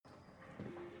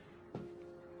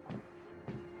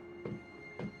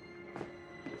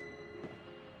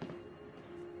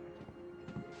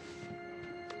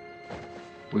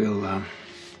We'll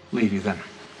leave you then.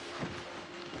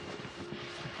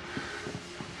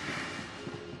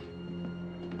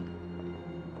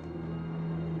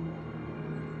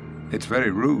 It's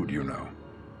very rude, you know,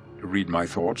 to read my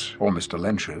thoughts, or Mr.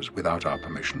 Lynch's, without our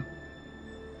permission.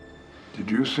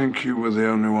 Did you think you were the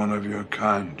only one of your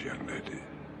kind, young lady?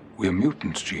 We're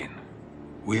mutants, Jean.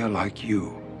 We are like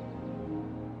you.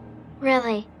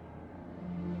 Really?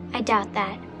 I doubt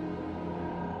that.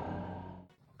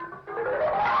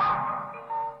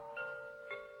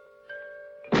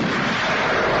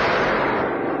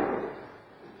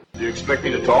 Do you expect me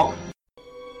to talk?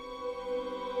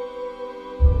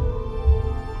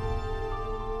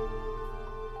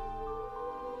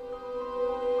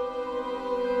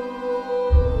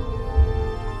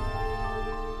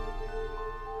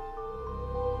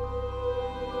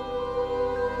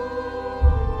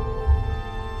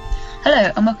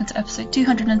 Hello and welcome to episode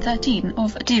 213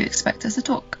 of Do You Expect Us to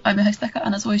Talk? I'm your host Becca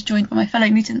and as always joined by my fellow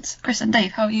mutants, Chris and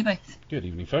Dave. How are you both? Good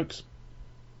evening, folks.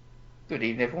 Good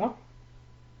evening, everyone.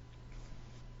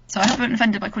 So I haven't been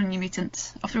offended by calling you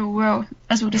mutants. After all,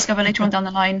 as we'll discover later on down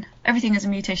the line, everything is a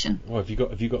mutation. Well, have you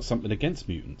got something against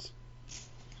mutants?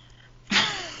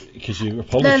 Because you're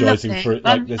apologising for it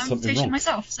like there's something wrong.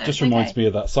 Myself, so just reminds me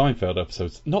of that Seinfeld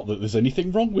episode. Not that there's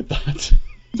anything wrong with that.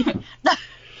 No.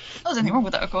 There's anything wrong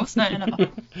with that, of course. No, never.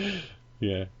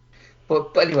 Yeah.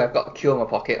 But anyway, I've got a cure in my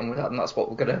pocket, and that's what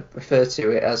we're going to refer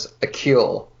to it as a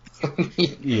cure.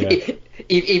 Yeah.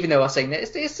 Even though I say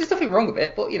there's nothing wrong with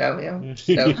it, but Yeah.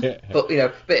 but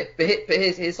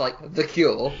here's like the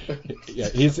cure. Yeah,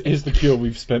 here's the cure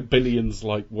we've spent billions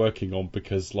working on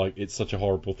because it's such a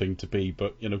horrible thing to be.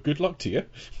 But good luck to you.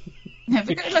 Yeah,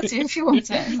 but good luck to you if you want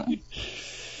it.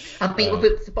 I mean,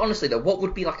 but honestly though, what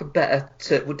would be a better?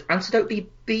 Would antidote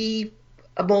be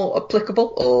a more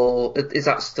applicable, or is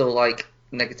that still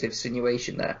negative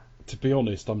insinuation there? To be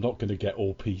honest, I'm not going to get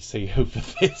all PC over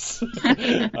this. But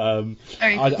I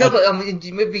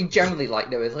mean generally,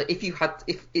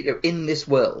 if in this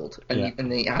world,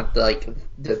 and they had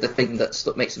the thing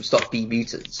that makes them stop being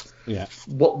mutants. Yeah.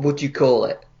 What would you call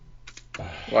it?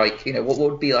 What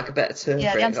would be a better term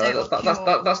for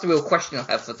it? That's the real question I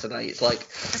have for today. It's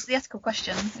the ethical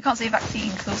question. I can't say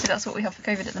vaccine because obviously that's what we have for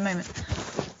COVID at the moment.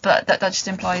 But that just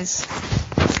implies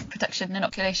protection,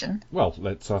 inoculation. Well,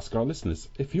 let's ask our listeners.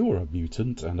 If you're a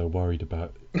mutant and are worried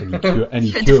about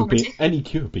any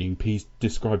cure being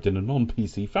described in a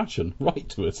non-PC fashion, write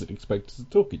to us at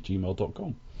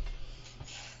expectustotalk@gmail.com.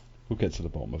 We'll get to the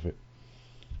bottom of it.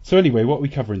 So anyway, what are we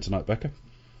covering tonight, Becca?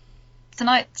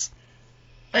 Tonight,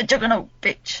 a juggernaut,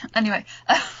 bitch. Anyway.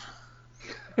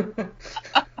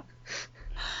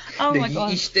 Oh my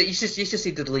god. You should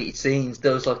see the deleted scenes.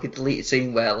 There was a deleted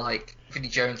scene where Vinnie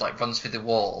Jones runs through the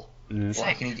wall. Yes.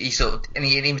 And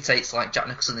he imitates Jack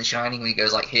Nicholson in The Shining when he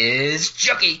goes here's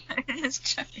Chucky. Here's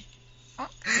Chucky. What?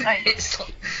 It's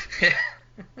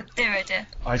Dear.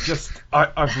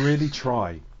 I've really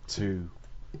tried to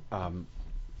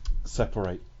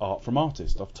separate art from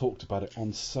artist. I've talked about it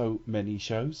on so many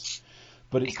shows,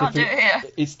 but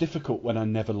it's difficult when I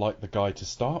never liked the guy to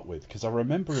start with, because I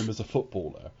remember him as a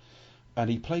footballer and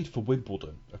he played for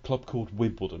Wimbledon, a club called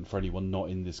Wimbledon for anyone not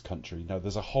in this country. Now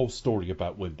there's a whole story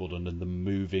about Wimbledon and them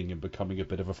moving and becoming a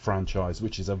bit of a franchise,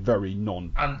 which is a very and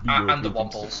the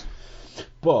Wombles.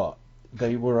 But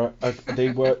they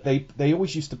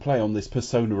always used to play on this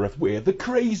persona of we're the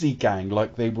crazy gang,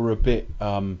 they were a bit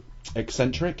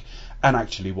eccentric, and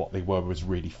actually what they were was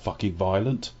really fucking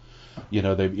violent.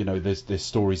 There's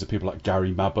stories of people like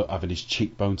Gary Mabbutt having his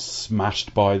cheekbones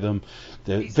smashed by them.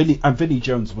 Vinnie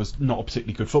Jones was not a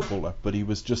particularly good footballer, but he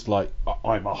was just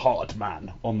I'm a hard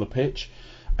man on the pitch,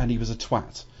 and he was a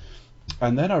twat.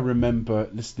 And then I remember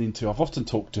listening to, I've often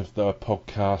talked of the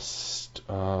podcast,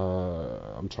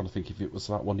 I'm trying to think if it was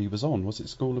that one he was on. Was it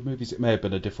School of Movies? It may have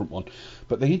been a different one.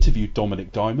 But they interviewed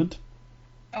Dominic Diamond.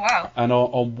 Oh wow! And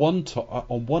on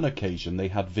one occasion they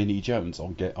had Vinnie Jones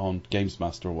on Games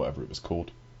Master or whatever it was called.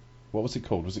 What was it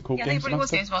called? Was it called Games Master? Yeah, it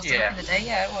was Games Master back in the day.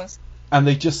 Yeah, it was. And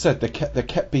they just said there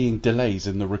kept being delays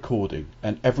in the recording,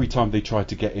 and every time they tried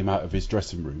to get him out of his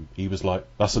dressing room, he was like,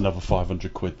 "That's another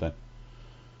 £500 then."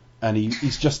 And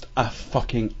he's just a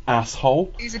fucking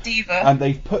asshole. He's a diva. And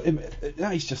they've put him.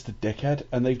 He's just a dickhead,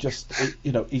 and they've just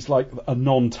he's like a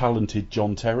non-talented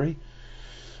John Terry.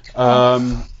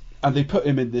 And they put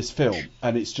him in this film,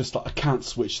 and it's just I can't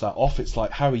switch that off. It's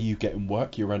how are you getting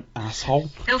work? You're an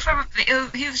asshole.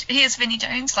 He is Vinnie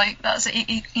Jones. That's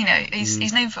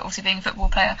he's known for obviously being a football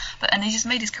player, and he just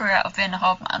made his career out of being a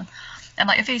hard man.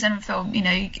 And if he's in a film,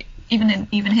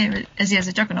 even here as he has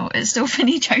a juggernaut, it's still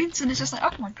Vinnie Jones, and it's just oh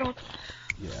my god.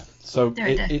 Yeah. So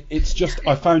it's just,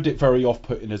 I found it very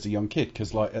off-putting as a young kid,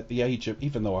 because like at the age of,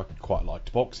 even though I quite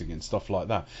liked boxing and stuff like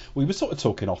that, we were sort of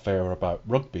talking off air about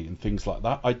rugby and things like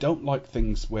that. I don't like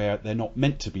things where they're not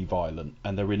meant to be violent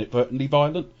and they're inadvertently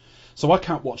violent. So I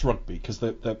can't watch rugby because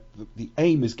the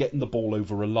aim is getting the ball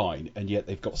over a line, and yet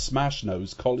they've got smash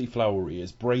nose, cauliflower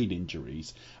ears, brain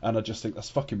injuries, and I just think that's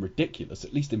fucking ridiculous.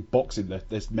 At least in boxing,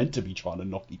 they're meant to be trying to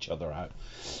knock each other out.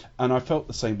 And I felt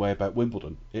the same way about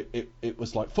Wimbledon. It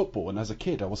was like football, and as a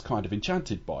kid, I was kind of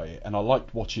enchanted by it, and I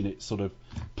liked watching it sort of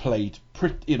played,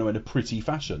 in a pretty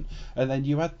fashion. And then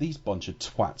you had these bunch of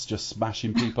twats just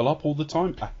smashing people up all the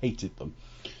time. I hated them.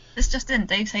 This just in,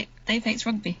 Dave hates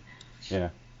rugby. Yeah.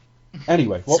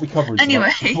 Anyway, what are we covering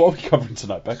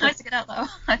tonight, Becca? I had to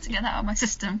get that out of my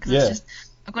system, because it's just,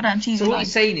 I've got down cheesy. So what you're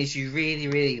saying is you really,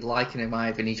 really like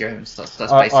Nehemiah Vinnie Jones. That's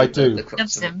basically I do. The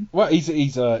crux of him. Well, he's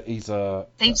a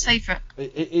Dave's favourite.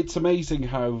 It's amazing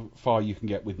how far you can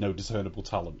get with no discernible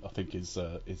talent, I think is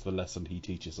the lesson he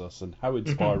teaches us, and how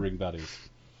inspiring that is.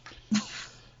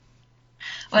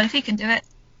 Well, if he can do it.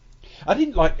 I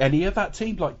didn't like any of that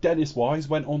team. Like, Dennis Wise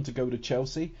went on to go to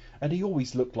Chelsea, and he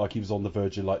always looked like he was on the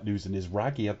verge of like losing his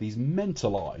rag. He had these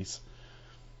mental eyes.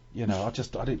 I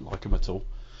didn't like him at all.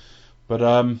 But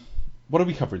what are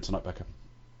we covering tonight, Becca?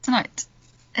 Tonight,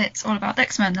 it's all about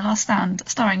X-Men: The Last Stand,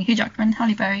 starring Hugh Jackman,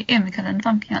 Halle Berry, Ian McKellen,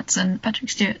 Famke Janssen, Patrick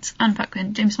Stewart, Anne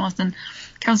Paquin, James Marsden,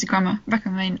 Kelsey Grammer, Rebecca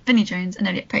Romijn, Vinnie Jones, and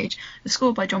Elliot Page. The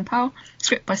score by John Powell,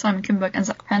 script by Simon Kinberg and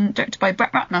Zach Penn, directed by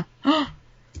Brett Ratner, and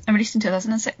released in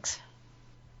 2006.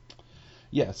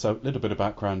 Yeah, so a little bit of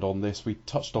background on this. We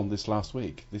touched on this last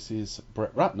week. This is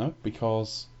Brett Ratner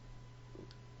because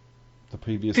the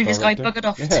previous guy buggered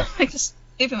off.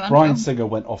 Yeah. Bryan Singer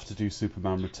went off to do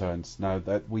Superman Returns. Now,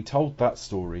 that we told that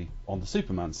story on the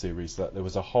Superman series, that there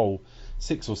was a whole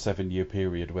 6 or 7 year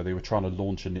period where they were trying to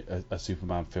launch a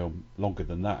Superman film, longer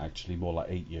than that actually, more like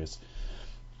 8 years.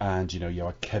 And, you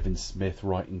had Kevin Smith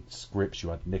writing scripts, you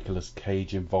had Nicolas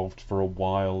Cage involved for a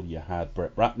while, you had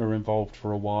Brett Ratner involved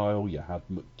for a while, you had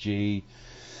McGee,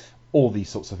 all these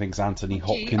sorts of things. Anthony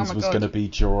Hopkins was going to be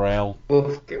Jor-El.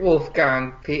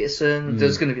 Wolfgang Peterson.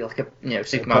 There's going to be like a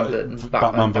Superman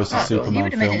Batman versus Superman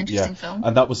film. Film.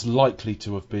 And that was likely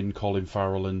to have been Colin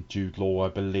Farrell and Jude Law, I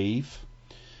believe.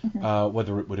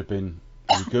 Whether it would have been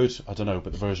any good, I don't know,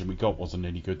 but the version we got wasn't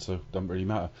any good, so it doesn't really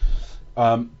matter.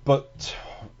 But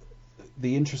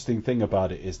the interesting thing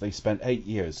about it is they spent 8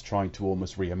 years trying to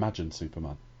almost reimagine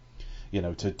Superman,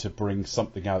 to bring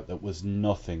something out that was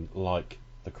nothing like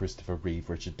the Christopher Reeve,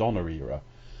 Richard Donner era.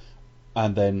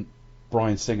 And then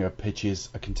Bryan Singer pitches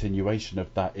a continuation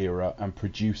of that era and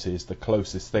produces the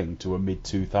closest thing to a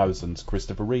mid-2000s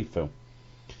Christopher Reeve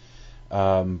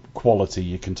film. Quality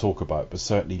you can talk about, but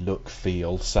certainly look,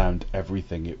 feel, sound,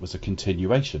 everything. It was a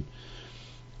continuation.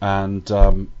 And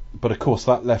but of course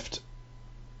that left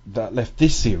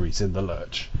this series in the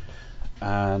lurch,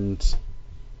 and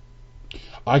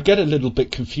I get a little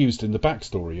bit confused in the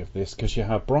backstory of this, because you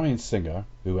have Bryan Singer,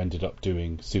 who ended up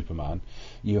doing Superman,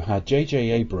 you had J.J.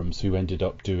 Abrams, who ended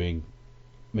up doing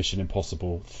Mission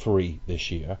Impossible 3 this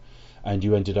year, and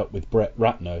you ended up with Brett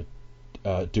Ratner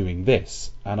doing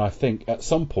this, and I think at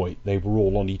some point they were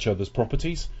all on each other's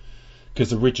properties.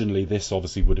 Because originally this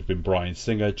obviously would have been Bryan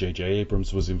Singer, J.J.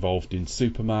 Abrams was involved in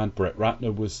Superman, Brett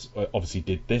Ratner was obviously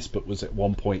did this, but was at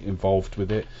one point involved with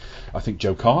it. I think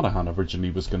Joe Carnahan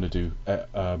originally was going to do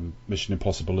Mission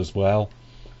Impossible as well.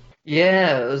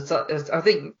 Yeah, I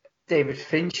think David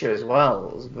Fincher as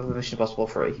well was Mission Impossible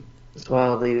 3 as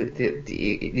well.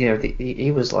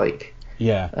 He was like,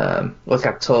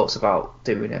 had talks about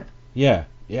doing it. Yeah.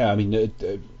 I mean.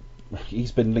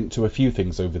 He's been linked to a few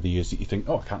things over the years that you think,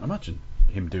 I can't imagine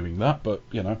him doing that, but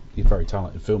he's a very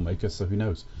talented filmmaker, so who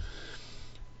knows.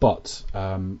 But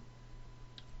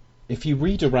if you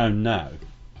read around now,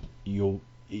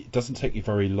 it doesn't take you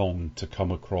very long to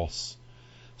come across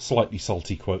slightly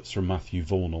salty quotes from Matthew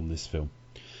Vaughn on this film,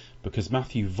 because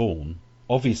Matthew Vaughn,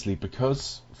 obviously,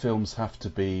 because films have to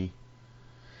be,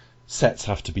 sets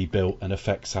have to be built and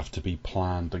effects have to be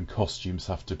planned and costumes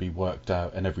have to be worked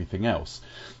out and everything else,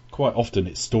 quite often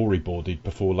it's storyboarded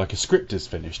before like a script is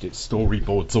finished. It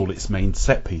storyboards all its main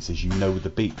set pieces,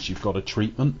 the beats, you've got a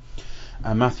treatment,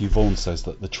 and Matthew Vaughn says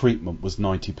that the treatment was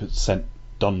 90%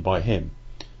 done by him,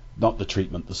 not the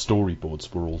treatment, the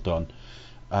storyboards were all done,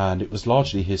 and it was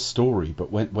largely his story.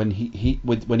 But when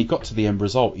he got to the end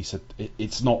result, he said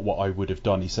it's not what I would have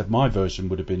done. He said my version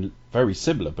would have been very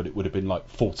similar, but it would have been like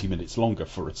 40 minutes longer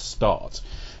for a start.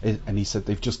 And he said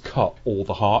they've just cut all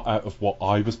the heart out of what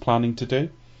I was planning to do.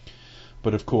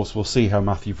 But of course, we'll see how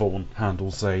Matthew Vaughn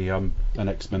handles an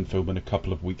X-Men film in a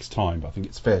couple of weeks' time. But I think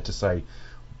it's fair to say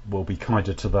will be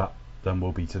kinder to that than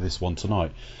will be to this one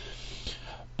tonight.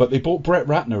 But they brought Brett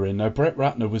Ratner in. Now, Brett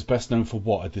Ratner was best known for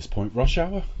what at this point? Rush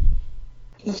Hour?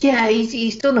 Yeah,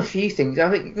 he's done a few things.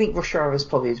 I think Rush Hour is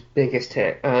probably his biggest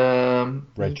hit.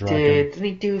 Red Dragon. Didn't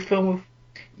he do a film with...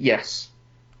 Yes.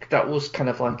 That was kind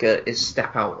of like his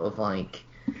step out of like...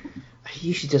 He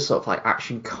usually does sort of like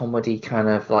action comedy kind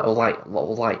of like, or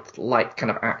light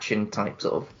kind of action type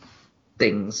sort of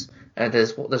things.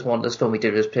 There's film he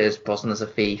did with Pierce Brosnan as a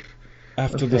thief.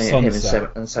 After the Sunset.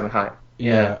 Him and Seven High.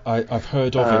 Yeah, I've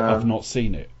heard of it. I've not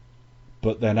seen it.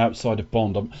 But then outside of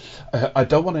Bond, I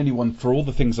don't want anyone, for all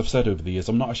the things I've said over the years,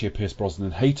 I'm not actually a Pierce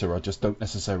Brosnan hater. I just don't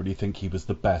necessarily think he was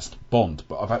the best Bond.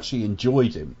 But I've actually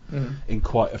enjoyed him in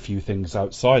quite a few things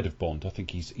outside of Bond. I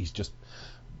think he's just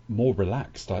more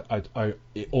relaxed.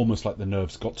 It almost like the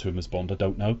nerves got to him as Bond. I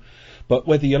don't know. But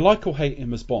whether you like or hate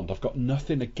him as Bond, I've got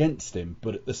nothing against him.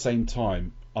 But at the same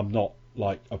time, I'm not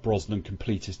like a Brosnan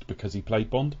completist because he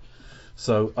played Bond.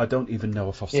 So I don't even know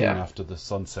if I've seen After the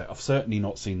Sunset. I've certainly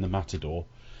not seen The Matador.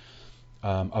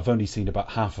 I've only seen about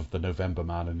half of The November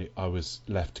Man, and I was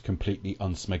left completely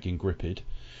unsmegging gripped.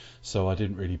 So I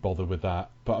didn't really bother with that.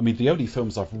 But I mean, the only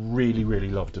films I've really, really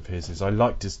loved of his is I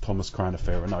liked his Thomas Crown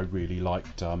Affair, and I really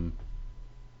liked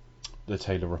The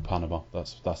Tailor of Panama.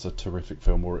 That's a terrific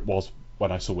film, or it was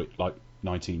when I saw it like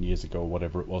 19 years ago or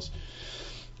whatever it was.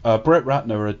 Brett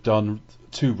Ratner had done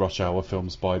 2 Rush Hour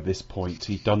films by this point.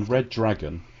 He'd done Red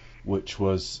Dragon, which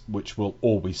will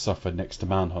always suffer next to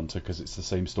Manhunter because it's the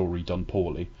same story done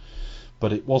poorly.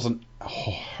 But it wasn't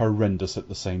horrendous at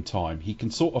the same time. He can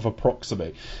sort of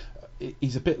approximate.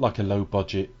 He's a bit like a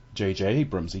low-budget J.J.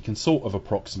 Abrams. He can sort of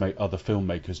approximate other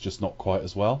filmmakers, just not quite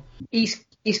as well. He's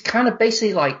kind of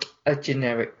basically like a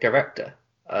generic director,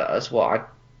 as what I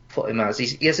put him as.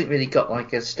 He hasn't really got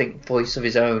like a distinct voice of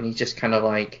his own. He's just kind of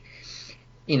like,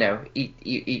 you know,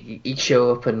 he'd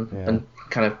show up and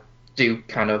kind of do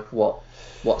kind of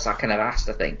what's that kind of asked,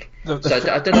 I think. I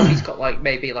don't know if he's got like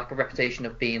maybe like a reputation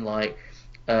of being like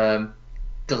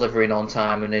delivering on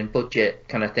time and in budget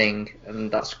kind of thing,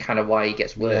 and that's kind of why he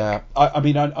gets work. Yeah, I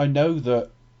mean, I know that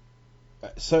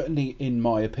certainly in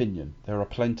my opinion there are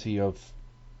plenty of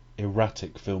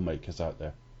erratic filmmakers out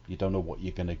there. You don't know what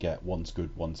you're going to get. One's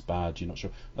good, one's bad. You're not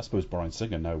sure. I suppose Bryan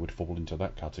Singer now would fall into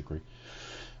that category.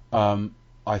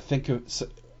 I think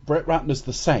Brett Ratner's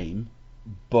the same,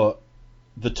 but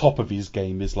the top of his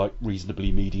game is like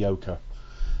reasonably mediocre.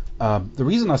 The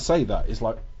reason I say that is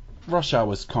like Rush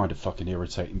Hour's kind of fucking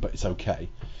irritating, but it's okay.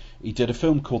 He did a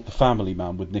film called The Family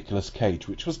Man with Nicolas Cage,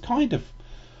 which was kind of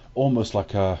almost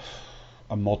like a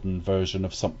modern version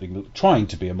of something, trying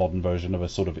to be a modern version of a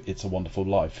sort of It's a Wonderful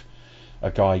Life. A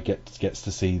guy gets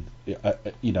to see,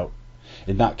 you know,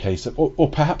 in that case, or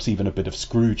perhaps even a bit of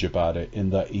Scrooge about it,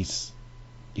 in that he's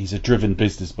a driven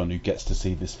businessman who gets to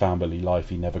see this family life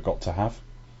he never got to have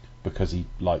because he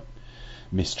like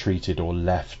mistreated or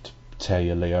left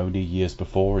Taya Leone years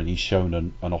before, and he's shown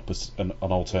an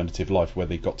alternative life where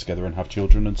they got together and have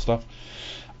children and stuff.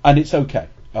 And it's okay.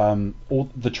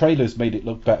 All the trailers made it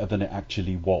look better than it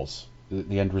actually was.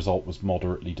 The end result was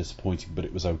moderately disappointing, but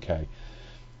it was okay.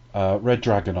 Red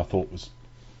Dragon I thought was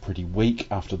pretty weak.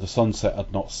 After the Sunset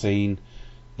I'd not seen.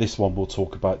 This one we'll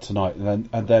talk about tonight,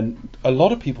 and then a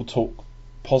lot of people talk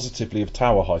positively of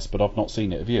Tower Heist, but I've not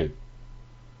seen it. Have you?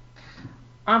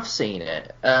 I've seen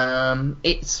it.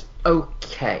 It's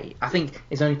okay. I think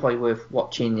it's only probably worth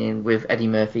watching in with Eddie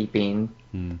Murphy being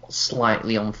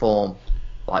slightly on form,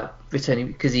 like returning,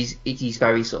 because he's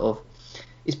very sort of,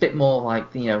 it's a bit more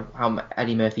like, you know, how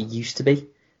Eddie Murphy used to be.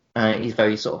 He's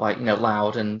very sort of like, you know,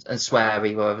 loud and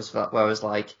sweary, whereas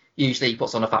like usually he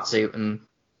puts on a fat suit and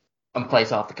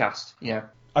plays half the cast, you know.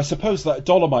 I suppose that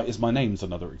Dolomite Is My Name's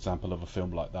another example of a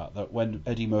film like that. That when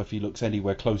Eddie Murphy looks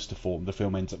anywhere close to form, the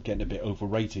film ends up getting a bit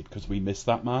overrated because we miss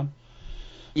that man.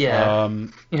 Yeah.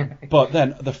 Yeah. But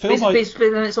then the film, then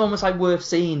it's almost like worth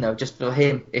seeing though, just for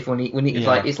him. If when he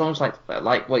like, it's almost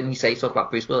like when you say talk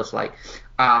about Bruce Willis, like,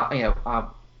 you know,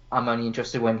 I'm only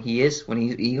interested when he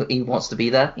wants to be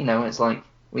there. You know, it's like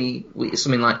it's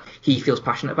something like he feels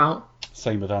passionate about.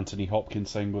 Same with Anthony Hopkins.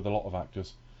 Same with a lot of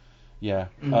actors. Yeah.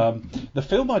 The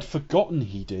film I'd forgotten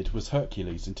he did was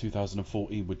Hercules in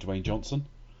 2014 with Dwayne Johnson,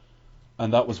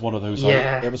 and that was one of those.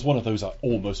 Yeah. It was one of those I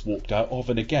almost walked out of.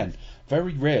 And again,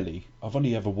 very rarely. I've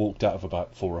only ever walked out of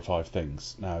about 4 or 5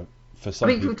 things. Now, for some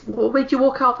people, what made you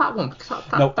walk out of that one? Because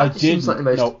that I just seems like the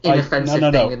most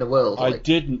inoffensive thing in the world. I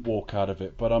didn't walk out of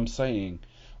it, but I'm saying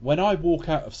when I walk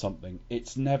out of something,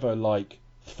 it's never like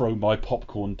throw my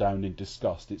popcorn down in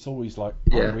disgust. It's always like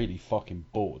I'm really fucking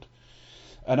bored.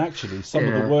 And actually, some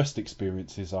of the worst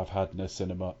experiences I've had in a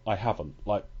cinema, I haven't.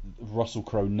 Like Russell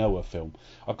Crowe Noah film.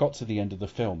 I got to the end of the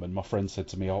film and my friend said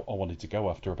to me, I wanted to go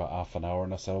after about half an hour,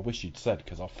 and I said, I wish you'd said,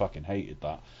 because I fucking hated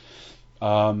that.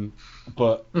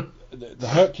 But the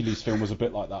Hercules film was a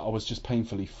bit like that. I was just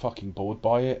painfully fucking bored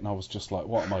by it, and I was just like,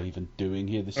 what am I even doing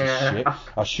here? This is shit.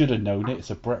 I should have known it.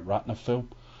 It's a Brett Ratner film.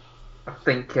 I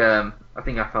think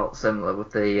I felt similar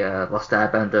with the Lost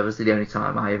Airbender. It was the only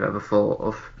time I've ever thought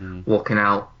of walking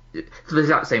out. For the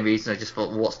exact same reason, I just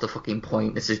thought, what's the fucking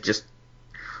point? This is just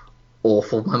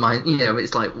awful. My mind,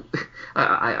 it's like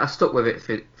I stuck with it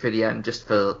for the end just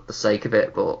for the sake of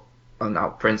it, but on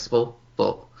that principle.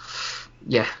 But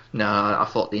yeah, no, I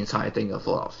thought the entire thing, I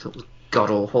thought that was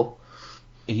god awful.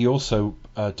 He also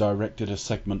directed a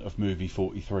segment of movie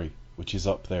 43, which is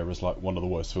up there as like one of the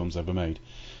worst films ever made.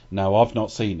 Now, I've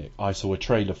not seen it. I saw a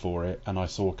trailer for it, and I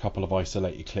saw a couple of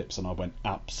isolated clips, and I went,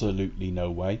 absolutely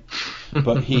no way.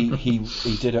 But he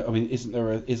did it. I mean, isn't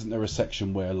there a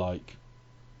section where like,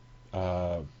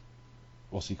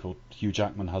 what's he called? Hugh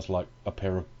Jackman has like a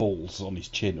pair of balls on his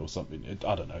chin or something.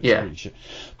 I don't know. It's really shit.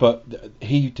 But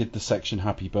he did the section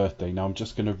Happy Birthday. Now I'm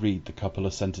just going to read the couple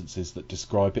of sentences that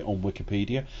describe it on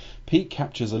Wikipedia. Pete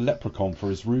captures a leprechaun for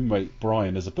his roommate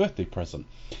Brian as a birthday present.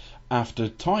 After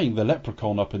tying the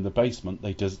leprechaun up in the basement,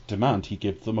 they demand he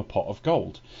give them a pot of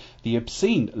gold. The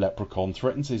obscene leprechaun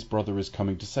threatens his brother is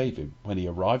coming to save him. When he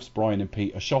arrives, Brian and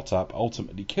Pete are shot at,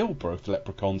 ultimately kill both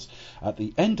leprechauns. At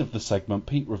the end of the segment,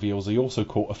 Pete reveals he also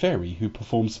caught a fairy who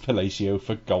performs fellatio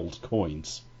for gold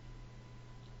coins.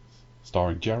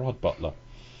 Starring Gerard Butler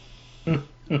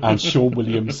and Sean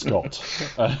William Scott.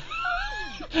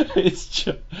 It's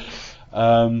just...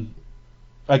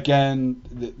 Again,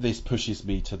 this pushes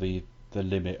me to the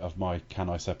limit of my can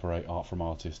I separate art from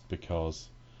artist, because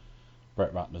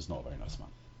Brett Ratner's not a very nice man.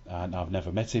 And I've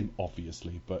never met him,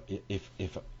 obviously, but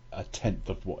if a tenth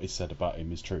of what is said about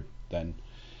him is true, then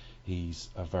he's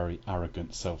a very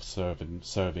arrogant, self-serving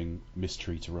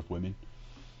mistreater of women.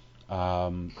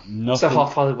 So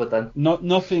half Hollywood then?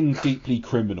 Nothing deeply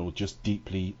criminal, just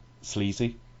deeply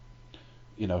sleazy.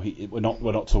 We're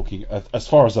not talking, as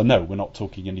far as I know, we're not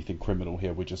talking anything criminal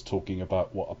here. We're just talking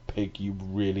about what a pig you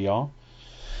really are.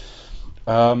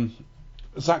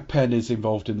 Zach Penn is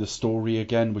involved in the story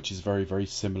again, which is very, very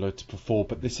similar to before,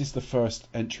 but this is the first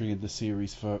entry in the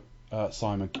series for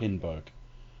Simon Kinberg.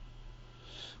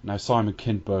 Now, Simon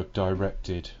Kinberg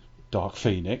directed Dark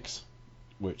Phoenix,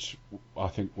 which I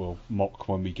think we'll mock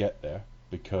when we get there,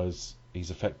 because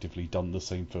he's effectively done the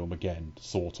same film again,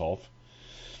 sort of.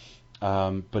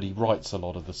 But he writes a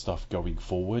lot of the stuff going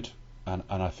forward, and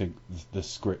I think the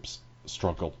scripts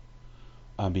struggle.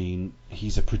 I mean,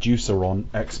 he's a producer on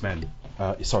X-Men.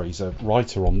 He's a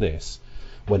writer on this.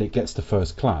 When it gets to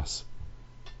First Class,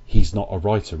 he's not a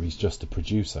writer, he's just a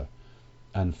producer.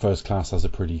 And First Class has a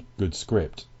pretty good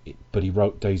script. But he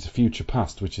wrote Days of Future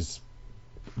Past, which is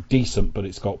decent, but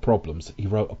it's got problems. He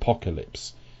wrote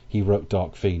Apocalypse. He wrote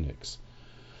Dark Phoenix.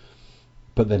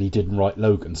 But then he didn't write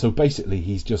Logan. So basically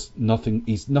he's just nothing.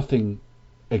 He's nothing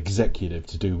executive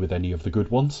to do with any of the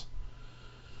good ones.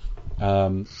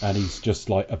 And he's just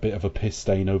like a bit of a piss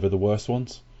stain over the worst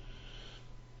ones.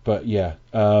 But yeah.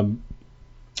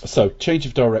 So change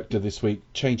of director this week,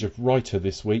 change of writer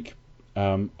this week.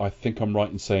 I think I'm right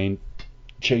in saying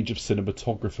change of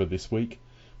cinematographer this week.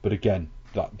 But again,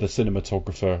 the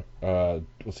cinematographer,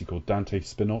 what's he called? Dante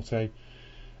Spinotti.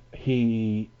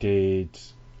 He did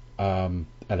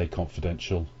LA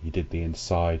Confidential, he did The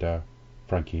Insider,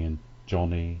 Frankie and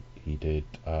Johnny, he did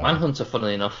Manhunter,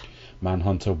 funnily enough.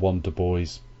 Manhunter, Wonder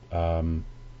Boys. So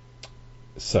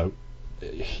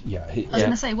yeah, I was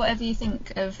going to say, whatever you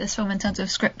think of this film in terms of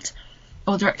script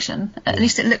or direction, at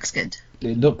least it looks good.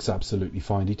 It looks absolutely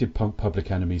fine. He did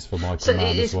Public Enemies for Michael So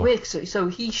Mann it's as well. weird. So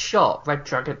he shot Red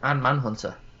Dragon and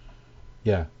Manhunter.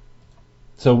 Yeah.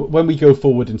 So when we go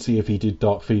forward and see if he did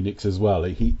Dark Phoenix as well,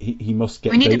 he must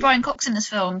get... We needed Brian Cox in this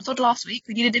film. Thought last week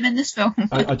we needed him in this film.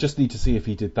 I just need to see if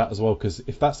he did that as well, because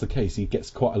if that's the case, he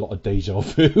gets quite a lot of deja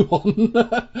vu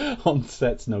on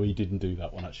sets. No, he didn't do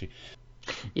that one, actually.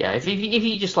 Yeah, if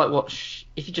you just like watch,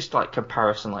 if you just like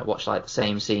comparison, like watch like the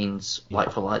same scenes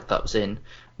like for like that was in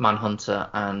Manhunter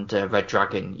and Red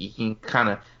Dragon, you can kind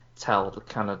of tell the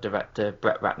kind of director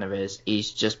Brett Ratner is. He's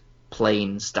just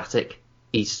plain static.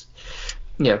 He's...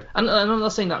 and I'm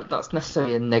not saying that that's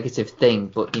necessarily a negative thing,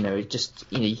 but you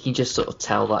can just sort of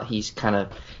tell that he's kind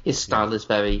of, his style is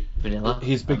very vanilla.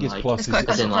 His biggest plus is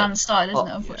quite a bland style, isn't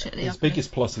it? Unfortunately, his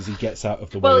biggest plus is he gets out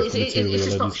of the way of the material. It's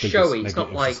just not showy. It's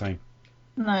not like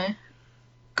no,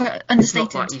 quite understated.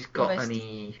 It's not like he's got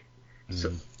any.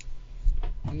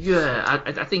 Yeah,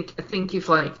 I think if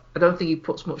like I don't think he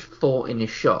puts much thought in his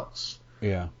shots.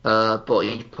 Yeah. But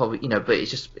he probably but it's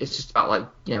just about like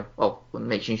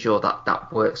making sure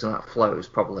that works and that flows.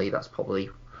 That's probably.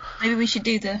 Maybe we should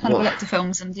do the Hannibal Lecter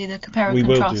films and do the compare and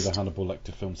contrast. We will do the Hannibal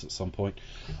Lecter films at some point.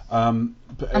 I'll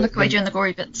look away during the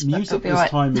gory bits. Music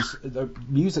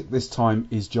this time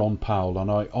is John Powell,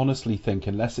 and I honestly think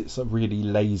unless it's a really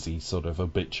lazy sort of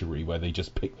obituary where they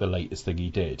just pick the latest thing he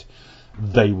did,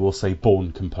 they will say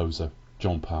born composer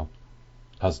John Powell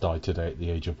has died today at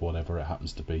the age of whatever it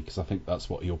happens to be, because I think that's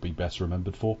what he'll be best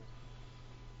remembered for.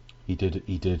 He did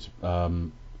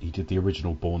the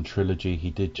original Bourne trilogy. He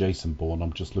did Jason Bourne.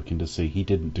 I'm just looking to see. He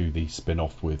didn't do the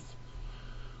spin-off with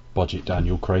Budget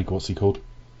Daniel Craig. What's he called?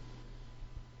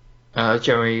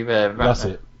 Jeremy Renner. That's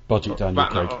it. Budget Daniel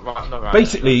Craig.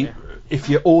 Basically, if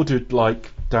you ordered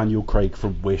like Daniel Craig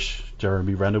from Wish,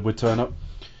 Jeremy Renner would turn up.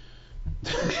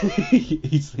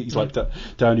 he's like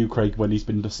Daniel Craig when he's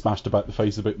been smashed about the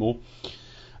face a bit more.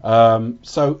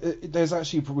 So there's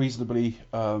actually reasonably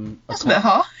that's a bit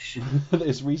harsh.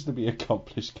 There's reasonably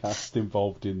accomplished cast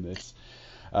involved in this.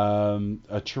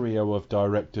 A trio of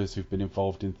directors who've been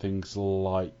involved in things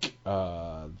like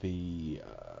the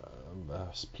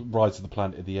Rise of the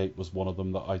Planet of the Apes was one of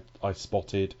them that I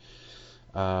spotted.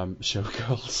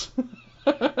 Showgirls.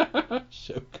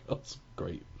 Showgirls,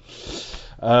 great.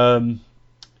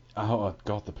 Oh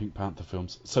God, the Pink Panther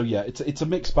films. So yeah, it's a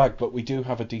mixed bag, but we do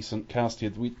have a decent cast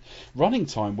here. Running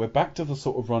time, we're back to the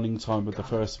sort of running time of the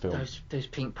first film. Those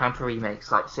Pink Panther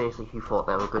remakes, like seriously, who thought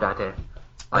they were a good idea?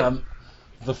 Like,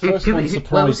 the first one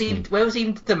surprised me. Where was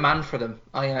even the demand for them?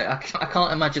 I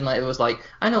can't imagine like it was like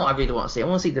I know what I really want to see. I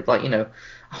want to see I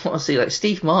want to see like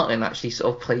Steve Martin actually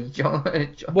sort of play John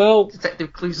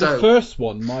Detective Clouseau. The first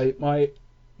one,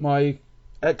 my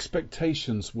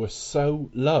expectations were so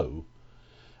low.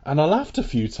 And I laughed a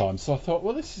few times, so I thought,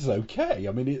 well, this is okay.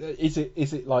 I mean, is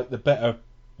it like the better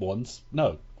ones?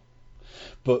 No.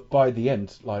 But by the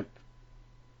end, like,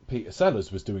 Peter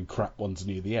Sellers was doing crap ones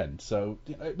near the end, so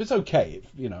it was okay.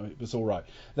 It was all right.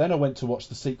 Then I went to watch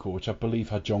the sequel, which I believe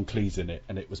had John Cleese in it,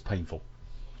 and it was painful.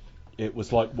 It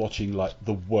was like watching like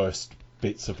the worst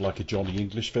bits of like a Johnny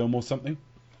English film or something.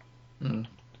 Mm.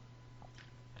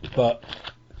 But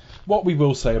what we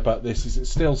will say about this is it's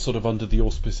still sort of under the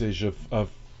auspices of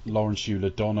Lawrence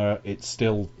Schuler Donner. It's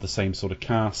still the same sort of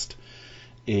cast.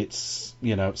 It's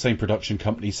same production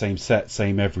company, same set,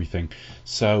 same everything.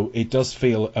 So it does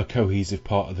feel a cohesive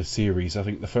part of the series. I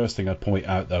think the first thing I'd point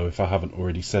out, though, if I haven't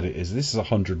already said it, is this is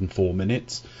 104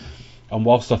 minutes. And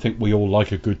whilst I think we all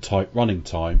like a good tight running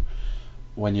time,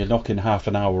 when you're knocking half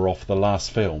an hour off the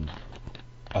last film,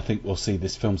 I think we'll see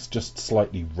this film's just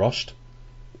slightly rushed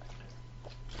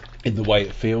in the way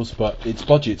it feels, but its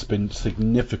budget's been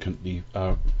significantly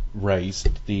raised.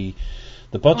 The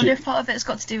budget. I wonder if part of it's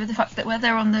got to do with the fact that where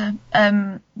they're on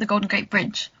the Golden Gate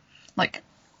Bridge, like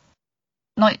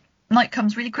night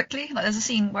comes really quickly. Like there's a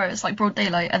scene where it's like broad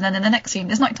daylight, and then in the next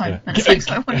scene it's nighttime. Yeah. And it's like,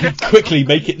 so I wonder if quickly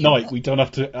make it night. We don't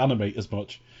have to animate as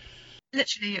much.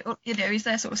 Literally, he's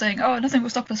there sort of saying, "Oh, nothing will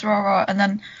stop us, rah rah," and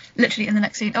then literally in the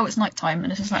next scene, oh, it's night time,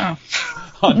 and it's just like,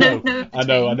 oh.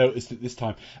 I noticed it this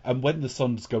time. And when the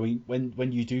sun's going,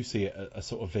 when you do see it a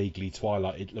sort of vaguely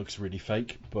twilight, it looks really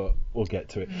fake. But we'll get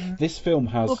to it. This film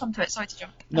has. We'll come to it. Sorry to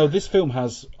jump. No, this film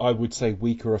has, I would say,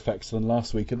 weaker effects than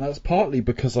last week, and that's partly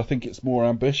because I think it's more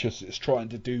ambitious. It's trying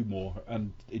to do more,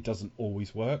 and it doesn't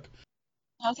always work.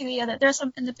 I think there are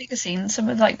some in the bigger scenes. Some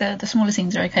of like the smaller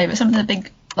scenes are okay, but some of the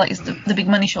big the big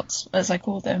money shots, as I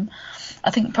call them, I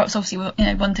think perhaps obviously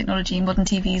one technology, modern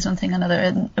TVs, one thing another,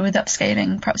 and with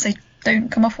upscaling, perhaps they don't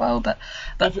come off well. But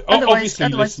otherwise,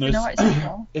 listeners, right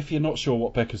well. If you're not sure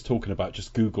what Becca's talking about,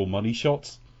 just Google money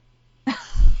shots. You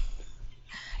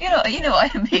know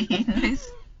what I mean.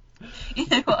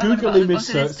 Google image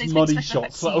search money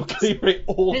shots. That'll clear it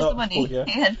all Here's up the money. for you.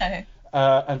 Yeah, no.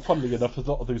 And funnily enough, a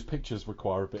lot of those pictures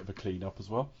require a bit of a clean up as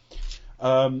well. What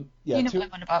I'm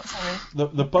on about, sorry.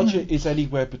 The budget is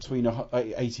anywhere between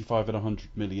 85 and 100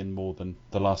 million more than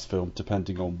the last film,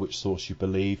 depending on which source you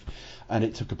believe. And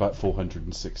it took about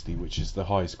 460, which is the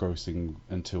highest grossing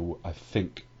until, I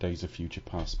think, Days of Future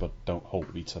Past, but don't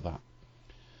hold me to that.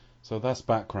 So that's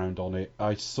background on it.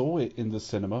 I saw it in the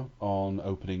cinema on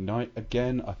opening night.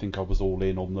 Again, I think I was all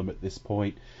in on them at this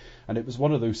point. And it was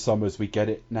one of those summers we get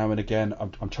it now and again.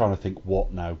 I'm trying to think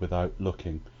what now without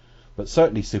looking. But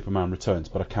certainly Superman Returns,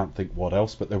 but I can't think what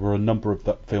else. But there were a number of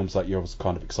films that year I was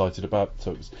kind of excited about.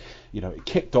 So it was, it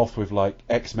kicked off with like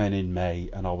X-Men in May,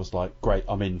 and I was like, great,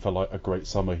 I'm in for like a great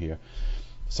summer here.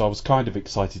 So I was kind of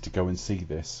excited to go and see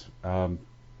this. A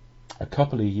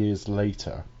couple of years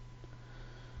later,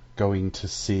 going to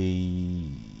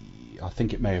see, I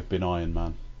think it may have been Iron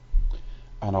Man,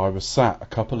 and I was sat a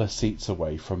couple of seats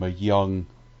away from a young,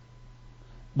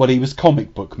 well, he was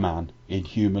comic book man in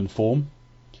human form,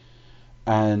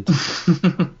 and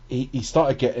he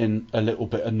started getting a little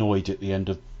bit annoyed at the end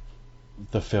of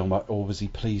the film, or was he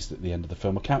pleased at the end of the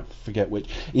film? I can't forget which.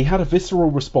 He had a visceral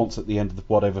response at the end of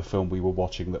whatever film we were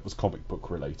watching that was comic book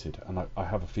related, and I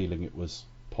have a feeling it was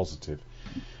positive.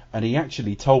 And he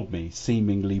actually told me,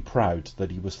 seemingly proud, that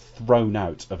he was thrown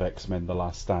out of X-Men The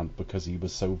Last Stand because he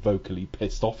was so vocally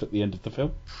pissed off at the end of the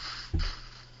film.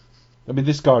 I mean,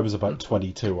 this guy was about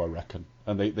 22, I reckon,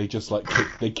 and they just like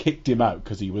kicked him out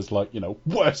because he was like,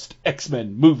 worst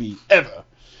X-Men movie ever.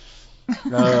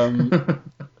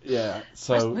 Yeah,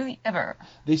 so worst movie ever.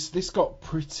 This got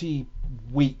pretty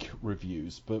weak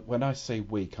reviews, but when I say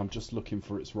weak, I'm just looking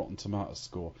for its Rotten Tomatoes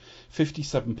score,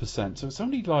 57%. So it's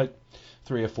only like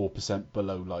 3 or 4%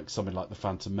 below like something like The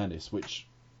Phantom Menace, which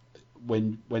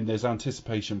when there's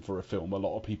anticipation for a film, a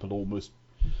lot of people almost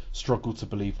struggle to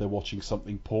believe they're watching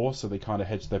something poor, so they kind of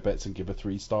hedge their bets and give a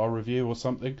 3-star review or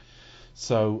something.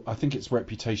 So I think its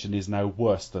reputation is now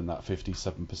worse than that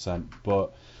 57%,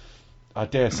 but I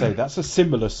dare say that's a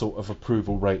similar sort of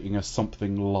approval rating as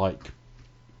something like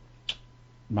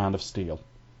Man of Steel.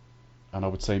 And I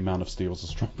would say Man of Steel is a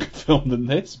stronger film than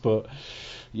this, but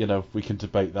we can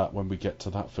debate that when we get to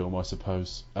that film, I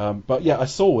suppose. But yeah, I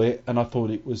saw it and I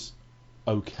thought it was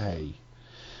okay.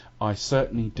 I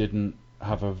certainly didn't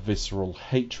have a visceral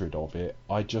hatred of it.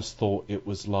 I just thought it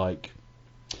was I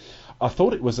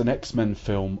thought it was an X-Men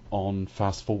film on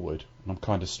fast forward, and I'm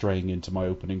kind of straying into my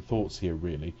opening thoughts here,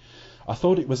 really. I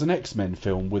thought it was an X-Men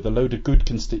film with a load of good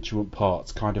constituent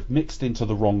parts kind of mixed into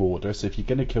the wrong order, so if you're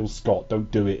going to kill Scott,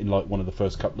 don't do it in like one of the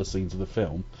first couple of scenes of the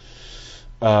film.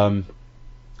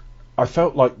 I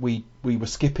felt like we were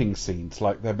skipping scenes,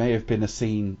 like there may have been a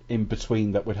scene in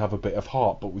between that would have a bit of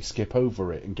heart, but we skip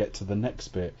over it and get to the next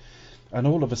bit. And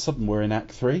all of a sudden we're in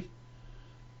Act 3.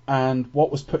 And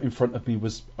what was put in front of me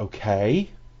was okay.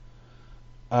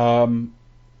 I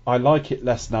like it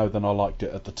less now than I liked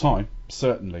it at the time,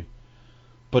 certainly.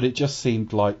 But it did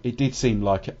seem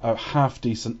like a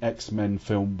half-decent X-Men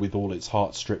film with all its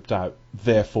heart stripped out,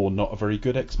 therefore not a very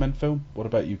good X-Men film. What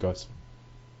about you guys?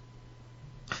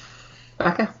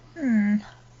 Becca?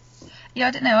 Yeah,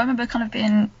 I don't know. I remember kind of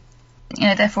being,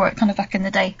 there for it kind of back in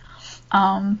the day.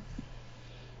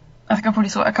 I think I probably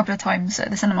saw it a couple of times at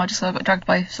the cinema, just so I got dragged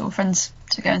by sort of friends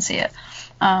to go and see it.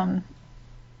 And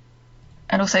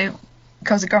also,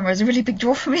 Kelsey Grammer is a really big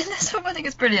draw for me in this film. I think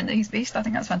it's brilliant that he's Beast. I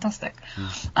think that's fantastic.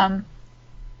 But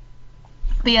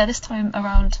yeah, this time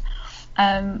around,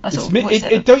 I sort of watched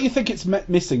it. Don't you think it's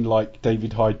missing like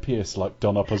David Hyde Pierce, like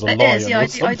done up as a lion? It is, yeah,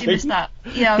 I do miss that.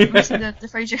 Yeah, I'm missing the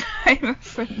Frasier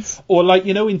reference. Or like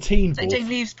in Teen Wolf, Jane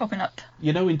Leaves popping up.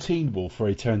 In Teen Wolf, where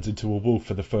he turns into a wolf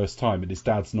for the first time, and his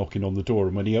dad's knocking on the door,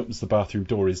 and when he opens the bathroom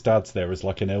door, his dad's there as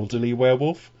like an elderly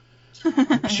werewolf.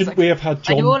 Shouldn't we have had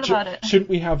John? Shouldn't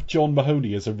we have John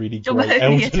Mahoney as a really great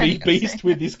elderly beast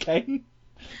with his cane?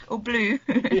 Or blue.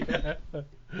 Yeah.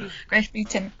 Great blue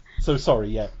tint. So sorry,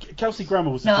 yeah. Kelsey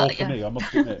Grammer was the draw for me, I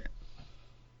must admit.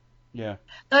 Yeah.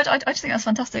 No, I just think that's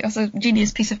fantastic. That's a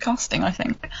genius piece of casting, I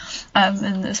think.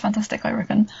 And it's fantastic, I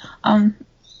reckon.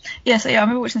 Yeah, so yeah, I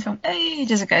remember watching the film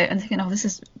ages ago and thinking, this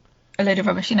is a load of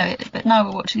rubbish, but now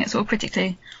we're watching it sort of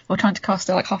critically, or trying to cast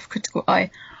a like half critical eye.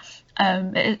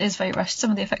 It is very rushed. Some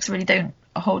of the effects really don't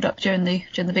hold up during the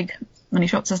big money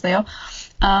shots as they are.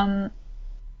 Ian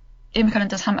McKellen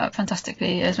does ham it up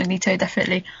fantastically as Magneto,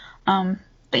 definitely.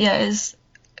 But yeah, it is.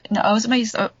 I was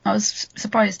amazed. I was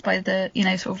surprised by the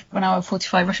sort of 1 hour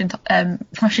 45 running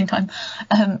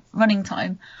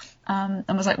time,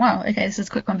 and was like, wow, okay, this is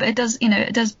a quick one. But it does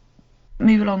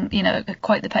move along, at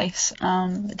quite the pace.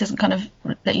 It doesn't kind of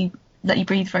let you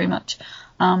breathe very much.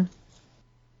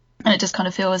 And it does kind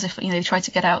of feel as if they tried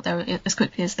to get out there as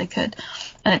quickly as they could,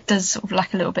 and it does sort of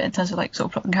lack a little bit in terms of like sort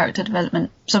of plot and character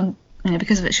development. Some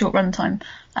because of its short run time,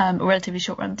 or relatively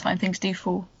short run time, things do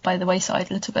fall by the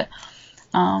wayside a little bit.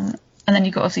 And then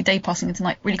you've got obviously day passing into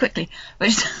night really quickly,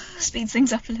 which speeds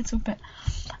things up a little bit.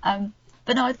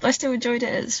 But no, I still enjoyed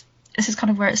it. This is kind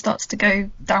of where it starts to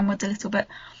go downwards a little bit.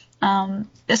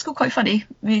 It's still quite funny.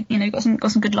 Got some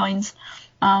good lines.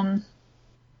 No,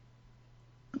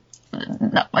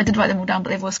 I did write them all down, but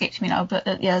they've all escaped me now.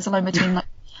 But yeah, there's a line between like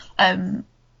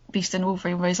Beast and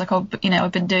Wolverine where he's like, I've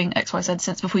been doing X, Y, Z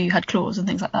since before you had claws and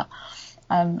things like that.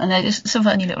 And they're just some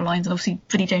funny little lines. And obviously,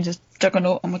 Vinnie Jones is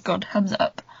Juggernaut. Oh my God, hums it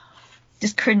up.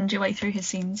 Just cringe your way through his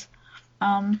scenes.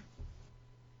 Matthew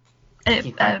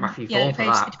Vaughn for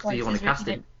that. Do you want to cast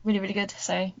him? Really, really good.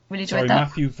 So really enjoyed Sorry, that.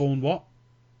 Matthew Vaughn what?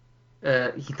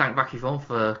 he thanked Matthew Vaughn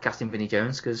for casting Vinnie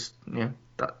Jones because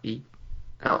that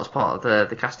was part of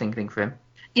the casting thing for him.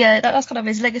 Yeah, that's kind of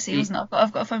his legacy, wasn't it?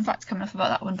 I've got a fun fact coming up about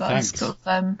that one, but it's sort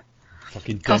of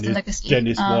fucking casting legacy.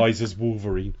 Dennis Wise as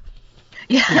Wolverine.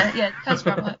 Yeah, Kelsey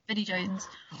Grammer, Vinnie Jones,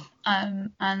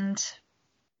 and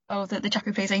the chap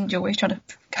who plays Angel, where he's trying to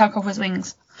cover his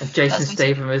wings. And Jason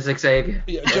Statham as Xavier.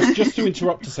 Yeah, just to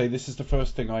interrupt to say, this is the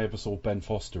first thing I ever saw Ben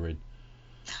Foster in.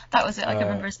 That was it. I can't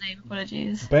remember his name.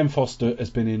 Apologies. Ben Foster has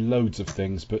been in loads of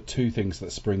things, but two things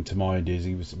that spring to mind is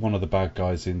he was one of the bad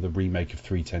guys in the remake of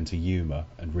 3:10 to Yuma,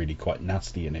 and really quite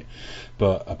nasty in it.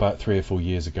 But about 3 or 4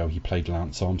 years ago, he played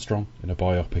Lance Armstrong in a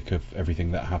biopic of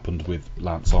everything that happened with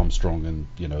Lance Armstrong and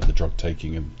the drug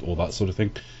taking and all that sort of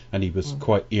thing. And he was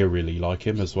quite eerily like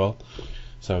him as well.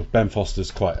 So Ben Foster's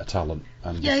quite a talent.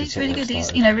 And he's really good.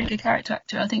 He's a really good character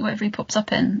actor. I think whatever he pops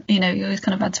up in, he always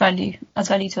kind of adds value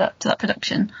to that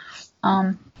production.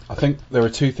 I think there are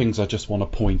two things I just want to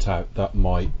point out that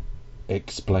might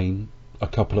explain a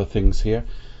couple of things here.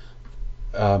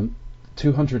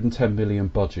 210 million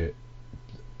budget,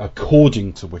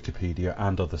 according to Wikipedia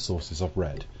and other sources I've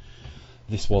read.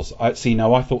 This was I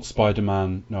thought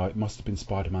Spider-Man. No, it must have been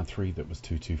Spider-Man 3 that was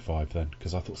 225 then,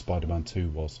 because I thought Spider-Man 2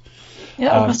 was.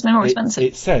 Yeah, it must have been more expensive.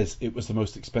 It says it was the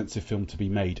most expensive film to be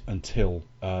made until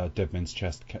Dead Man's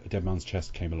Chest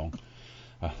came along.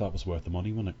 That was worth the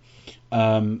money, wasn't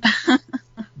it?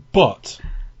 But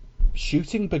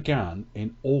shooting began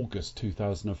in August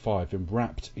 2005 and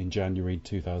wrapped in January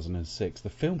 2006. The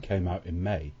film came out in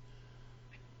May.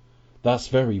 That's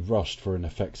very rushed for an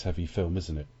effects-heavy film,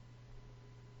 isn't it?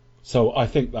 So I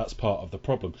think that's part of the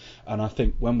problem, and I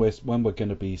think when we're going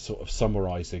to be sort of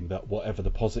summarising that whatever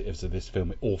the positives of this film,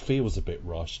 it all feels a bit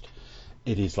rushed.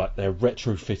 It is like they're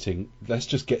retrofitting. Let's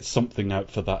just get something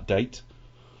out for that date,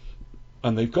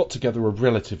 and they've got together a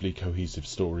relatively cohesive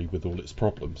story with all its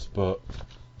problems. But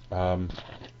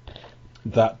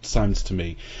that sounds to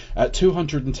me at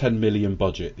 210 million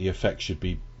budget, the effects should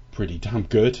be pretty damn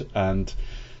good, and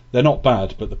they're not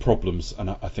bad, but the problems, and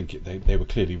I think they were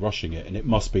clearly rushing it, and it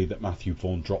must be that Matthew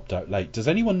Vaughn dropped out late. Does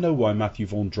anyone know why Matthew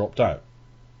Vaughn dropped out?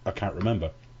 I can't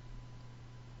remember.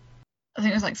 I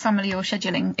think it was like family or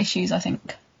scheduling issues, I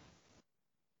think.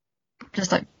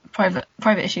 Just like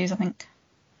private issues, I think,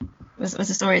 was the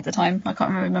story at the time. I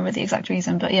can't remember the exact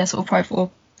reason, but yeah, sort of private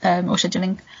or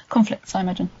scheduling conflicts, I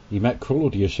imagine. He met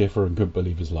Claudia Schiffer and couldn't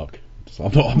believe his luck. So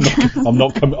I'm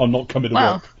not coming to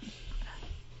work.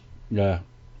 Yeah.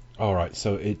 All right,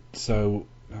 so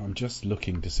I'm just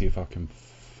looking to see if I can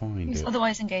find He's it.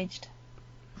 otherwise engaged.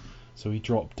 So he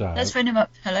dropped out. Let's phone him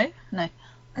up. Hello? No.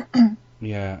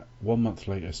 Yeah, 1 month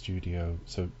later, studio.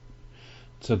 So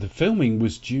the filming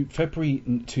was due February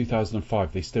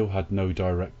 2005. They still had no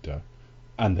director,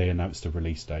 and they announced a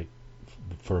release date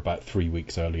for about 3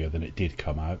 weeks earlier than it did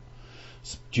come out.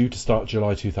 It's due to start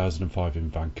July 2005 in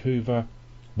Vancouver.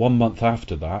 1 month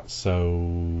after that, so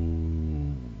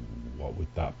what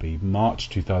would that be? March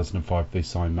 2005, they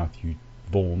signed Matthew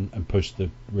Vaughn and pushed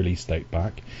the release date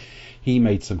back. He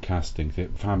made some casting.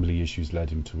 Family issues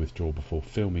led him to withdraw before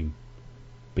filming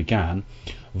began.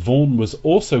 Vaughn was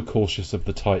also cautious of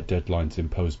the tight deadlines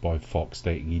imposed by Fox,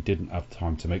 stating he didn't have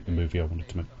time to make the movie I wanted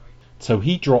to make. So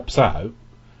he drops out,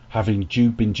 having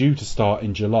been due to start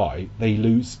in July. They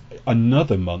lose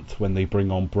another month when they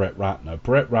bring on Brett Ratner.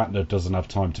 Brett Ratner doesn't have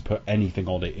time to put anything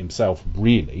on it himself,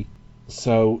 really.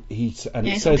 So he's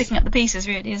picking up the pieces,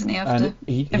 really, isn't he? After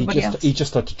everybody else. He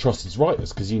just had to trust his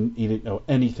writers because he didn't know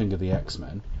anything of the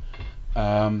X-Men.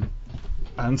 And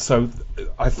so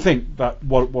I think that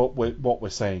what we're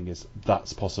saying is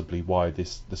that's possibly why the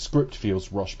script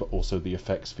feels rushed, but also the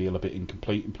effects feel a bit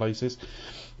incomplete in places.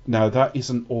 Now that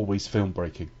isn't always film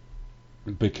breaking,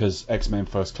 because X-Men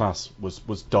First Class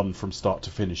was done from start to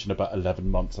finish in about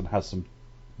 11 months and has some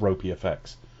ropey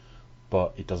effects,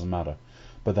 but it doesn't matter.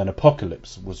 But then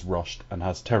Apocalypse was rushed and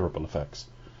has terrible effects.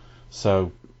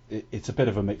 So it's a bit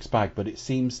of a mixed bag, but it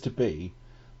seems to be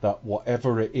that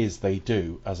whatever it is they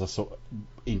do as a sort of,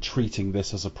 in treating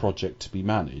this as a project to be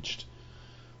managed,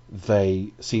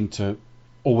 they seem to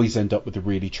always end up with a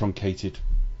really truncated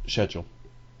schedule.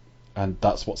 And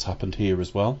that's what's happened here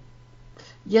as well.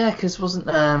 Yeah, because wasn't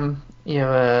First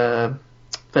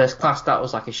Class, that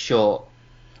was like a short.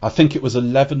 I think it was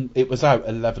 11. It was out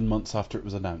 11 months after it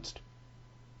was announced.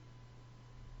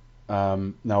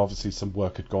 Now, obviously, some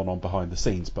work had gone on behind the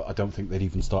scenes, but I don't think they'd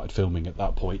even started filming at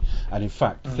that point. And in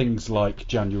fact, things like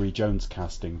January Jones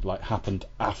casting happened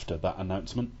after that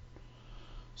announcement.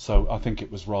 So I think it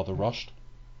was rather rushed.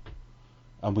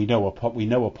 And we know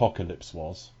Apocalypse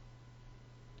was.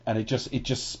 And it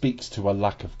just speaks to a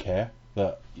lack of care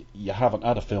that you haven't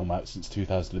had a film out since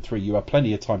 2003. You had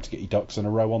plenty of time to get your ducks in a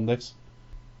row on this.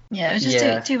 Yeah, it was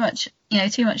just too much,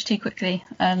 too quickly.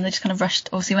 They just kind of rushed.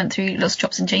 Obviously, went through lots of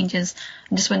chops and changes,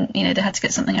 and just when they had to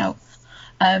get something out.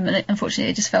 And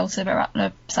unfortunately, it just fell to Brett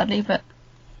Ratner, sadly. But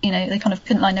they kind of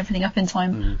couldn't line everything up in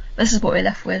time. Mm-hmm. This is what we're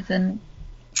left with, and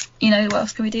what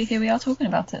else can we do? Here we are talking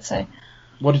about it. So,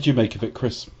 what did you make of it,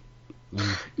 Chris?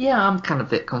 Yeah, I'm kind of a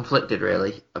bit conflicted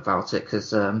really about it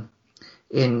because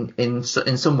in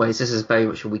some ways this is very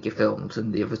much a weaker film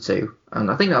than the other two, and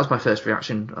I think that was my first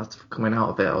reaction after coming out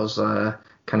of it. I was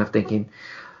kind of thinking,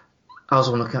 I was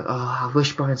looking at, I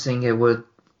wish Bryan Singer would,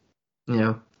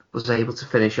 was able to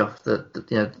finish off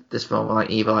this film like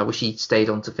Evil. I wish he'd stayed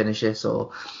on to finish this,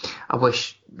 or I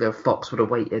wish Fox would have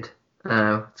waited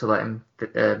to let him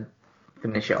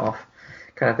finish it off,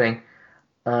 kind of thing.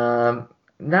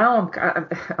 Now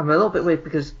I'm a little bit weird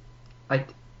because I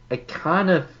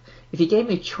kind of, if you gave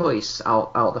me a choice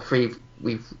out of the three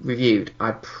we've reviewed,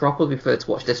 I'd probably prefer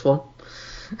to watch this one.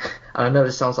 And I know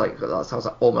that sounds like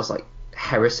almost like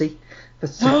heresy for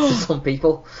some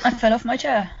people. I fell off my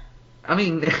chair. I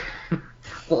mean,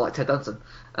 well, like Ted Danson.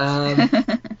 But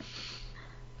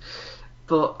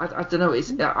I don't know. I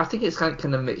think it's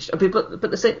kind of mixed. I mean, but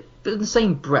in the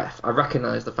same breath, I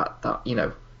recognise the fact that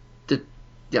the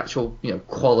actual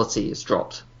quality has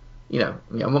dropped. I'm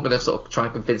not going to sort of try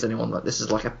and convince anyone that this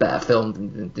is like a better film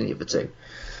than the other two.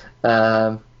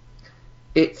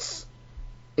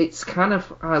 It's kind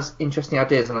of has interesting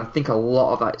ideas, and I think a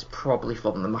lot of that is probably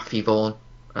from the Matthew Vaughn,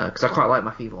 because I quite like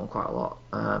Matthew Vaughn quite a lot.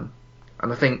 And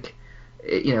I think,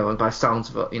 and by sounds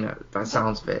of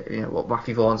it, what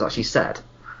Matthew Vaughn's actually said,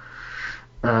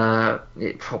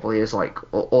 it probably is like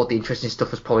all the interesting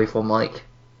stuff is probably from like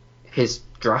his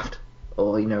draft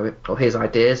or his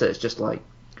ideas. That it's just like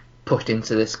pushed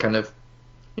into this kind of,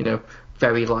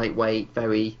 very lightweight,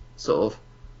 very sort of,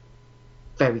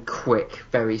 very quick,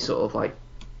 very sort of like,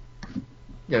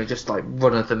 just like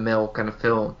run of the mill kind of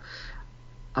film.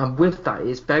 And with that,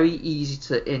 it's very easy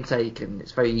to intake and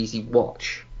it's very easy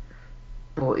watch,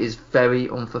 but it's very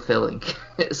unfulfilling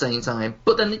at the same time.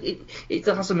 But then it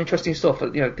has some interesting stuff.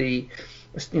 Particularly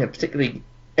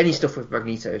any stuff with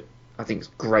Magneto, I think is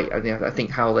great. I think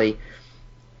how they,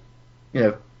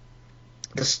 the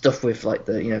stuff with like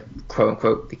the quote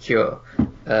unquote the Cure,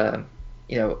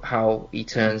 how he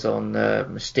turns on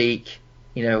Mystique,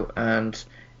 and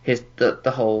his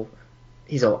whole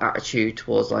attitude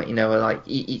towards in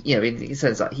the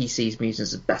sense that he sees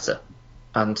mutants as better,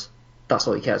 and that's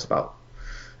what he cares about.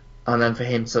 And then for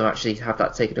him to actually have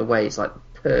that taken away is like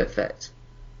perfect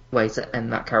way to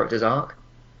end that character's arc.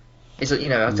 It's like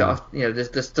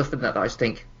there's stuff in that I just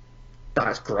think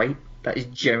that's great. That is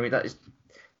generally that's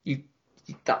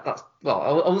well,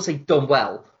 I wouldn't say done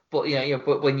well, but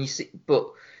but when you see,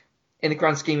 but in the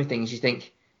grand scheme of things, you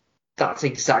think that's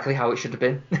exactly how it should have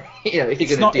been.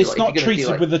 It's not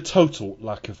treated with a total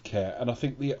lack of care, and I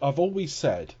think I've always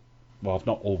said, well, I've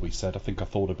not always said, I think I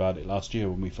thought about it last year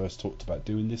when we first talked about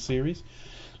doing this series.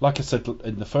 Like I said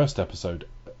in the first episode,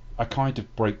 I kind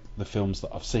of break the films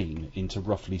that I've seen into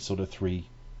roughly sort of 3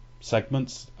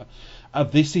 segments.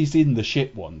 This is in the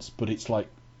shit ones, but it's like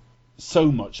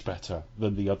so much better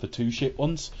than the other 2 shit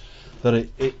ones that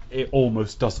it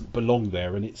almost doesn't belong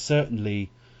there. And it's certainly,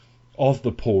 of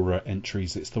the poorer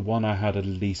entries, it's the one I had the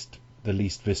least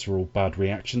visceral bad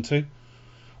reaction to.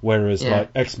 Whereas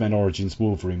like X-Men Origins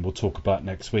Wolverine we'll talk about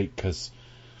next week, because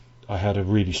I had a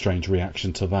really strange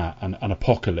reaction to that, and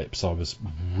Apocalypse I was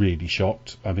really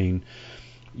shocked. I mean,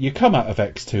 you come out of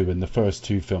X2 in the first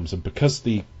 2 films, and because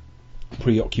the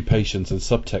preoccupations and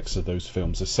subtext of those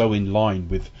films are so in line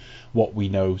with what we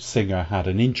know Singer had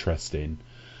an interest in,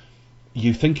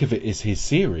 you think of it as his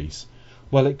series.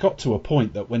 Well, it got to a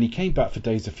point that when he came back for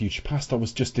Days of Future Past, I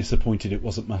was just disappointed it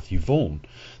wasn't Matthew Vaughn.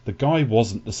 The guy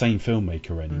wasn't the same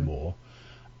filmmaker anymore,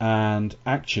 and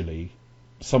actually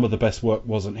some of the best work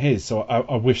wasn't his. So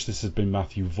I wish this had been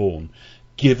Matthew Vaughn,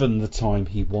 given the time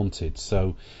he wanted.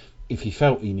 So if he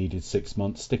felt he needed 6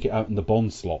 months, stick it out in the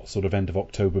Bond slot, sort of end of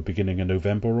October, beginning of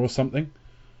November or something.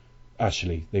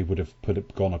 Actually, they would have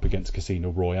gone up against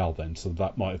Casino Royale then, so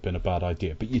that might have been a bad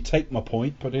idea. But you take my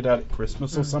point, put it out at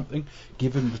Christmas or something,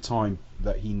 give him the time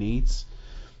that he needs,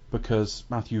 because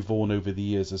Matthew Vaughn over the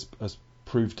years has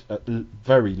proved at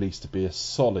very least to be a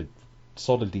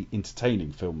solidly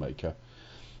entertaining filmmaker,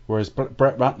 whereas Brett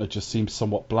Ratner just seems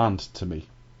somewhat bland to me.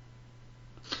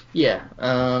 Yeah,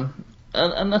 and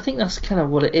I think that's kind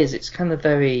of what it is. It's kind of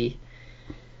very,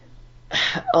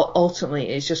 ultimately,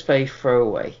 it's just very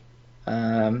throwaway.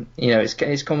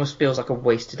 It almost feels like a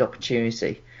wasted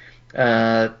opportunity.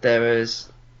 There is,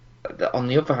 on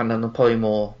the other hand, on the probably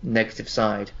more negative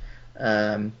side,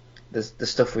 there's the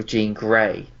stuff with Jean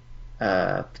Grey,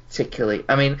 particularly.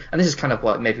 I mean, and this is kind of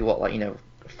what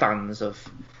fans of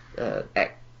the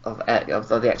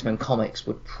X-Men comics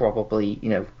would probably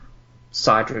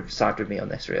side with me on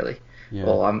this, really. Yeah.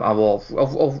 Well,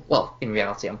 in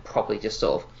reality, I'm probably just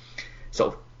sort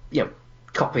of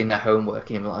copying their homework,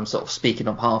 I'm sort of speaking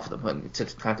on behalf of them to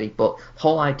try to. But the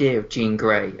whole idea of Jean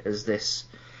Grey as this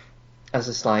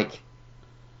like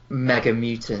mega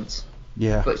mutant,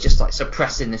 but it's just like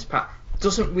suppressing this power,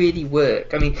 doesn't really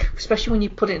work. I mean, especially when you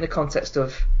put it in the context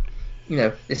of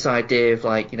this idea of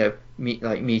like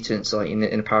mutants like in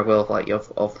a parallel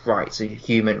of rights,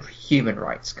 human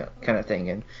rights kind of thing,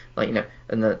 and like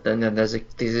and then there's a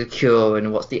cure,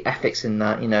 and what's the ethics in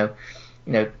that,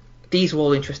 these are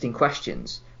all interesting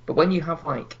questions. But when you have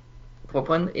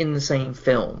when in the same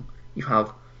film you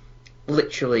have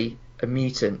literally a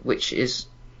mutant, which is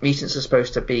mutants are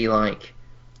supposed to be like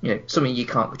something you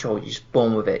can't control, you're just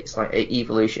born with it, it's like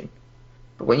evolution.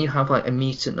 But when you have like a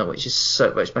mutant which is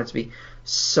meant to be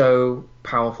so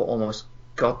powerful, almost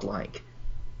godlike,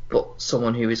 but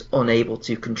someone who is unable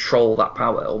to control that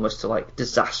power almost to like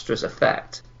disastrous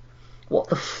effect, what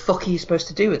the fuck are you supposed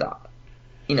to do with that?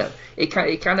 It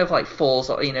kind of like falls,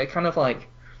 kind of like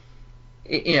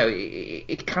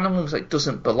it kind of almost like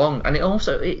doesn't belong, and it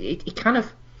also it kind of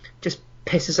just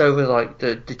pisses over like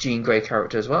the Jean Grey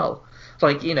character as well,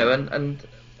 like and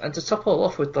to top all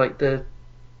off with like the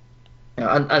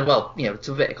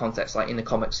to a bit of context, like in the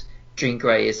comics, Jean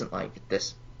Grey isn't like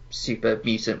this super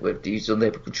mutant with who's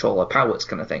unable to control her powers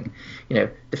kind of thing.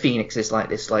 The Phoenix is like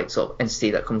this like sort of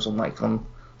entity that comes from like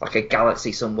a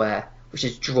galaxy somewhere, which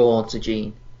is drawn to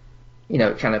Jean.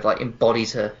 It kind of like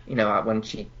embodies her. When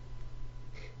she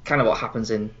kind of what happens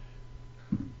in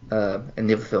the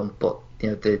other film, but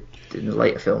in the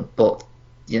later film, but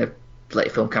later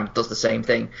film kind of does the same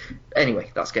thing. Anyway,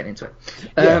 that's getting into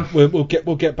it.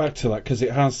 We'll get back to that because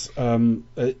it has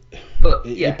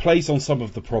it plays on some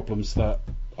of the problems that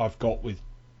I've got with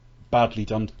badly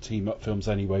done team up films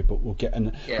anyway. But we'll get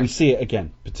we see it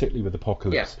again, particularly with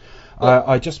Apocalypse. Yeah.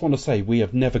 I just want to say we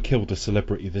have never killed a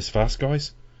celebrity this fast,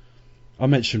 guys. I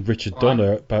mentioned Richard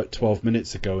Donner about 12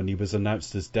 minutes ago, and he was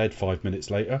announced as dead 5 minutes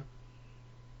later.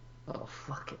 Oh,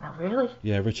 fuck it, now, really?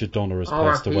 Yeah, Richard Donner has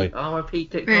passed away. R.I.P.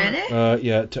 Dick Donner.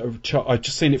 Really? I've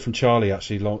just seen it from Charlie,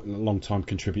 actually, long time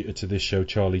contributor to this show.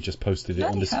 Charlie just posted it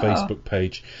on his Facebook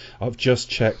page. I've just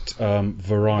checked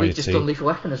Variety. We've just done Lethal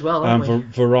Weapon as well, haven't we?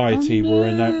 Variety were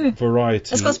announced. Variety.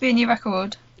 There's got to be a new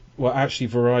record. Well, actually,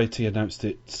 Variety announced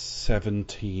it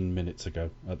 17 minutes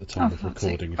ago at the time of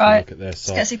recording. If you look at their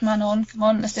site. Let's get Superman on. Come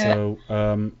on, let's do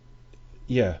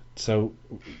it. So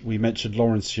we mentioned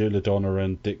Lawrence Shirley Donner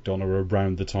and Dick Donner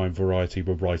around the time Variety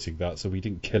were writing that, so we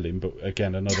didn't kill him, but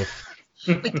again, another...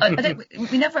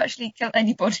 we never actually killed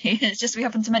anybody, it's just we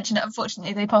happened to mention it.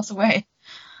 Unfortunately, they passed away.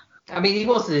 I mean, he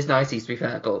was in his 90s, to be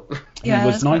fair, but... He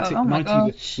was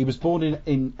 90, he was born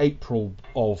in April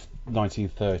of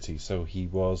 1930, so he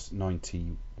was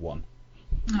 91.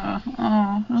 Oh,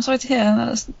 I'm sorry to hear.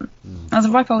 That's a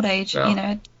ripe old age,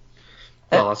 Well,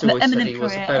 as I always said, he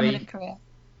was eminent career.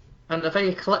 And a very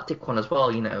eclectic one as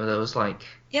well, there was like...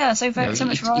 Yeah, so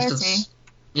much variety.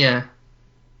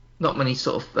 Not many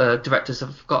sort of directors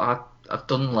have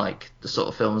done like the sort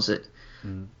of films that...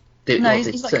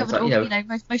 He's like covered all,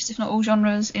 most if not all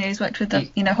genres. He's worked with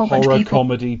a whole bunch of horror, people.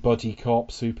 comedy, buddy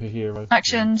cop, superhero,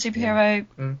 action, superhero,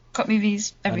 cop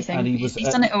movies, everything. And he's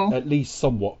done it all. At least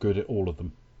somewhat good at all of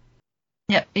them.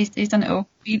 Yeah, he's done it all.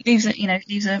 He leaves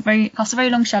a very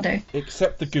long shadow.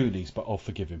 Except the Goonies, but I'll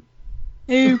forgive him.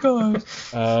 Oh God.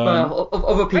 Well,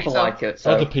 other people like it.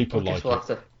 So other people like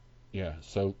it. Yeah,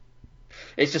 so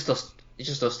it's just us. It's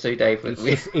just us two, Dave. It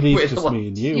is just me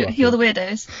and you. You're the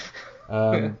weirdos.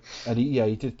 And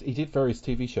he did various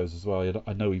TV shows as well.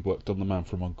 I know he worked on The Man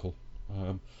from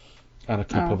U.N.C.L.E. And a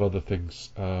couple of other things.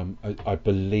 I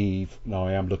believe. No,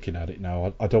 I am looking at it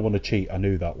now. I don't want to cheat. I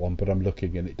knew that one, but I'm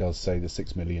looking and it does say The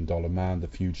 $6 Million Man, The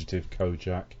Fugitive,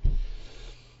 Kojak.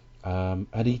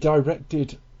 And he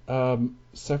directed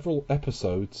several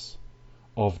episodes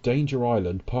of Danger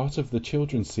Island, part of the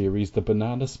children's series The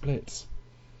Banana Splits.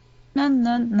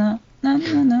 No.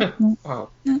 Wow.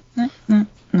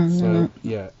 So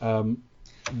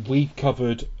we've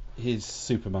covered his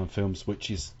Superman films,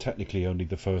 which is technically only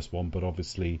the first one, but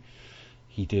obviously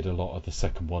he did a lot of the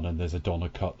second one, and there's a Donner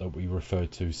cut that we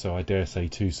referred to. So I dare say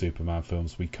 2 Superman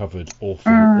films. We covered all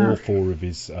four of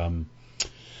his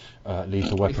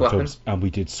Lethal Weapon films, and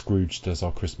we did Scrooged as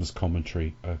our Christmas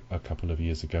commentary a couple of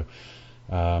years ago.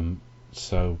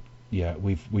 So yeah,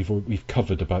 we've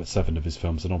covered about 7 of his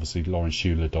films, and obviously Lauren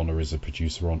Schuler Donner is a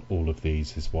producer on all of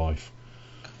these, his wife.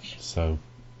 So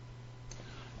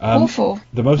awful.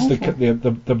 The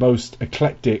most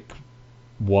eclectic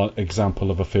one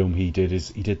example of a film he did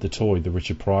The Toy, the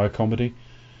Richard Pryor comedy,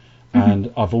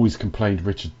 and I've always complained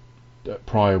Richard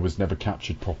Pryor was never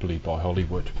captured properly by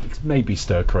Hollywood. It's maybe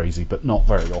stir crazy, but not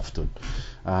very often.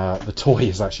 The Toy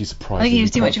is actually surprising. I think he was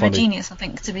too much of a genius, I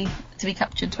think, to be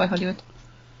captured by Hollywood.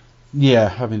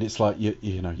 Yeah, I mean, it's like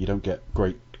you know, you don't get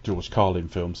great George Carlin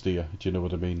films, do you? Do you know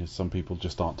what I mean? Some people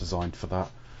just aren't designed for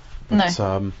that. But,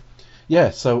 no.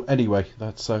 Yeah. So anyway,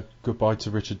 that's goodbye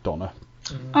to Richard Donner.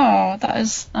 Oh, that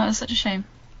is such a shame.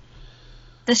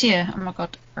 This year, oh my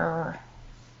god.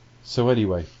 So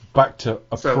anyway, back to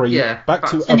appraising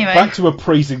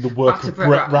the work of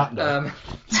Brett Ratner.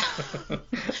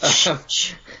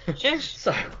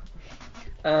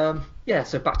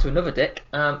 So back to another dick.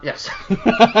 Yes.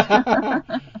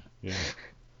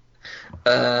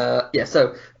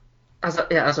 So as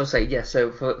I was saying,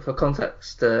 so for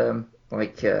context, to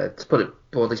put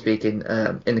it broadly speaking,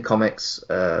 in the comics,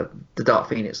 the Dark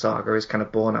Phoenix saga is kind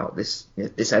of born out this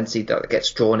entity that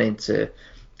gets drawn into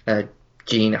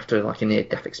Jean after like a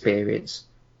near-death experience.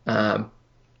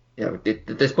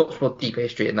 There's much more deep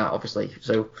history in that, obviously.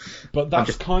 So, but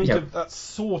that's that's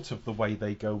sort of the way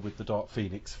they go with the Dark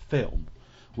Phoenix film.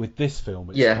 With this film,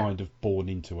 it's kind of born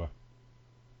into her.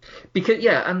 Because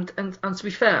and to be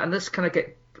fair, and this kind of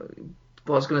get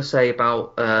what I was going to say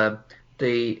about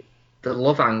the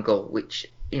love angle,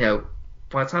 which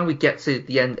by the time we get to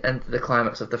the end of the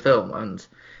climax of the film, and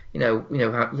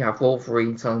you have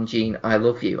Wolverine telling Jean "I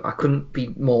love you," I couldn't be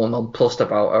more nonplussed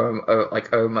about a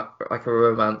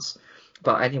romance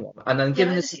about anyone. And then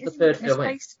given this is the third film,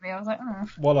 I was like, oh.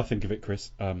 While I think of it,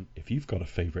 Chris, if you've got a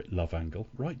favourite love angle,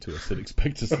 write to us and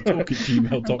expect us to talk at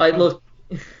gmail.com. I'd love,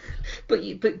 but do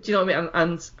you know what I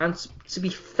mean? And to be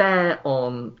fair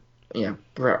on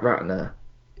Brett Ratner,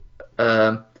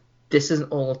 this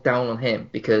isn't all down on him,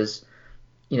 because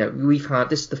we've had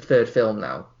this is the third film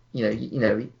now.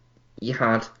 You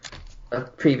had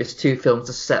previous 2 films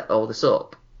to set all this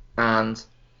up, and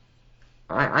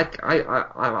I've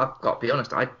got to be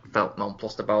honest, I felt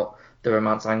nonplussed about the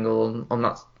romance angle on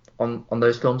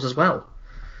those films as well.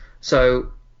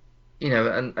 So,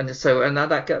 and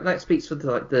that speaks for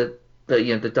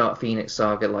the Dark Phoenix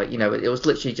saga. It was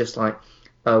literally just like,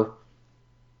 oh,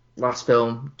 last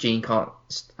film, Jean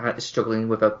is struggling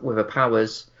with her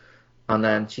powers, and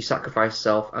then she sacrificed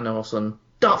herself, and then all of a sudden,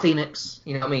 Dark Phoenix.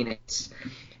 You know what I mean? It's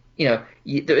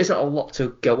there isn't a lot to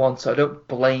go on, so I don't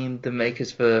blame the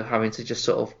makers for having to just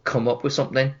sort of come up with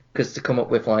something, because to come up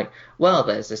with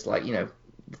there's this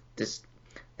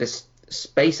this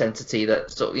space entity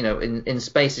that sort of in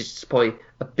space is just probably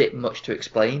a bit much to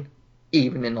explain,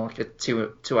 even in like a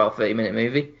 2 hour 30-minute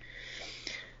movie.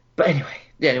 But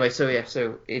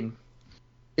so in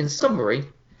summary,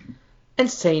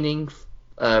 entertaining,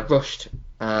 rushed,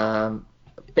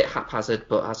 bit haphazard,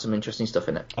 but has some interesting stuff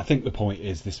in it. I think the point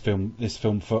is this film,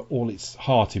 for all its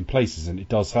heart in places, and it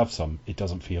does have some, it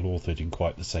doesn't feel authored in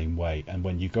quite the same way. And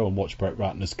when you go and watch Brett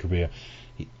Ratner's career,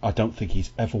 I don't think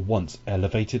he's ever once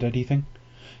elevated anything.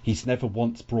 He's never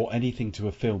once brought anything to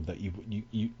a film that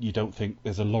you don't think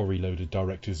there's a lorry load of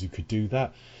directors who could do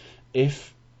that.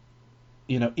 If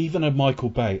even a Michael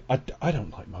Bay, I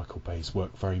don't like Michael Bay's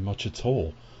work very much at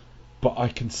all. But I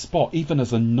can spot, even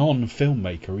as a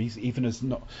non-filmmaker, even as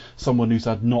not someone who's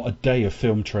had not a day of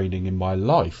film training in my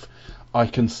life, I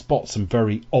can spot some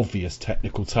very obvious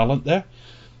technical talent there.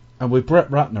 And with Brett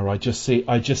Ratner, I just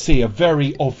see a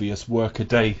very obvious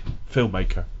work-a-day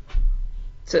filmmaker.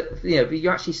 So but you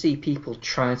actually see people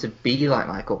trying to be like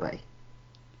Michael Bay.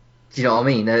 Do you know what I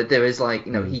mean? There is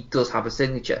he does have a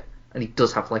signature, and he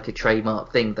does have like a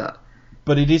trademark thing that.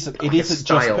 But it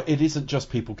isn't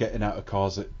just people getting out of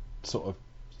cars at sort of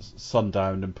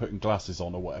sundown and putting glasses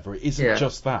on or whatever. It isn't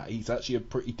just that. He's actually a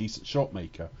pretty decent shot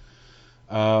maker.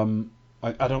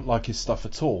 I don't like his stuff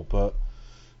at all, but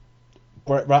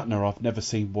Brett Ratner, I've never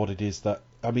seen what it is that,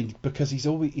 I mean, because he's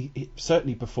always,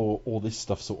 certainly before all this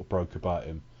stuff sort of broke about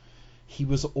him, he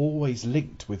was always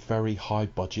linked with very high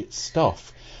budget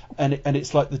stuff, and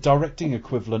it's like the directing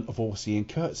equivalent of Orsi and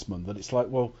Kurtzman, that it's like,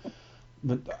 well,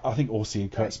 I think Orsi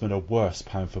and Kurtzman are worse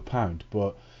pound for pound,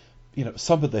 but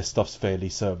some of their stuff's fairly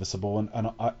serviceable,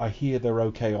 and I hear they're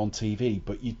okay on TV,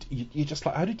 but you're just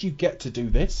like, how did you get to do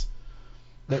this?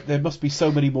 There must be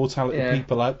so many more talented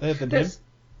people out there than him.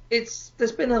 There's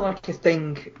been a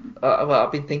thing.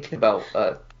 I've been thinking about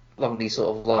along these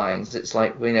sort of lines. It's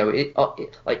like,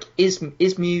 is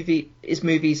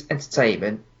movies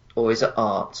entertainment, or is it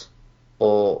art,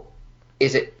 or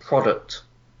is it product?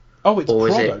 Oh, it's or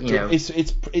product. Is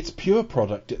it, it's pure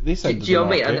product at this end. Do you know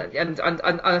what I mean?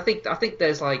 And I think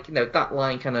there's like that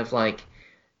line kind of like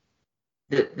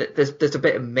there's a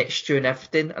bit of mixture in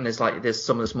everything, and there's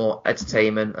some that's more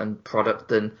entertainment and product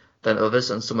than others,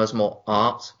 and some that's more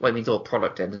art. Well, I mean, it's all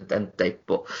product and they,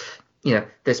 but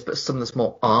there's some that's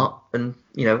more art and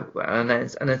and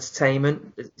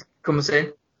entertainment comes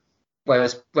in,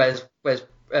 whereas Brett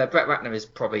Ratner is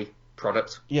probably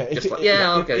product. Yeah,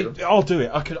 I'll do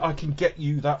it. I can get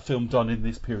you that film done in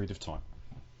this period of time.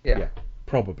 Yeah,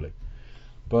 probably.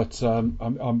 But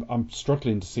I'm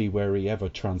struggling to see where he ever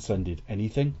transcended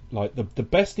anything. Like the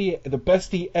best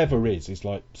he ever is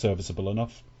like serviceable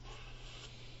enough.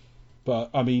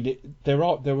 But I mean, there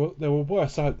were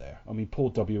worse out there. I mean, Paul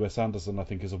W.S. Anderson, I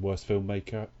think, is a worse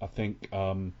filmmaker. I think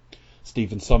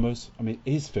Stephen Sommers. I mean,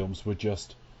 his films were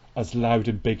just as loud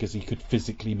and big as he could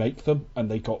physically make them, and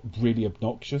they got really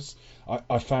obnoxious.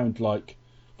 I found like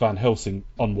Van Helsing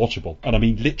unwatchable, and I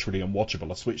mean literally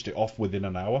unwatchable. I switched it off within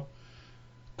an hour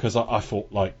because I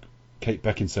thought like Kate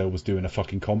Beckinsale was doing a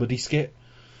fucking comedy skit.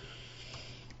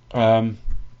 But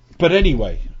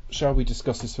anyway, shall we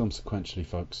discuss this film sequentially,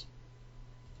 folks?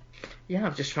 Yeah,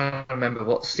 I'm just trying to remember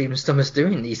what Stephen Sommers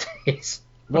doing these days.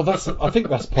 Well, I think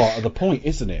that's part of the point,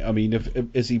 isn't it? I mean,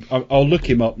 is he? I'll look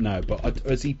him up now. But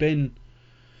has he been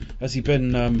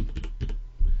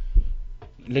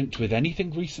linked with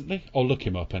anything recently? I'll look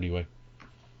him up anyway.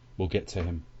 We'll get to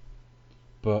him.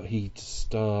 But he's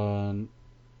done.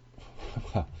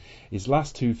 Well, his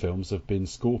last two films have been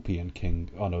Scorpion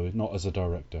King. Oh no, not as a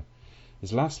director.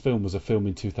 His last film was a film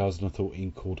in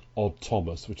 2013 called Odd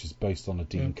Thomas, which is based on a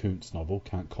Dean Koontz novel.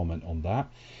 Can't comment on that.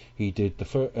 He did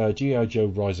the G.I. Joe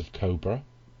Rise of Cobra,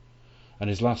 and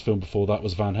his last film before that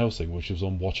was Van Helsing, which was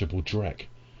unwatchable dreck.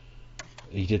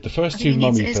 He did the first two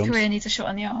Mummy films. His career needs a shot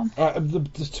on the arm.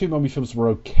 The two Mummy films were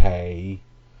okay.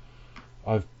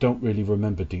 I don't really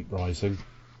remember Deep Rising.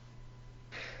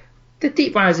 The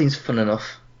Deep Rising's fun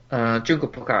enough. Jungle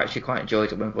Book I actually quite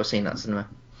enjoyed it when we were seeing that cinema.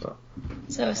 But,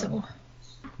 serviceable.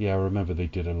 Yeah, I remember they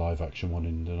did a live action one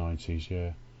in the 90s,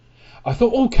 yeah. I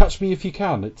thought, Catch Me If You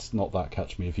Can. It's not that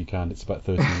Catch Me If You Can, it's about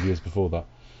 13 years before that.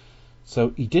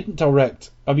 So he didn't direct.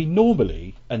 I mean,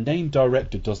 normally a named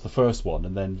director does the first one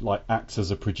and then like acts as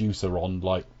a producer on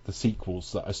like the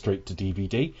sequels that are straight to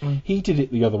DVD. He did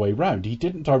it the other way round. He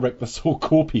didn't direct the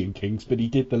Scorpion Kings, but he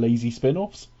did the lazy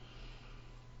spin-offs.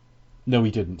 No,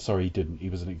 he didn't. Sorry, he didn't. He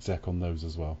was an exec on those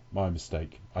as well. My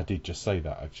mistake. I did just say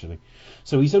that, actually.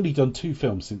 So he's only done 2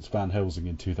 films since Van Helsing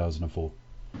in 2004.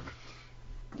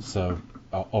 So,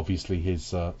 obviously,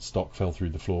 his stock fell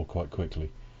through the floor quite quickly.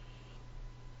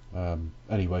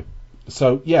 Anyway.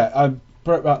 So, yeah,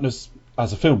 Brett Ratner's,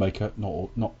 as a filmmaker,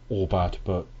 not all bad,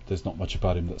 but there's not much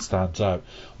about him that stands out.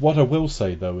 What I will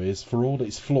say, though, is, for all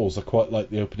its flaws, I quite like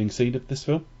the opening scene of this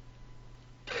film.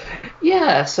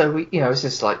 Yeah, so we, it's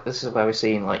just like this is where we're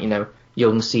seeing like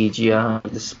young CGI.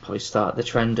 This is probably start the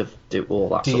trend of do all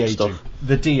that sort of stuff.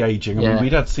 The de-aging. I mean,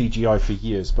 we'd had CGI for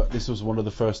years, but this was one of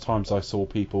the first times I saw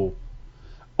people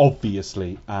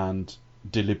obviously and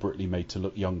deliberately made to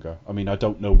look younger. I mean, I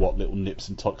don't know what little nips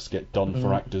and tucks get done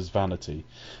for actors' vanity,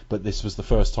 but this was the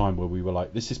first time where we were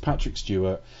like, this is Patrick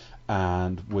Stewart,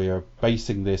 and we're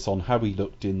basing this on how he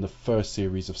looked in the first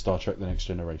series of Star Trek: The Next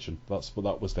Generation.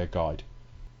 That was their guide.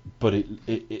 But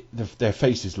their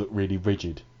faces look really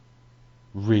rigid.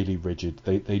 Really rigid.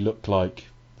 They look like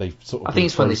they've sort of. I think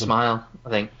it's when they smile. I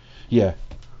think. Yeah,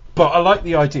 but I like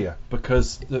the idea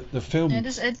because the film.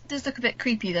 It does look a bit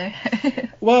creepy though.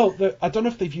 Well, I don't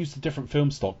know if they've used a different film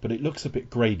stock, but it looks a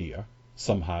bit grainier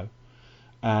somehow,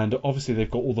 and obviously they've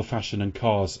got all the fashion and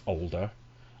cars older.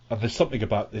 And there's something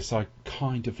about this I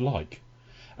kind of like.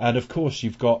 And of course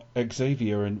you've got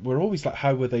Xavier, and we're always like,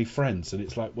 how were they friends? And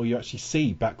it's like, well, you actually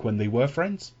see back when they were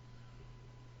friends.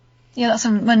 Yeah, that's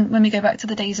when we go back to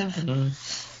the days of,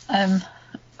 when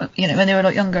they were a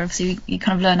lot younger. Obviously, you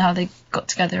kind of learn how they got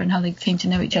together and how they came to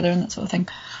know each other and that sort of thing.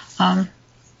 But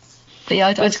yeah,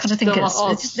 I just kind of think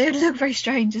they look very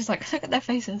strange. Just like look at their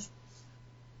faces.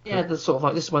 Yeah, they're sort of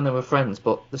like this is when they were friends,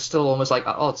 but they're still almost like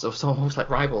at odds, or almost like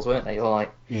rivals, weren't they? Or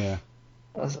like yeah.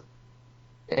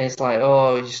 It's like,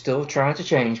 oh, you're still trying to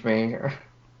change me,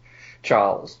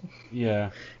 Charles. Yeah.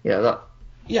 Yeah,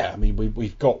 Yeah, I mean,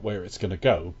 we've got where it's going to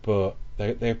go, but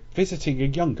they're visiting a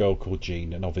young girl called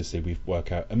Jean, and obviously we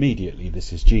work out immediately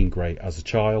this is Jean Grey as a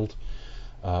child,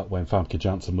 when Famke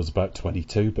Janssen was about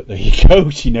 22, but there you go,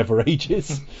 she never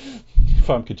ages.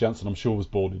 Famke Janssen, I'm sure, was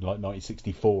born in like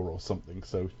 1964 or something,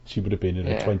 so she would have been in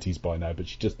her 20s by now, but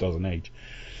she just doesn't age.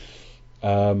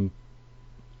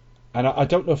 And I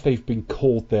don't know if they've been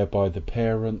called there by the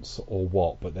parents or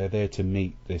what, but they're there to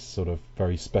meet this sort of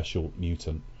very special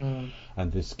mutant.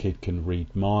 And this kid can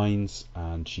read minds,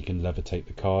 and she can levitate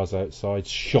the cars outside.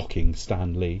 Shocking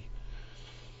Stan Lee.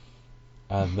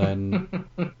 And then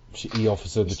he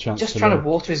offers her the chance just to trying learn. to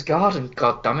water his garden,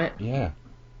 god damn it. Yeah.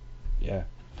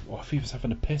 Well, if he was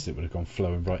having a piss, it would have gone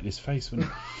flowing right in his face, wouldn't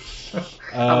it?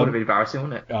 That would have been embarrassing,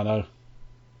 wouldn't it? I know.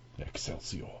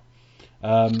 Excelsior.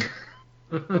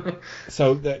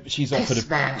 So she's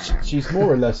offered she's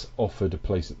more or less offered a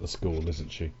place at the school,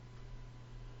 isn't she?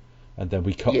 And then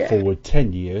we cut forward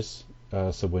 10 years,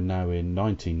 so we're now in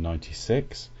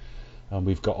 1996, and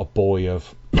we've got a boy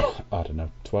of I don't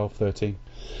know, 12, 13,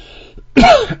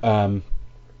 and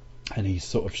he's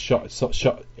sort of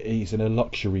shut. He's in a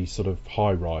luxury sort of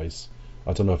high rise.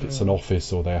 I don't know if it's an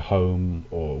office or their home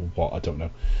or what, I don't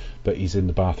know, but he's in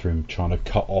the bathroom trying to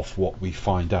cut off what we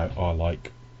find out are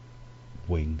like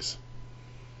wings,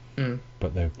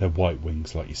 but they're white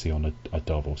wings like you see on a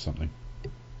dove or something.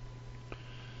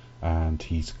 And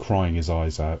he's crying his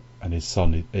eyes out, and his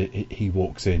son he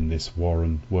walks in, this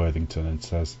Warren Worthington, and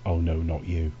says, "Oh no, not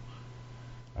you."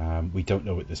 We don't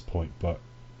know at this point, but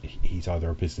he's either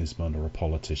a businessman or a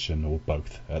politician or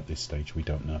both at this stage. We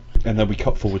don't know. And then we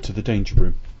cut forward to the danger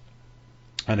room,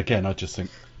 and again I just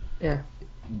think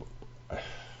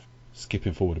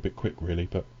skipping forward a bit quick really,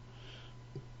 but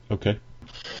okay.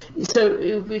 So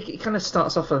it kind of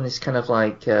starts off on this kind of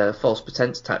like false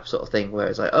pretense type sort of thing, where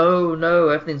it's like, oh no,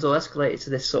 everything's all escalated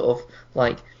to this sort of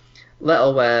like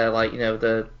level where, like,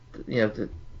 the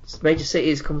major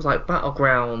cities comes like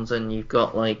battlegrounds, and you've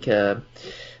got like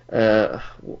what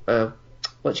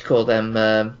do you call them?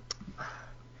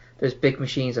 Those big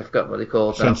machines, I forgot what they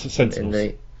called. Sentinels. In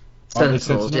the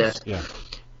Sentinels,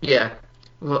 yeah.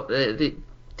 Well,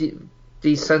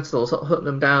 these Sentinels hunt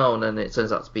them down, and it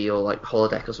turns out to be all like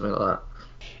holodeck or something like that.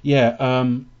 Yeah,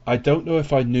 I don't know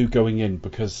if I knew going in,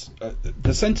 because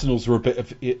the Sentinels were a bit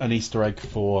of an Easter egg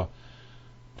for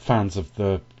fans of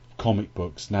the comic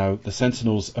books. Now, the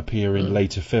Sentinels appear in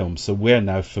later films, so we're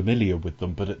now familiar with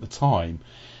them, but at the time,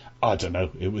 I don't know,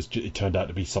 it turned out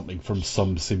to be something from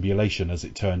some simulation, as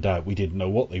it turned out. We didn't know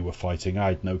what they were fighting. I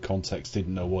had no context,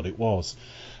 didn't know what it was.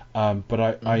 But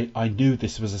I knew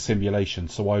this was a simulation,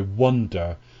 so I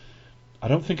wonder... I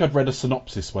don't think I'd read a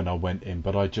synopsis when I went in,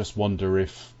 but I just wonder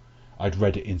if I'd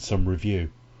read it in some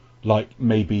review. Like,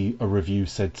 maybe a review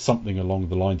said something along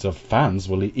the lines of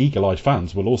eagle-eyed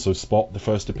fans will also spot the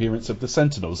first appearance of the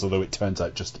Sentinels, although it turns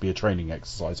out just to be a training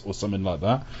exercise or something like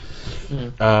that.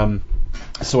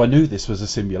 So I knew this was a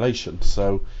simulation.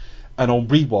 So, and on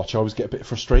rewatch, I always get a bit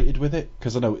frustrated with it,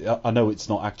 because I know it's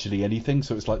not actually anything.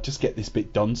 So it's like, just get this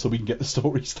bit done so we can get the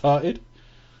story started.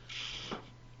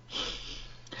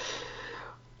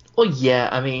 Well, yeah,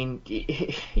 I mean,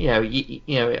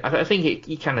 I think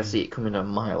you kind of see it coming a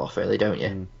mile off, really, don't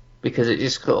you? Because it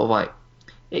just sort of like,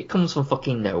 it comes from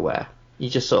fucking nowhere. You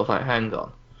just sort of like, hang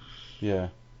on. Yeah.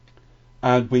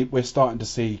 And we're starting to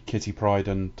see Kitty Pryde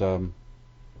and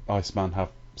Iceman have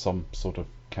some sort of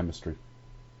chemistry.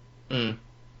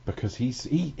 Because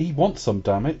he wants some,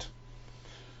 damn it.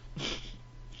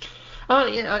 Oh,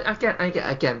 yeah,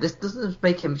 again, this doesn't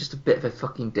make him just a bit of a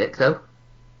fucking dick, though.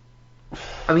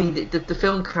 I mean, the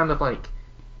film kind of like,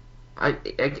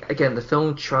 the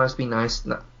film tries to be nice to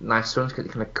him, because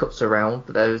it kind of cuts around,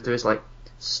 but there is like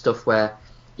stuff where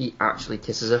he actually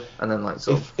kisses her, and then like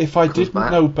sort of. If I didn't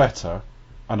know better,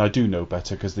 and I do know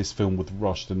better because this film was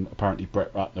rushed, and apparently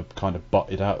Brett Ratner kind of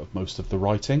butted out of most of the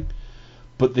writing,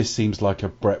 but this seems like a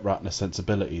Brett Ratner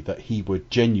sensibility that he would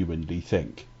genuinely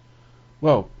think,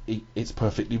 well, it's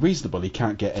perfectly reasonable. He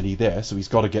can't get any there, so he's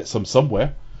got to get some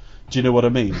somewhere. Do you know what I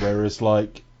mean? Whereas,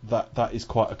 like, that is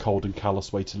quite a cold and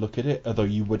callous way to look at it, although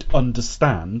you would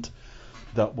understand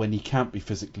that when he can't be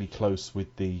physically close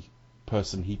with the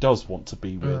person he does want to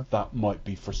be with, that might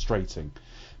be frustrating.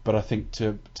 But I think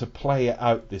to play it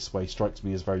out this way strikes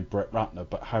me as very Brett Ratner,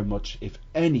 but how much, if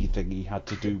anything, he had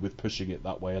to do with pushing it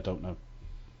that way, I don't know.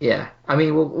 Yeah, I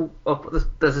mean, well,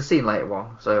 there's a scene later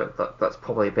on, so that's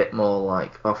probably a bit more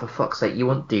like, oh, for fuck's sake, you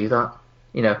wouldn't do that.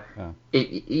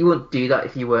 You wouldn't do that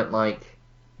if you weren't like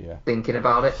thinking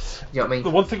about it. You know what I mean? The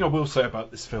one thing I will say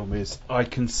about this film is I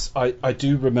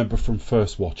do remember from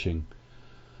first watching,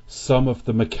 some of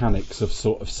the mechanics of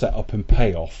sort of setup and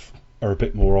payoff are a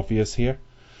bit more obvious here.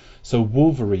 So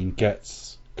Wolverine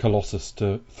gets Colossus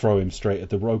to throw him straight at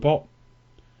the robot,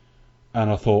 and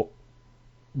I thought,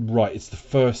 right, it's the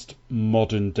first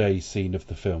modern day scene of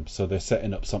the film, so they're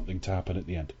setting up something to happen at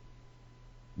the end,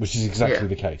 which is exactly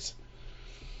the case.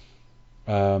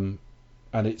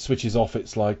 And it switches off.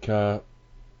 It's like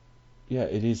Yeah,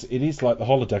 it is. It is like the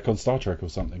holodeck on Star Trek or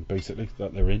something, basically,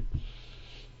 that they're in.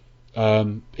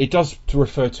 It does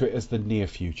refer to it as the near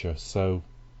future, so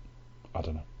I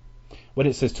don't know. When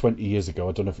it says 20 years ago,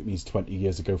 I don't know if it means 20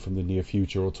 years ago from the near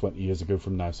future or 20 years ago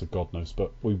from now, so God knows.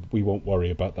 But we won't worry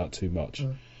about that too much.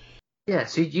 Yeah,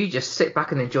 so you just sit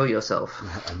back and enjoy yourself.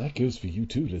 And that goes for you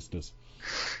too, listeners.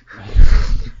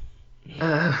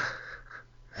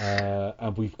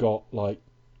 And we've got, like,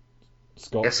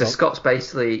 Scott. Yeah, so Scott's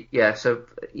basically, so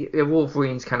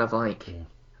Wolverine's kind of like...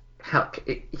 Yeah.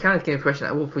 You kind of get the impression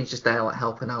that Wolverine's just there, like,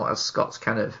 helping out as Scott's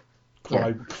kind of...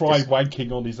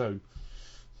 wanking on his own.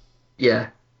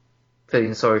 Yeah.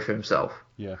 Feeling sorry for himself.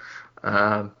 Yeah.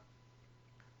 And,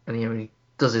 he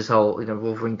does his whole...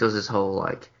 Wolverine does his whole,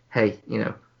 like, hey,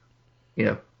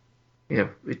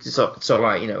 it's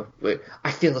alright,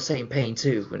 I feel the same pain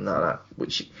too, and that,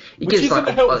 which gives isn't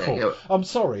like helpful. I'm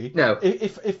sorry. No.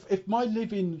 If my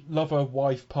living lover,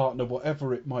 wife, partner,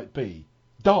 whatever it might be,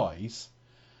 dies,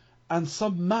 and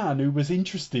some man who was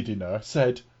interested in her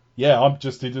said, "Yeah, I'm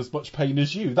just in as much pain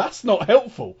as you," that's not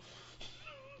helpful.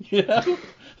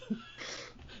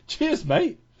 Cheers,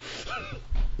 mate.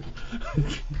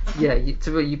 Yeah,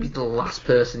 you'd be the last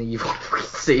person you want to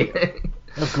see it.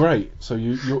 Oh, great. So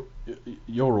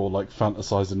you're all like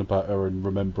fantasizing about her and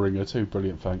remembering her too.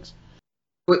 Brilliant, thanks.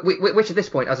 Which at this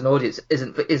point, as an audience,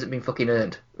 isn't being fucking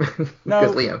earned.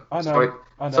 No, Liam, I know.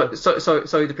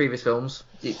 Sorry, the previous films.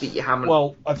 You haven't.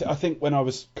 Well, I think when I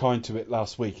was kind to it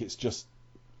last week, it's just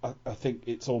I think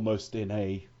it's almost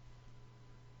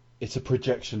it's a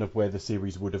projection of where the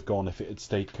series would have gone if it had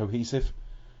stayed cohesive.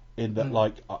 In that,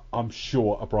 like, I'm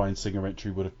sure a Bryan Singer entry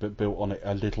would have been built on it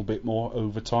a little bit more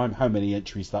over time. How many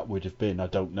entries that would have been, I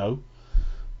don't know.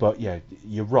 But yeah,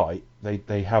 you're right.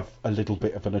 They have a little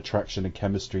bit of an attraction and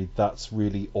chemistry. That's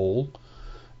really all.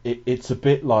 It's a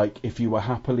bit like if you were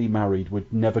happily married,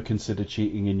 would never consider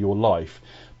cheating in your life,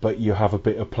 but you have a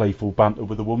bit of playful banter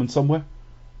with a woman somewhere.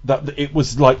 That it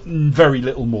was like very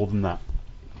little more than that.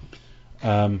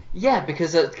 Yeah,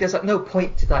 because at no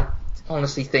point did I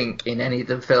honestly think in any of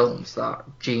the films that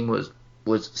Jean was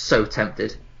so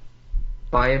tempted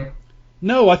by him.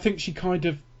 No, I think she kind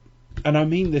of, and I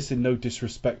mean this in no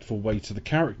disrespectful way to the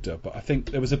character, but I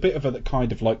think there was a bit of her that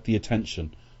kind of liked the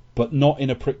attention, but not in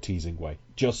a prick teasing way.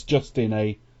 Just in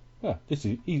a, this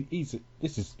is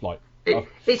like.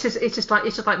 It's just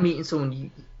like meeting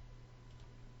someone.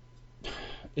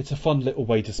 It's a fun little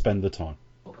way to spend the time.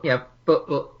 Yeah, but.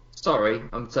 Sorry,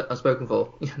 I'm spoken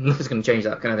for. Nothing's going to change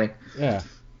that kind of thing. Yeah,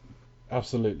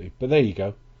 absolutely. But there you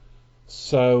go.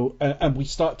 So, and we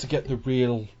start to get the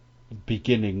real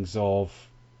beginnings of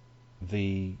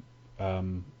the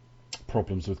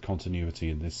problems with continuity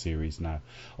in this series now.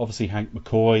 Obviously, Hank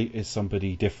McCoy is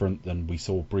somebody different than we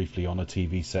saw briefly on a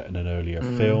TV set in an earlier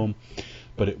film,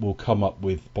 but it will come up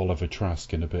with Bolivar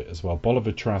Trask in a bit as well.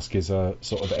 Bolivar Trask is a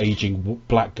sort of aging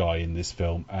black guy in this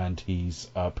film, and he's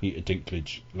Peter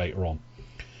Dinklage later on.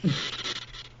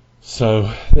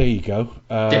 So there you go.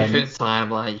 Different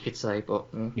timeline, you could say, but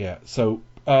yeah. So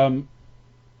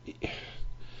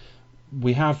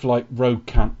we have like Rogue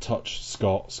can't touch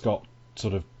Scott. Scott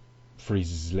sort of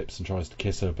freezes his lips and tries to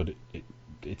kiss her, but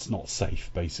it's not safe,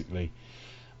 basically.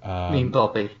 I mean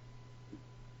Bobby.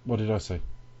 What did I say?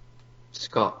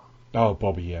 Scott. Oh,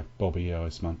 Bobby, yeah,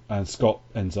 Iceman. And Scott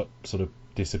ends up sort of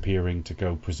disappearing to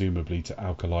go presumably to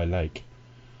Alkali Lake.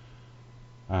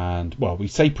 And, well, we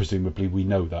say presumably, we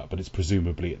know that, but it's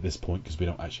presumably at this point because we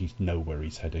don't actually know where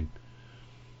he's heading.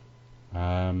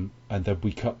 And then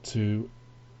we cut to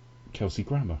Kelsey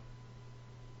Grammer.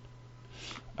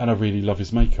 And I really love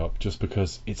his makeup just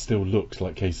because it still looks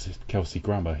like Kelsey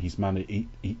Grammer.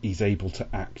 He's able to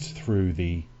act through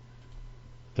the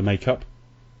makeup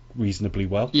reasonably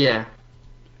well. Yeah.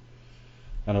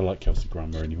 And I like Kelsey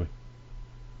Grammer anyway.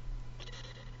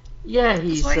 Yeah,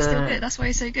 he's. That's why he's still good. That's why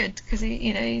he's so good, because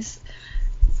he's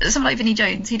someone like Vinnie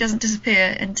Jones. He doesn't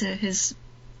disappear into his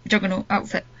juggernaut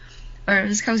outfit,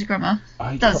 whereas Kelsey Grammer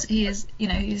does. He is, he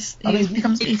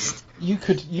becomes Beast.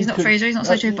 He's not Fraser. He's not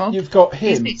Sergio Bob. You've got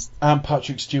him and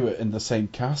Patrick Stewart in the same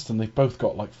cast, and they've both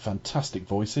got like fantastic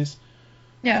voices.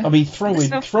 Yeah. I mean, throw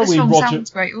in film Roger.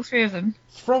 Sounds great, all three of them.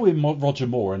 Throw in Roger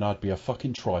Moore, and I'd be a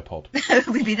fucking tripod.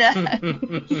 We'd be there.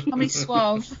 How many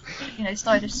suave,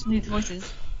 stylish, smooth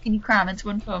voices can you cram into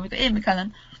one film? We've got Ian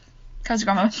McKellen, Kelsey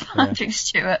Grammer, Patrick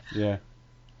Stewart. Yeah.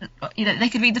 They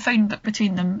could read the phone book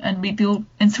between them, and we'd be all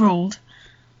enthralled.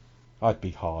 I'd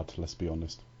be hard, let's be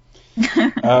honest.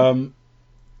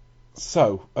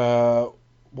 So,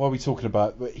 what are we talking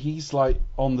about? He's like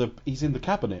he's in the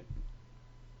cabinet.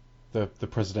 The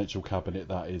presidential cabinet,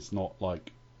 that is, not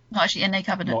actually in a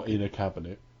cabinet. Not in a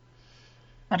cabinet.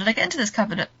 How did I get into this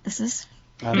cabinet? This is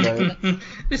And,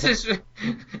 this is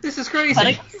crazy. how did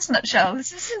I get this nutshell?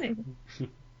 This is silly.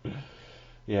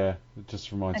 yeah, it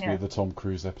just reminds me of the Tom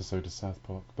Cruise episode of South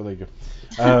Park. But there you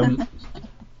go.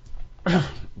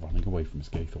 Running away from his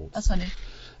gay thoughts. That's funny.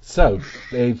 So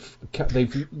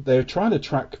they're trying to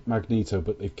track Magneto,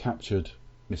 but they've captured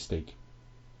Mystique.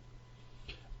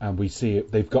 And we see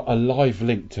it. They've got a live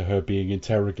link to her being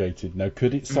interrogated. Now,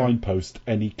 could it signpost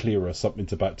any clearer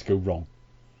something's about to go wrong?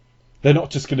 They're not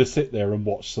just going to sit there and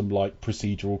watch some like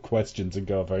procedural questions and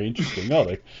go, very interesting, are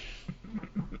they?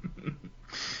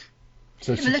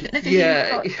 So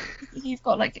you've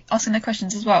got like asking the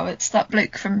questions as well. It's that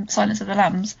bloke from Silence of the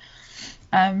Lambs.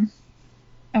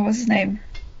 What's his name?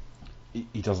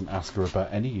 He doesn't ask her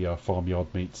about any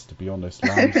farmyard meats, to be honest.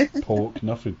 Lambs, pork,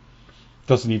 nothing.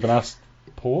 Doesn't even ask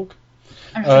pork.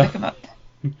 I'm going to look him up.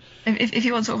 If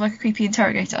you want sort of like a creepy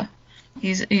interrogator,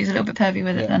 he's a little bit pervy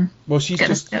with it. Then well,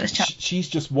 she's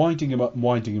just winding him up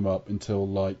until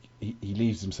like he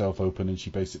leaves himself open, and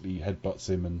she basically headbutts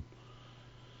him, and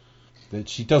then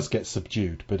she does get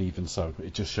subdued. But even so,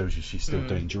 it just shows you she's still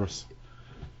dangerous.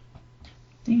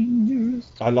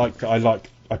 I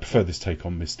prefer this take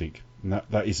on Mystique. And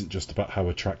that isn't just about how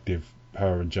attractive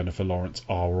her and Jennifer Lawrence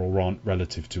are or aren't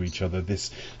relative to each other.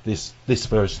 This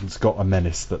version's got a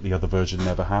menace that the other version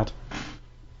never had,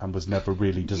 and was never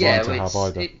really designed to have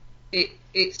either.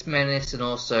 It's menace, and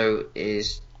also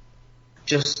is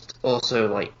just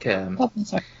also like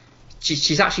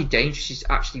she's actually dangerous. She's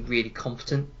actually really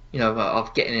competent,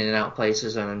 of getting in and out of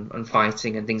places and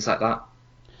fighting and things like that.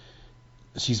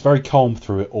 She's very calm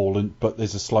through it all, but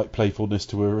there's a slight playfulness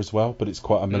to her as well, but it's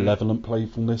quite a malevolent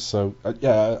playfulness. So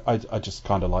I just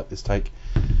kind of like this take.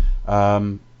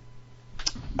 So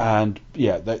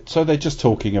they're just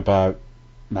talking about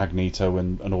Magneto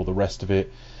and all the rest of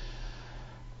it,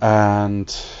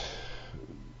 and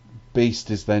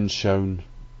Beast is then shown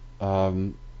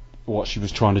what she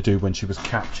was trying to do when she was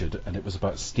captured, and it was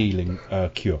about stealing a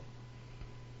cure.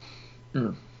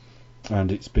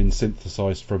 And it's been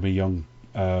synthesized from a young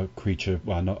creature,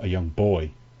 well, not a young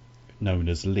boy, known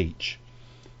as Leech.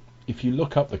 If you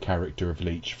look up the character of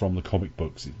Leech from the comic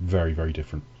books, it's very, very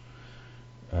different.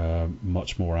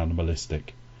 Much more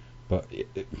animalistic. But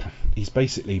he's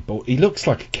basically... He looks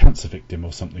like a cancer victim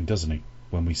or something, doesn't he,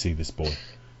 when we see this boy?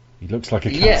 He looks like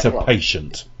a cancer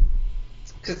patient.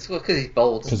 Because he's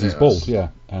bald. Because he's bald, yeah.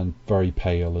 And very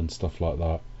pale and stuff like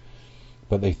that.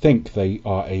 But they think they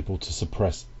are able to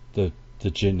suppress the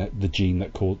gene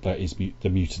that is the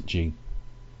mutant gene,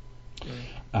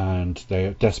 and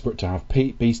they're desperate to have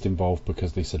Beast involved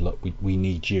because they said, look, we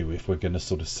need you if we're going to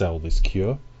sort of sell this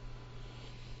cure.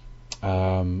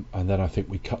 And then I think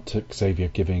we cut to Xavier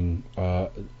giving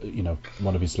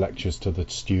one of his lectures to the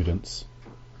students,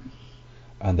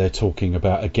 and they're talking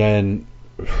about, again,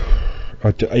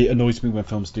 it annoys me when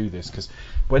films do this, because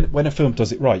when a film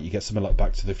does it right, you get something like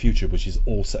Back to the Future, which is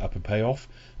all set up and pay off,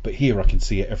 but here I can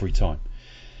see it every time.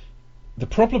 The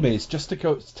problem is, just to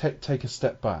take a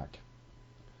step back,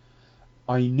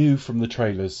 I knew from the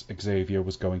trailers Xavier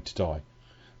was going to die,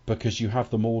 because you have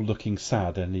them all looking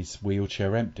sad and his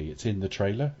wheelchair empty. It's in the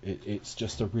trailer. It's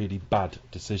just a really bad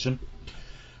decision.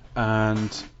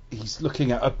 And he's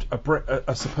looking at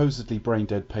a supposedly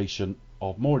brain-dead patient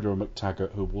of Moira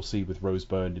McTaggart, who we'll see with Rose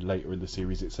Byrne later in the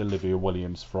series. It's Olivia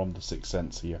Williams from The Sixth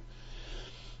Sense here.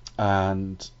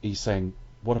 And he's saying,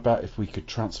 what about if we could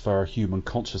transfer human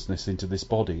consciousness into this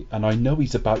body? And I know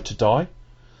he's about to die,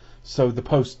 so the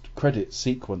post-credit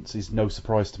sequence is no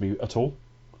surprise to me at all.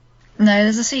 No,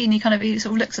 there's a scene he sort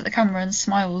of looks at the camera and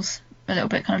smiles a little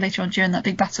bit kind of later on during that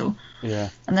big battle. Yeah.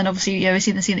 And then obviously, we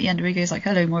see the scene at the end where he goes like,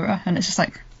 hello, Moira, and it's just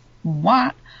like,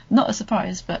 what? Not a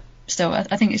surprise, but still,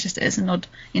 I think it's a nod,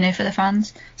 for the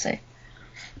fans, so...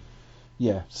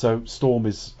 Yeah, so Storm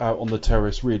is out on the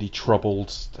terrace, really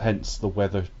troubled, hence the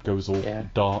weather goes all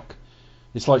dark.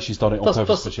 It's like she's done it on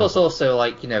purpose. Plus also,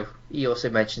 he also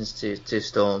mentions to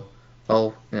Storm,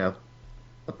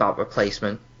 about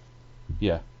replacement.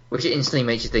 Yeah. Which instantly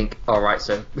makes you think, alright,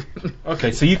 so...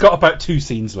 Okay, so you've got about 2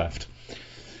 scenes left.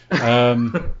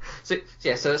 So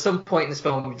at some point in this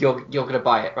film, you're going to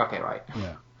buy it. Okay, right.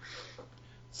 Yeah.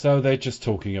 So they're just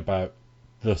talking about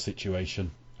the situation,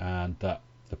 and that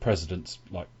the president's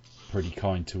pretty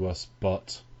kind to us,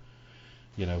 but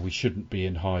we shouldn't be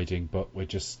in hiding, but we're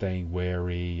just staying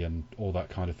wary and all that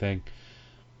kind of thing.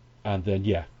 And then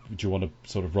do you want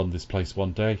to sort of run this place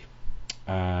one day?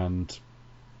 And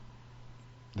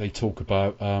they talk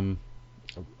about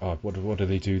what do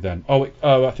they do then?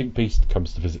 I think Beast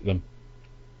comes to visit them,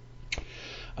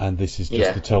 and this is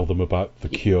just to tell them about the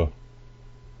cure.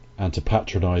 and to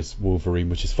patronise Wolverine,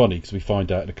 which is funny because we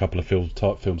find out in a couple of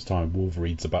films' time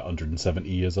Wolverine's about 170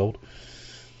 years old,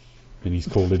 and he's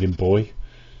calling him boy.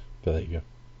 But there you go.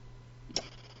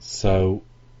 So,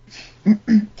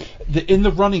 in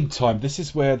the running time, this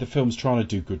is where the film's trying to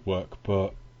do good work,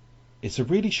 but it's a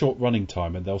really short running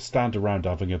time, and they'll stand around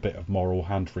having a bit of moral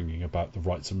hand-wringing about the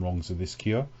rights and wrongs of this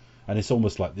cure, and it's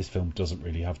almost like this film doesn't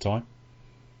really have time.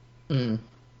 It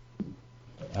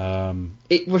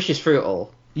rushes through it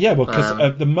all. Yeah, well,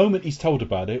 because the moment he's told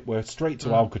about it, we're straight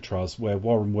to Alcatraz, where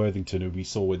Warren Worthington, who we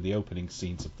saw in the opening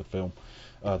scenes of the film,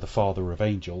 the father of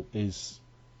Angel, is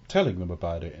telling them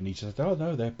about it, and he says, "Oh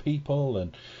no, they're people,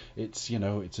 and it's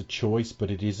it's a choice, but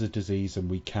it is a disease, and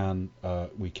we can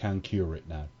cure it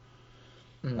now."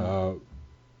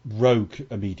 Rogue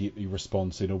immediately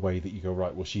responds in a way that you go,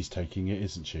 right, well, she's taking it,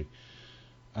 isn't she?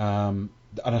 And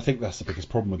I think that's the biggest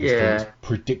problem with this film. It's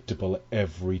predictable at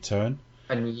every turn.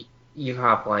 And you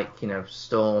have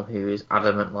Storm, who is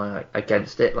adamant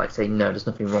against it, saying no, there's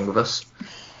nothing wrong with us.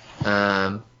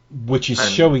 Which is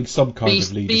showing some kind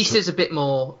of leadership. Beast is a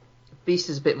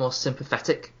bit more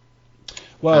sympathetic.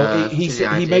 Well,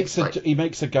 he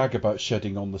makes a gag about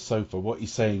shedding on the sofa. What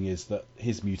he's saying is that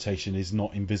his mutation is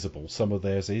not invisible. Some of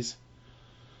theirs is.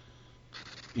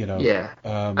 Yeah.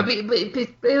 I mean, but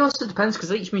it also depends,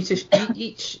 because each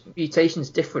mutation is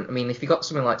different. I mean, if you got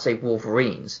something like, say,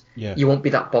 Wolverine's, you won't be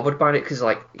that bothered by it, because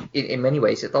in many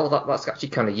ways, that's actually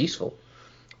kind of useful.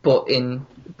 But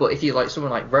if you like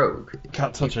someone like Rogue,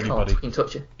 can't touch anybody. You can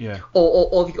touch it. Yeah.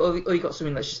 Or you got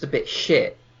something that's just a bit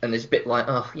shit, and there's a bit like,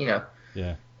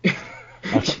 Yeah. Do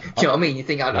you know what I mean? You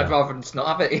think I'd rather just not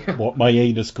have it. What, my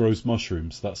anus grows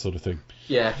mushrooms, that sort of thing.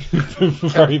 Yeah.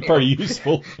 Very, very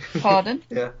useful. Pardon?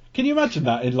 Yeah. Can you imagine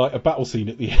that in a battle scene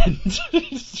at the end?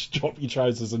 Just drop your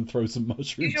trousers and throw some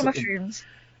mushrooms. Use your mushrooms.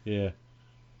 Yeah.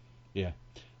 Yeah.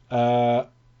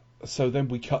 So then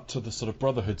we cut to the sort of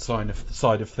Brotherhood side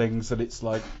of things, and it's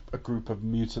like a group of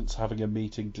mutants having a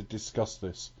meeting to discuss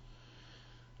this.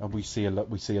 And we see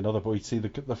another boy. We see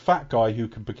the fat guy who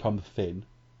can become thin.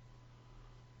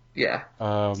 Yeah.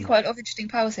 Quite a lot of interesting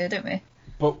powers here, don't we?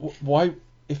 But why,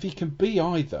 if he can be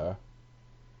either?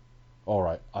 All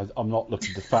right, I'm not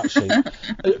looking to fat shame.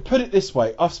 Put it this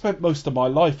way: I've spent most of my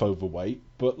life overweight,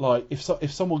 but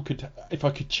if I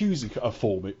could choose a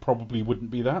form, it probably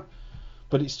wouldn't be that.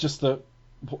 But it's just that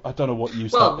I don't know what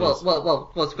use that is.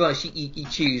 Well, to be honest, you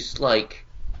choose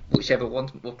whichever one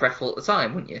was preferable at the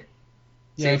time, wouldn't you?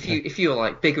 So yeah, if you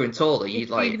were bigger and taller, and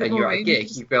you're at a gig,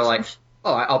 you'd be like,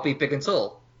 all right, I'll be big and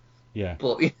tall. Yeah.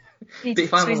 But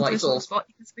if I want to sort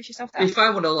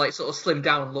of slim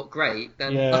down and look great,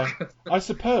 then yeah. I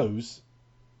suppose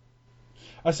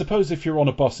if you're on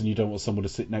a bus and you don't want someone to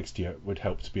sit next to you, it would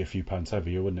help to be a few pounds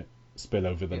heavier, wouldn't it? Spill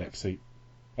over the next seat.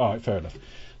 All right, fair enough.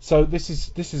 So this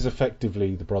is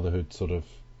effectively the Brotherhood sort of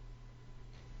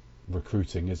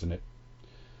recruiting, isn't it?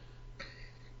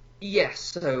 Yes.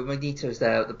 So Magneto's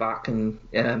there at the back, and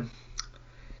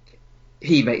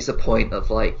he makes a point of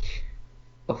they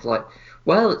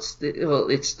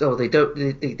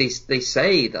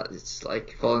say that it's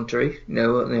voluntary,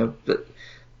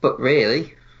 but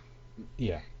really,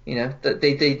 yeah,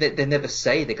 they never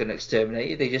say they're going to exterminate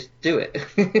you, they just do it.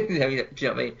 Do you know what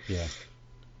I mean? Yeah.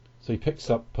 So he picks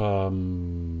up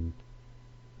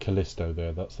Callisto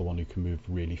there. That's the one who can move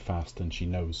really fast, and she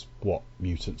knows what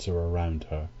mutants are around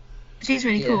her. She's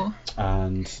really cool.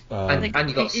 And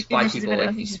you got Spiky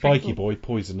Boy. Spiky Boy,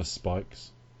 poisonous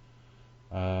spikes.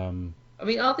 I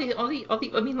mean, are they? I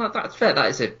mean, that's fair. That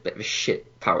is a bit of a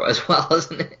shit power as well,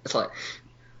 isn't it? It's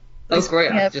that's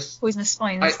great. Yeah, poisonous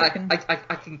spines. I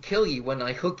can kill you when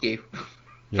I hug you.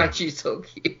 Yeah. I choose to hug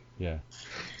you. Yeah.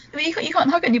 I mean, you can't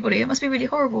hug anybody. It must be really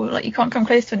horrible. You can't come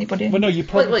close to anybody. Well, no, you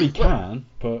probably can,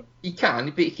 but you can.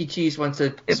 But you can choose when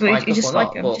to spike you just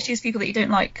like them. Just choose people that you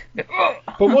don't like.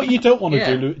 But what you don't want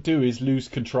to do is lose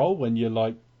control when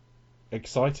you're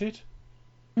excited.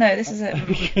 No, this is it.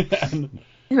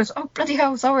 He goes, oh bloody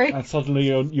hell, sorry. And suddenly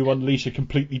you unleash a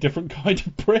completely different kind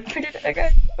of prick. I did it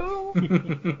again. Oh.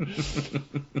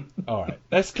 All right,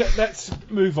 let's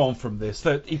move on from this.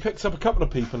 He picks up a couple of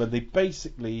people, and they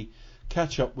basically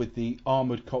catch up with the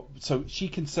armoured cop. So she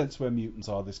can sense where mutants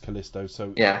are, this Callisto,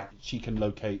 so she can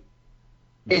locate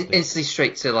instantly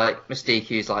straight to Mystique,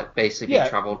 who's basically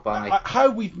travelled by. How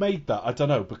we've made that, I don't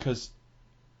know, because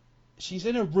she's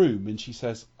in a room and she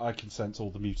says, I can sense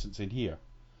all the mutants in here.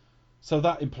 So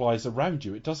that implies around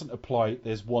you. It doesn't apply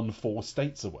there's 4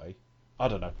 states away. I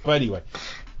don't know. But anyway.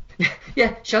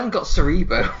 Yeah, she hasn't got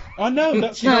Cerebro. I know,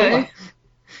 that's no.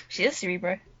 She is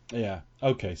Cerebro. Yeah.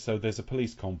 Okay, so there's a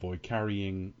police convoy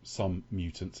carrying some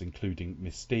mutants, including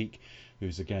Mystique,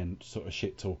 who's again sort of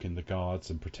shit talking the guards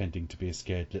and pretending to be a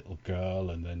scared little girl,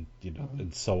 and then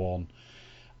and so on.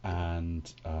 And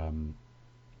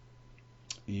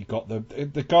you got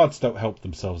the guards don't help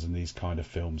themselves in these kind of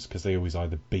films because they always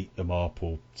either beat them up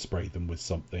or spray them with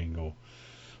something or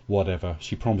whatever.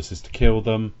 She promises to kill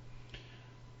them,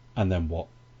 and then what?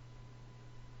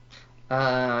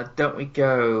 Don't we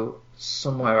go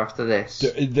somewhere after this?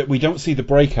 We don't see the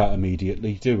breakout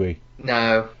immediately, do we?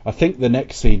 No. I think the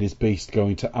next scene is Beast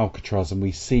going to Alcatraz, and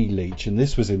we see Leech, and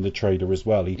this was in the trailer as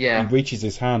well. He reaches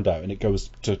his hand out, and it goes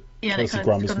to Kelsey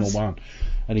Grammer's normal hand,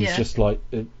 and he's just like,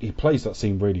 he plays that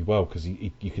scene really well because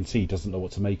you can see he doesn't know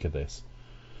what to make of this.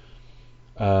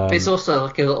 It's also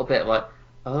like a little bit like,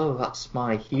 oh, that's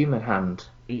my human hand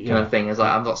kind of thing. It's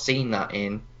like, I've not seen that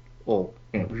in, well,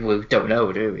 we don't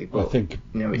know, do we? But, I think,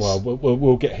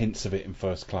 we'll get hints of it in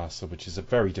First Class, which is a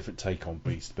very different take on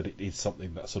Beast, but it is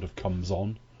something that sort of comes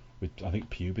on with, I think,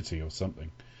 puberty or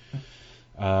something.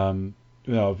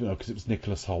 Because it was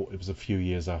Nicholas Hoult. It was a few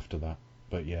years after that,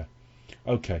 but yeah.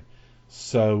 Okay,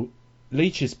 so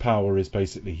Leech's power is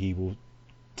basically he will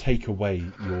take away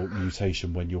your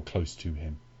mutation when you're close to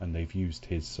him, and they've used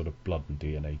his sort of blood and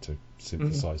DNA to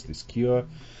synthesize this cure.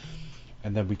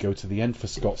 And then we go to the end for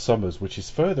Scott Summers, which is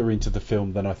further into the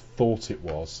film than I thought it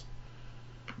was.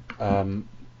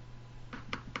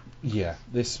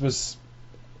 This was.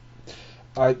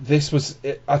 I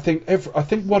think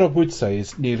what I would say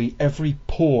is nearly every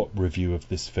poor review of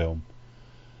this film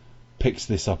picks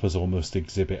this up as almost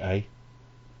Exhibit A.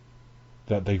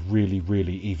 That they really,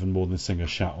 really, even more than sing a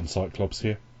shat on Cyclops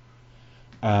here.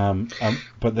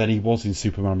 But then he was in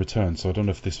Superman Returns, so I don't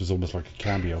know if this was almost like a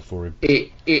cameo for him.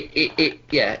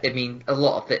 Yeah. I mean, a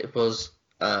lot of it was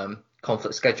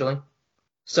conflict scheduling.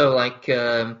 So, like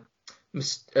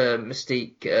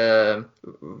Mystique,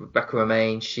 Rebecca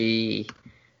Romijn, she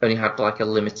only had like a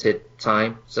limited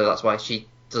time, so that's why she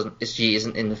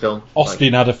isn't in the film.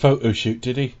 Austin had a photo shoot,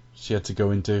 did he? She had to go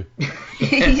and do.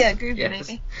 Groovy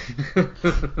maybe.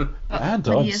 And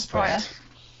on years prior.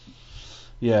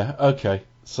 Yeah. Okay.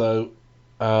 So,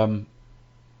 the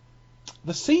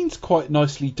scene's quite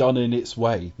nicely done in its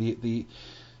way.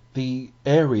 The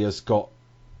area's got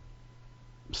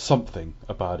something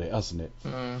about it, hasn't it?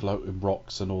 Floating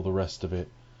rocks and all the rest of it.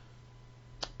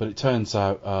 But it turns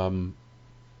out,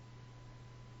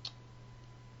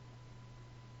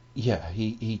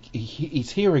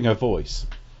 he's hearing her voice,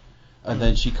 and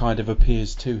then she kind of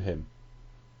appears to him.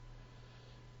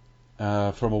 From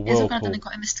a whirlpool. It's all kind of done in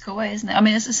quite a mystical way, isn't it? I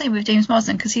mean, it's the same with James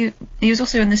Marsden, because he was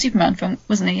also in the Superman film,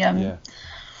 wasn't he?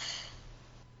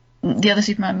 The other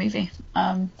Superman movie.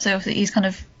 So he's kind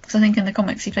of, because I think in the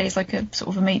comics he plays like a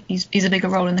sort of a mate. He's a bigger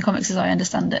role in the comics as I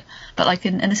understand it. But like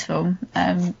in this film,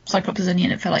 Cyclops is only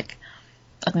in it for like,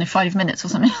 I don't know, 5 minutes or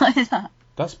something like that.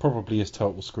 That's probably his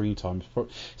total screen time.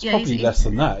 It's probably less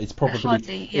than that. It's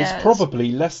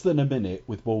probably less than a minute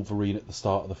with Wolverine at the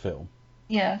start of the film.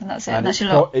 Yeah, and that's it. And that's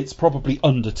your lot. It's probably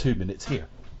under 2 minutes here.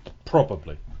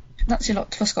 Probably. That's your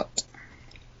lot for Scott.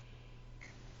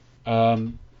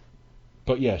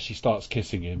 But yeah, she starts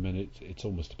kissing him, and it's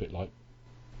almost a bit like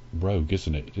Rogue,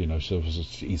 isn't it? You know, so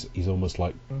he's almost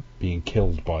like being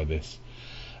killed by this.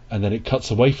 And then it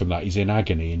cuts away from that. He's in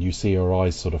agony, and you see her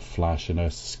eyes sort of flash, and her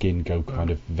skin go kind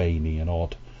of veiny and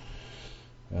odd.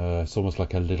 It's almost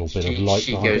like a little bit of light.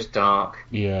 She goes dark.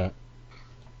 Yeah.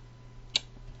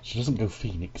 She doesn't go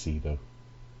Phoenixy though.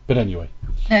 But anyway.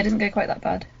 No, it doesn't go quite that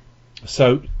bad.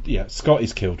 So, yeah, Scott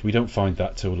is killed. We don't find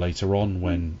that till later on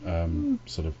when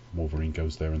sort of Wolverine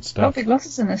goes there and stuff. A lot of big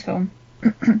losses in this film.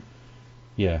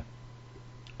 Yeah.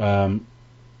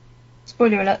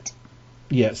 Spoiler alert.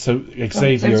 Yeah, so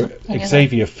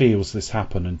Xavier feels this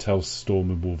happen and tells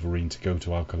Storm and Wolverine to go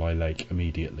to Alkali Lake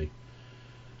immediately.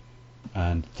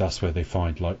 And that's where they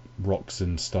find like rocks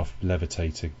and stuff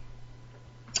levitating.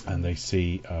 And they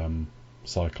see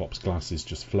Cyclops' glasses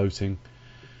just floating.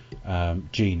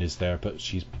 Jean is there, but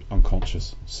she's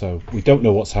unconscious. So we don't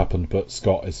know what's happened, but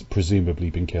Scott has presumably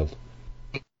been killed.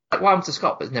 What happened to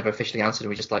Scott was never officially answered, and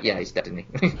we're just like, yeah, he's dead, isn't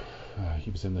he?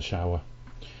 He was in the shower.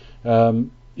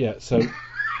 Yeah, so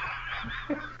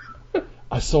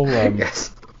I saw.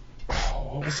 Yes.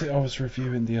 What was it I was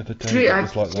reviewing the other day? I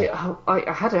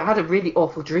had a really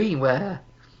awful dream where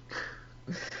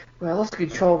I lost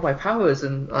control of my powers,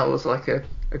 and I was like a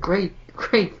grade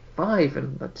 5,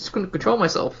 and I just couldn't control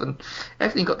myself, and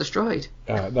everything got destroyed.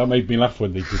 That made me laugh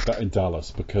when they did that in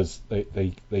Dallas, because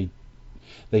they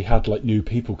they had like new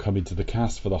people come into the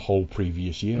cast for the whole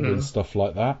previous year and stuff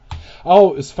like that.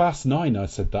 Oh, it was Fast 9 I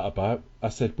said that about. I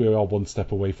said we are one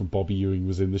step away from Bobby Ewing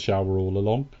was in the shower all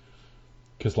along.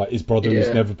 Because like his brother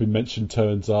who's never been mentioned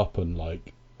turns up, and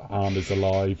like Han is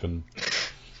alive, and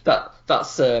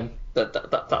that's a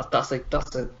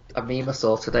meme I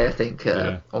saw today, I think,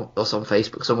 also on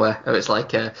Facebook somewhere. And it's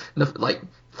like like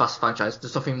Fast franchise.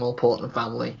 There's nothing more important than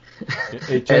family.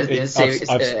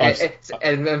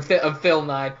 And Film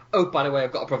 9. Oh, by the way,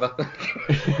 I've got a brother.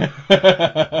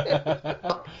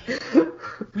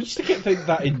 We used to get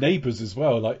that in Neighbours as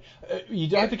well. Like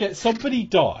you'd either get somebody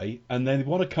die and then they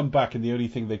want to come back, and the only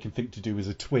thing they can think to do is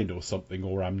a twin or something,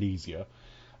 or amnesia.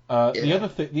 The other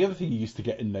thing you used to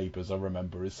get in Neighbours, I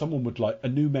remember, is someone would a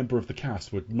new member of the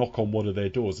cast would knock on one of their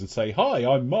doors and say, "Hi,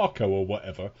 I'm Marco," or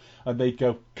whatever, and they'd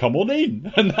go, "Come on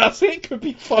in," and that's it. Could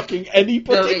be fucking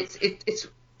anybody. No,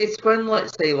 it's when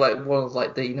say one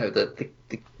of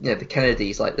the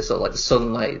Kennedys, like the sort of the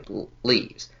son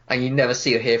leaves, and you never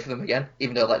see or hear from them again,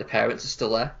 even though the parents are still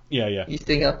there. Yeah. You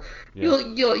think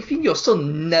you think your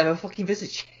son never fucking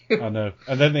visits you. I know,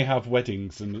 and then they have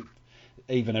weddings and.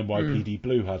 Even NYPD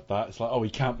Blue had that. It's like, oh, he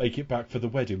can't make it back for the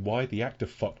wedding. Why? The actor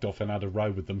fucked off and had a row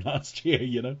with them last year,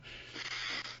 you know?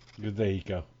 There you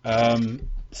go.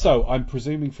 So, I'm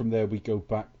presuming from there we go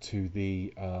back to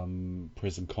the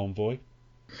prison convoy.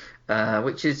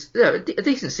 Which is a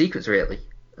decent sequence, really.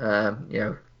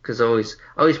 Because I always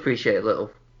appreciate a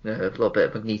little bit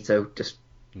of Magneto just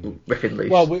ripping loose.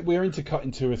 Well, we're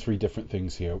intercutting 2 or 3 different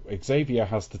things here. Xavier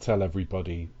has to tell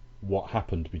everybody what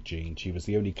happened with Jean. She was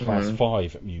the only class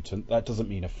 5 mutant. That doesn't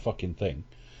mean a fucking thing.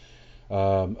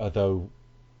 Although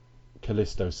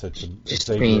Callisto said to just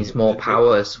means more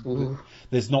powers.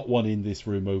 There's not one in this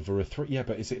room over a 3. Yeah,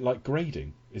 but is it like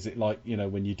grading? Is it like,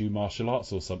 when you do martial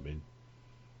arts or something?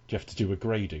 Do you have to do a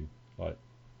grading? Like,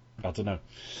 I don't know.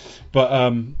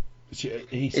 But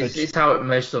he said it's how it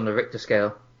measures on the Richter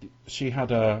scale. She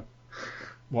had a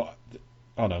what?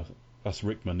 Oh no. That's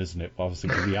Rickman, isn't it? I was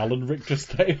thinking the Alan Richter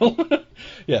scale.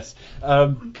 Yes.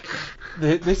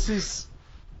 This is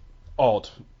odd,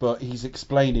 but he's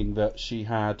explaining that she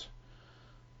had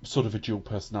sort of a dual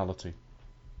personality.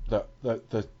 That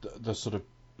the sort of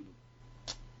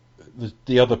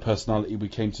the other personality we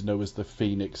came to know as the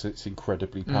Phoenix. It's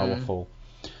incredibly powerful.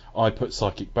 I put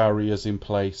psychic barriers in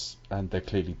place, and they're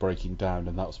clearly breaking down,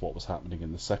 and that's what was happening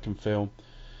in the second film.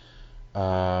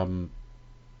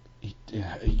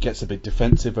 He gets a bit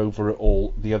defensive over it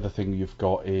all. The other thing you've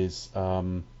got is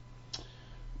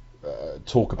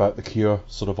talk about the cure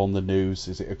sort of on the news.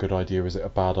 Is it a good idea? Is it a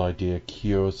bad idea?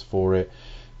 Cures for it.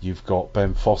 You've got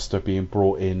Ben Foster being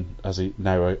brought in as a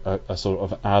sort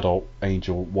of adult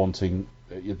Angel wanting.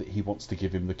 He wants to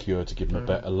give him the cure to give him a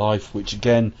better life, which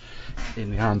again,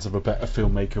 in the hands of a better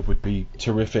filmmaker, would be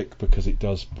terrific, because it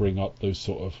does bring up those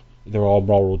sort of. There are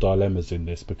moral dilemmas in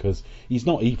this, because he's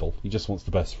not evil. He just wants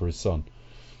the best for his son.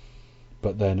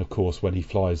 But then, of course, when he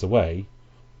flies away,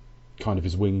 kind of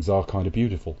his wings are kind of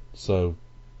beautiful. So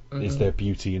is there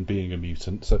beauty in being a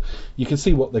mutant? So you can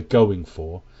see what they're going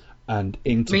for. And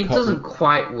it doesn't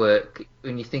quite work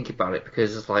when you think about it,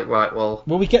 because it's like, right, well...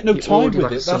 Well, we get no time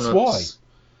with it, that's why.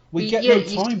 We get no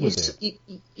time with it.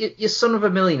 You're son of a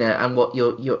millionaire, and what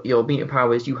your mutant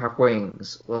power is, you have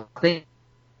wings. Well, I think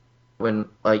when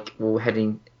we're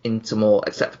heading into more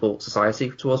acceptable society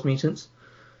towards mutants.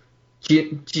 Do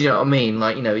you know what I mean?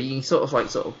 You sort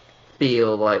of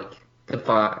feel like the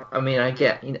fire. I mean, I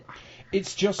get.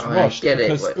 It's just rushed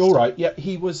because all right, yeah,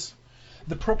 he was.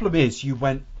 The problem is you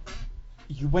went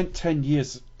 10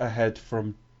 years ahead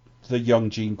from the young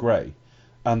Jean Grey,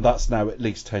 and that's now at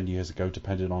least 10 years ago,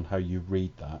 depending on how you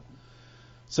read that.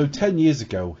 So 10 years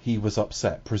ago, he was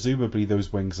upset. Presumably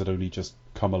those wings had only just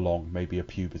come along, maybe a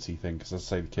puberty thing, because as I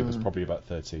say, the kid was probably about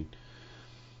 13.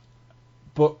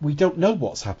 But we don't know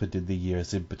what's happened in the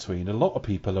years in between. A lot of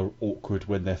people are awkward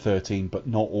when they're 13, but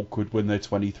not awkward when they're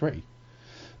 23.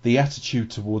 The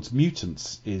attitude towards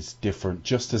mutants is different,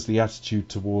 just as the attitude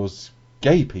towards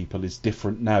gay people is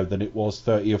different now than it was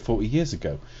 30 or 40 years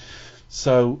ago.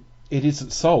 So it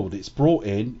isn't sold. It's brought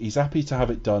in, he's happy to have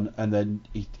it done, and then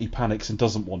he panics and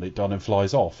doesn't want it done and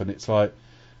flies off. And it's like,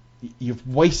 you've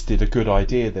wasted a good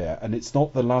idea there. And it's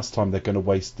not the last time they're going to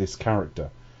waste this character,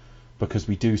 because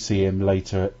we do see him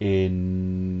later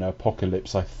in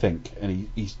Apocalypse, I think, and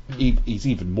he's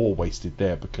even more wasted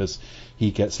there, because he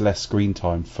gets less screen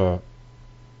time for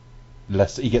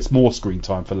less. He gets more screen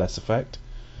time for less effect.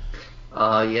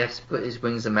 Yes, but his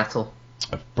wings are metal.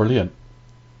 Brilliant.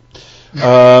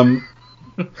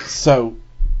 So,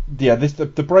 yeah,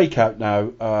 the breakout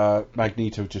now.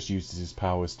 Magneto just uses his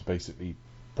powers to basically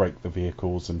break the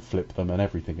vehicles and flip them and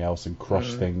everything else and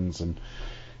crush things and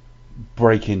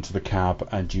break into the cab,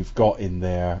 and you've got in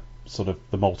there sort of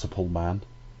the multiple man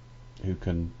who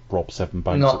can rob 7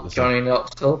 banks at the Not same. Johnny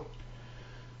Knoxville.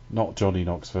 Not Johnny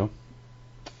Knoxville.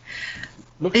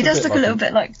 He does look a little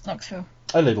bit like Knoxville.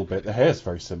 A little bit. The hair's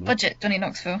very similar. Budget Johnny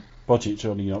Knoxville. Budget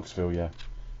Johnny Knoxville, yeah.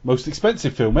 Most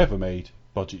expensive film ever made.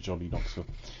 Budget Johnny Knoxville.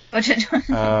 Budget Johnny.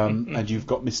 And you've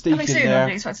got Mystique Coming in soon, there.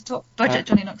 nobody expects to talk. Budget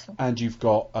Johnny Knoxville. And you've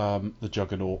got the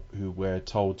Juggernaut, who we're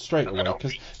told straight away,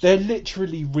 because they're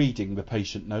literally reading the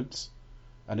patient notes,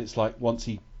 and it's like once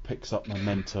he picks up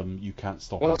momentum, you can't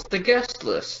stop What's the guest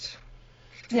list?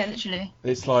 Yeah, literally.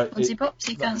 It's like Once he pops,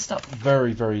 he can't stop.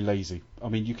 Very, very lazy. I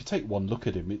mean, you could take one look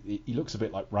at him. He looks a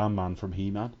bit like Ram Man from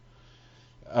He-Man.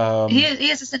 He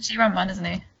is essentially Ram Man,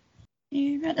 isn't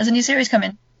he? There's a new series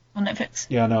coming on Netflix.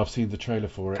 Yeah, no, I've seen the trailer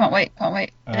for it. Can't wait.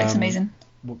 It looks amazing.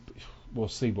 We'll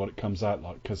see what it comes out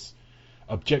like, because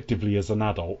objectively, as an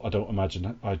adult, I don't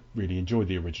imagine I really enjoy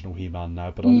the original He-Man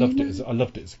now, but I loved it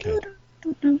as a kid.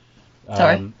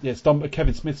 Sorry. Yeah, it's done.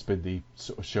 Kevin Smith's been the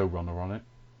sort of showrunner on it.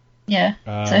 Yeah.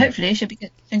 So hopefully it should be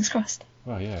good. Fingers crossed.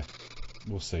 Well, yeah,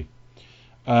 we'll see.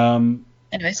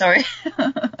 Anyway, sorry.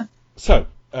 So,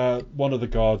 one of the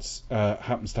guards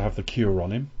happens to have the cure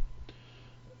on him,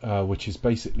 which is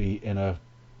basically in a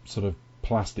sort of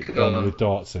plastic gun with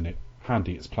darts in it.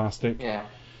 Handy, it's plastic.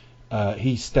 Yeah.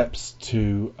 He steps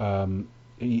to...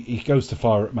 he goes to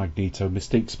fire at Magneto.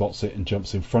 Mystique spots it and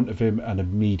jumps in front of him and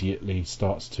immediately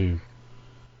starts to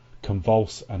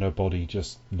convulse, and her body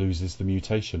just loses the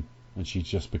mutation, and she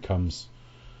just becomes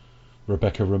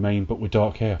Rebecca Romaine, but with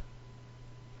dark hair.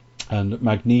 And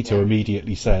Magneto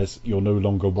immediately says, "You're no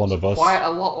longer one of us." Quite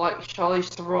a lot like Charlize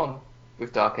Theron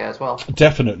with dark hair as well.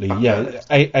 Definitely, yeah.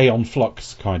 Aeon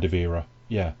Flux kind of era,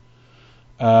 yeah.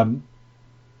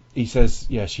 He says,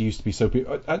 yeah, she used to be so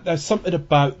beautiful. There's something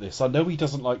about this. I know he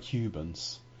doesn't like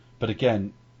humans, but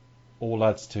again, all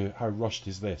adds to how rushed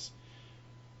is this.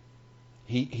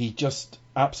 He just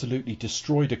absolutely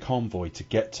destroyed a convoy to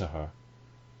get to her.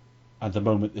 And the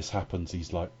moment this happens,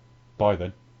 he's like, bye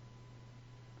then.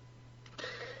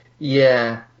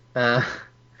 Yeah.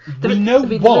 We know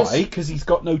why, because he's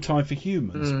got no time for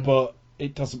humans, but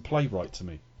it doesn't play right to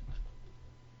me.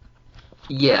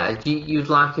 Yeah, you'd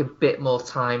like a bit more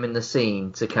time in the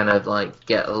scene to kind of like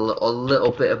get a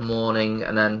little bit of mourning,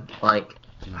 and then like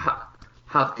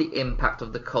have the impact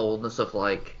of the coldness of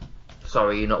like,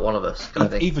 sorry, you're not one of us. Kind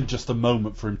of thing. Even just a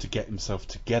moment for him to get himself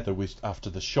together with after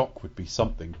the shock would be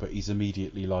something, but he's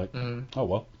immediately like, oh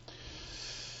well.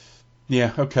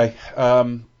 Yeah, okay.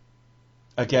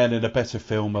 Again, in a better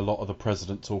film, a lot of the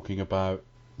president talking about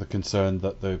the concern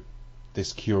that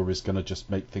this cure is going to just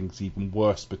make things even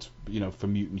worse, but for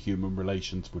mutant-human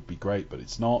relations would be great, but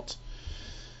it's not.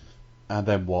 And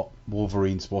then what?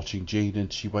 Wolverine's watching Jean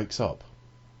and she wakes up.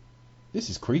 This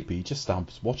is creepy. He just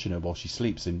stands watching her while she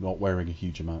sleeps and not wearing a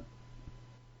huge amount.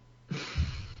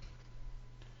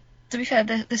 To be fair,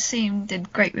 this scene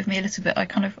did great with me a little bit.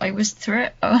 I whizzed through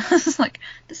it. I was like,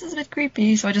 this is a bit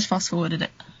creepy, so I just fast-forwarded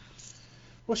it.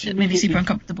 Well, It made me super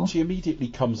uncomfortable. She immediately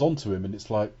comes onto him, and it's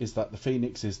like, is that the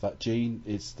Phoenix? Is that Jean?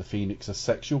 Is the Phoenix a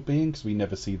sexual being? Because we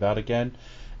never see that again.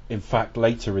 In fact,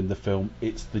 later in the film,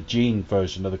 it's the Jean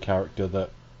version of the character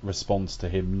that responds to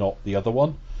him, not the other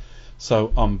one.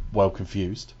 So I'm well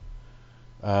confused.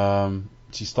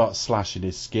 She starts slashing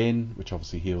his skin, which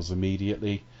obviously heals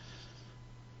immediately.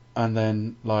 And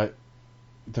then, like,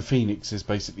 the Phoenix is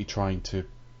basically trying to...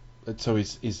 So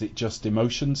is it just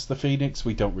emotions, the Phoenix?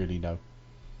 We don't really know.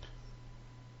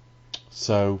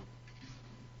 So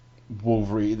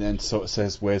Wolverine then sort of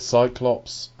says, "Where's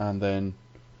Cyclops?" And then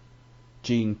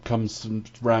Jean comes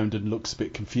round and looks a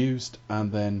bit confused,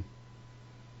 and then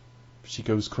she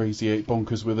goes crazy, 8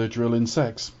 bonkers with her drilling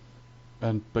sex,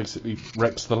 and basically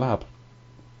wrecks the lab.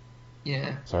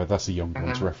 Yeah. Sorry, that's a young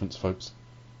one's reference, folks.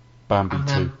 Bambi and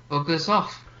 2. then buggers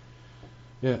off.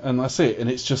 Yeah, and that's it. And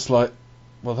it's just like,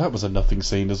 well, that was a nothing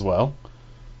scene as well.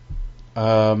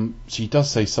 She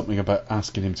does say something about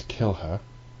asking him to kill her.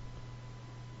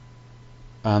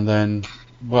 And then,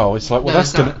 well, it's like, well, no,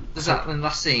 that's gonna... Is that in the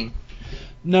last scene?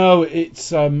 No, it's,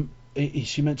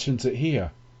 she mentions it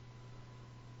here.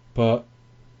 But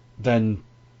then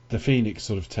the Phoenix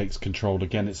sort of takes control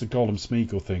again. It's a Gollum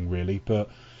Smeagol thing, really, but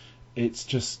it's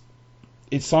just...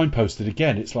 It's signposted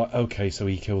again. It's like, okay, so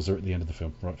he kills her at the end of the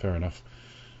film. Right, fair enough.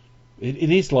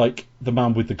 It is like The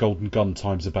Man with the Golden Gun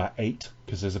times about 8,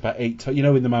 because there's about 8...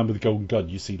 in The Man with the Golden Gun,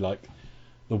 you see, like,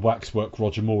 the waxwork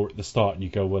Roger Moore at the start, and you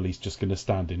go, well, he's just going to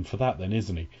stand in for that then,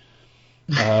 isn't he?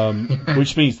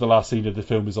 Which means the last scene of the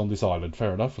film is on this island.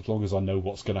 Fair enough, as long as I know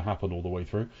what's going to happen all the way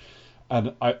through.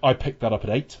 And I picked that up at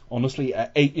 8. Honestly,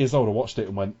 at 8 years old, I watched it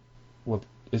and went,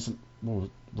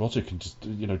 Roger can just,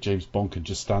 James Bond can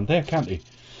just stand there, can't he?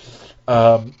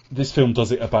 This film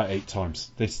does it about 8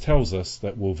 times. This tells us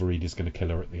that Wolverine is going to kill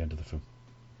her at the end of the film.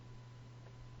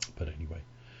 But anyway,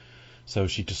 so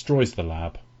she destroys the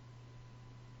lab.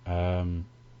 And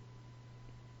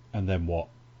then what?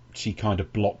 She kind of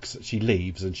she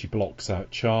leaves and she blocks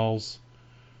out Charles.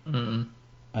 Mm-hmm.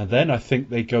 And then I think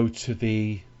they go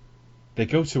to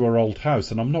her old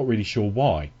house, and I'm not really sure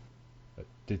why.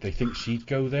 Did they think she'd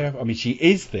go there? I mean, she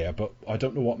is there, but I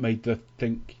don't know what made them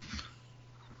think.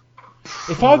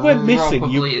 If I went missing,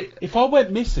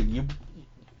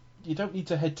 you don't need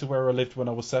to head to where I lived when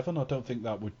I was 7. I don't think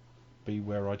that would be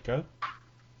where I'd go.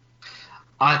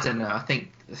 I don't know. I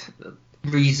think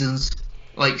reasons,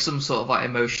 like some sort of like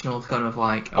emotional kind of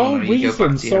like.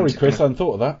 Reasons. Sorry, Chris, I hadn't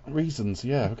thought of that. Reasons.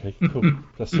 Yeah. Okay. Cool.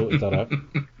 Let's sort that out.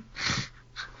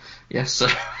 Yes. So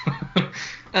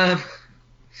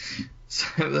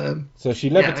she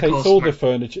levitates all the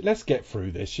furniture. Let's get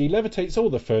through this. She levitates all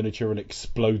the furniture and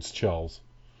explodes Charles.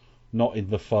 Not in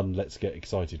the fun, let's get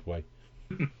excited way.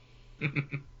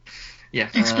 Yeah.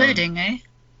 Exploding, eh?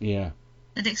 Yeah.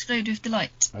 It exploded with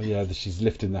delight. Oh, yeah, she's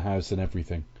lifting the house and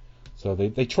everything. So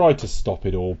they tried to stop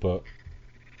it all, but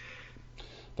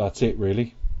that's it,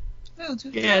 really.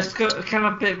 Yeah, it's got kind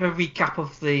of a bit of a recap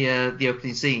of the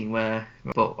opening scene where,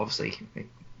 but obviously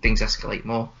things escalate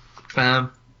more.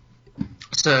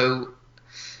 So,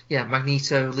 yeah,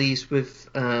 Magneto leaves with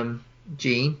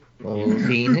Jean or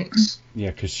Phoenix.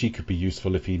 Yeah, because she could be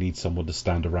useful if he needs someone to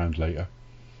stand around later.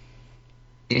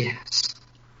 Yes.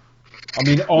 I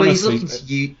mean, honestly,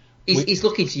 he's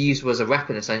looking to use her as a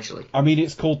weapon, essentially. I mean,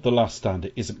 it's called The Last Stand.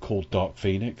 It isn't called Dark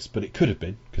Phoenix, but it could have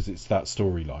been because it's that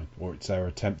storyline, or it's their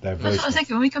attempt, their version. That's what I was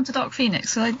thinking when we come to Dark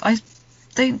Phoenix. So I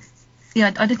don't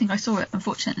think I saw it,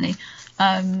 unfortunately,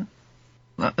 when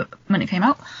it came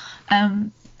out.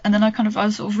 And then I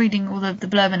was sort of reading all the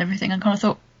blurb and everything, and kind of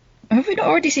thought, have we not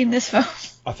already seen this film?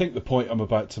 I think the point I'm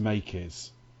about to make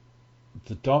is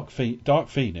the Dark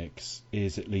Phoenix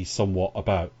is at least somewhat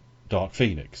about Dark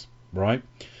Phoenix, right?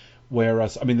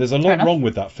 Whereas, I mean, there's a lot wrong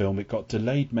with that film. It got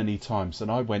delayed many times, and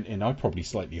I probably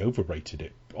slightly overrated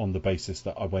it on the basis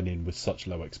that I went in with such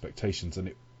low expectations, and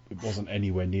it wasn't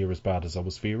anywhere near as bad as I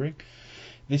was fearing.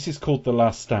 This is called The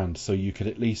Last Stand, so you could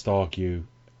at least argue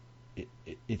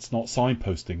it's not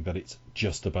signposting that it's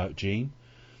just about Jean.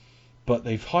 But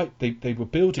they were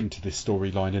building to this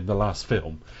storyline in the last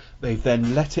film. They've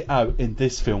then let it out in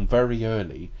this film very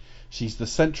early. She's the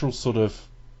central sort of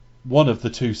one of the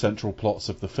two central plots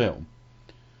of the film,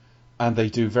 and they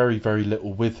do very, very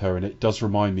little with her, and it does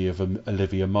remind me of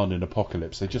Olivia Munn in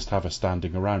Apocalypse. They just have her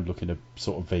standing around looking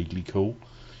sort of vaguely cool.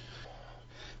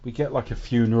 We get like a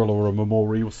funeral or a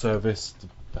memorial service.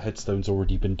 The headstone's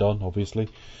already been done, obviously,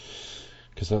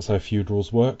 because that's how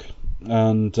funerals work.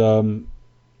 And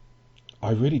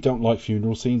I really don't like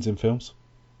funeral scenes in films.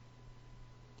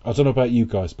 I don't know about you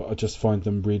guys, but I just find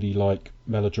them really like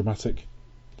melodramatic.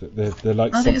 They're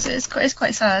like. I think it's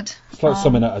quite sad. It's like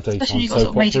something out of daytime. Especially you've got sort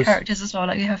of major characters as well,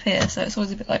 like you have here, so it's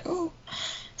always a bit like, oh.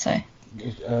 So.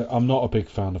 I'm not a big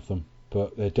fan of them,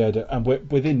 but they're dead, and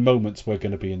within moments we're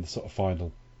going to be in the sort of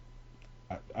final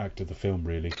act of the film,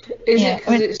 really. Is it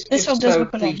because it's so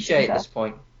cliche at this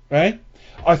point? Right?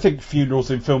 I think funerals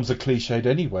in films are cliched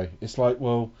anyway. It's like,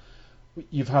 well,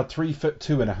 you've had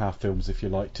 2.5 films, if you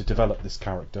like, to develop this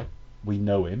character. We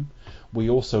know him. We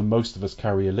also, most of us,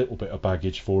 carry a little bit of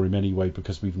baggage for him anyway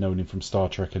because we've known him from Star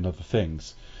Trek and other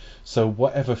things. So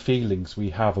whatever feelings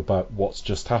we have about what's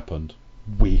just happened,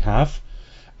 we have.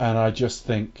 And I just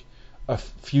think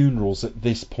funerals at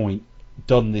this point,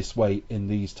 done this way in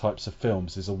these types of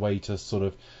films, is a way to sort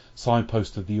of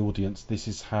signpost to the audience, this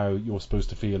is how you're supposed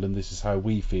to feel and this is how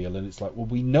we feel. And it's like, well,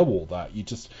 we know all that.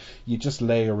 You're just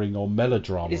layering on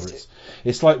melodrama.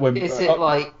 It's like when...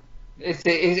 Is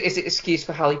it an excuse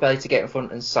for Halle Berry to get in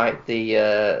front and cite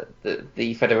the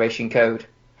Federation Code?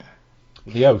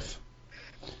 The Oath.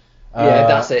 Yeah,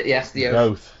 that's it. Yes, the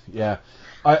Oath. Yeah.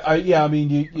 I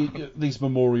mean, these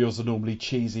memorials are normally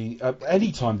cheesy.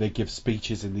 Anytime they give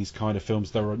speeches in these kind of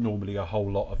films, there are normally a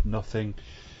whole lot of nothing.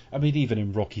 I mean, even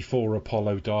in Rocky IV,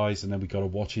 Apollo dies, and then we got to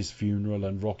watch his funeral,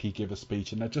 and Rocky give a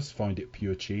speech, and I just find it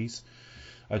pure cheese.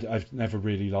 I've never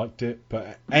really liked it,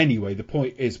 but anyway, the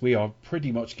point is we are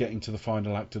pretty much getting to the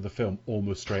final act of the film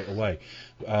almost straight away.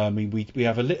 I mean, we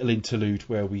have a little interlude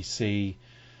where we see,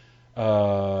 we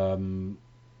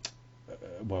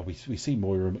see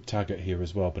Moira McTaggart here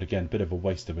as well, but again, a bit of a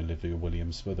waste of Olivia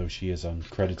Williams, although she is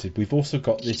uncredited. We've also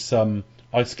got this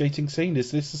ice skating scene.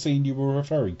 Is this the scene you were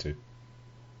referring to?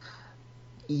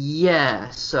 Yeah,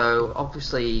 so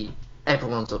obviously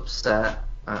everyone's upset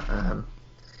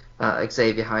at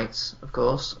Xavier Heights, of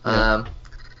course. Yeah.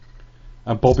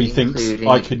 And Bobby thinks,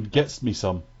 I can get me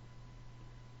some.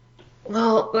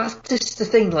 Well, that's just the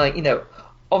thing, like, you know,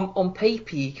 on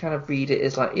paper you kind of read it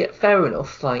as like, yeah, fair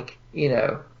enough, like, you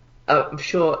know, I'm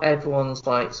sure everyone's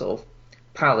like sort of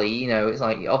pally, you know, it's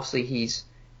like, obviously he's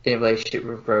in a relationship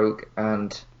with Rogue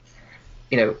and,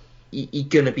 you know, you're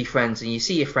going to be friends and you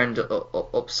see your friend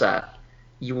upset,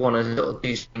 you want to sort of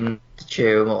do something to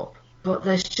cheer him up. But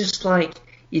there's just like,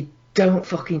 you don't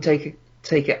fucking take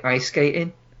it ice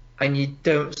skating and you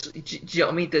don't, do you know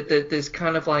what I mean? There's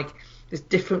kind of like, there's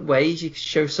different ways you can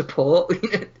show support.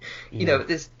 You know,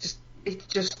 it's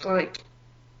just like,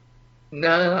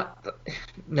 no.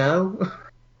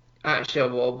 Actually,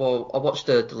 I watched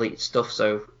the deleted stuff,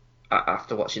 so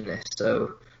after watching this,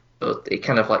 so it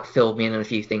kind of like filled me in on a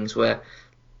few things where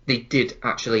they did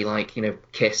actually like, you know,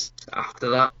 kiss after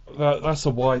that.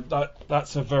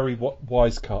 That's a very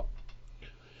wise cut,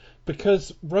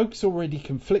 because Rogue's already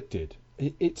conflicted.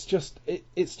 It's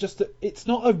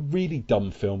not a really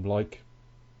dumb film like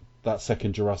that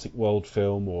second Jurassic World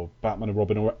film or Batman and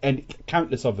Robin or any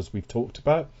countless others we've talked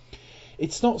about.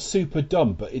 It's not super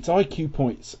dumb, but its IQ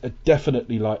points are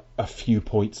definitely like a few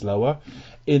points lower,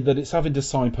 in that it's having to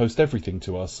signpost everything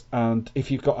to us. And if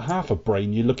you've got half a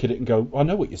brain, you look at it and go, I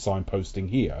know what you're signposting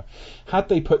here. Had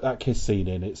they put that kiss scene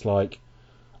in, it's like,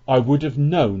 I would have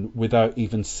known without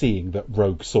even seeing that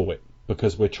Rogue saw it,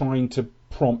 because we're trying to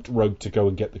prompt Rogue to go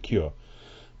and get the cure.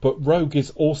 But Rogue is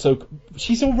also,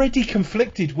 she's already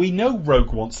conflicted. We know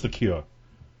Rogue wants the cure.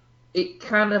 It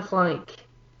kind of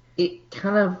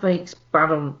makes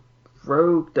bad on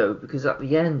Rogue though, because at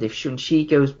the end, if she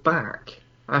goes back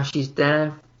and she's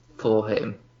there for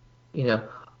him, you know,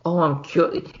 I'm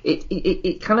cured.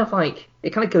 It kind of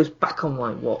goes back on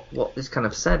like what this kind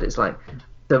of said. It's like,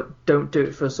 don't do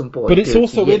it for some boy. But it's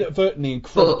also inadvertently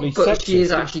incredibly sexist. But she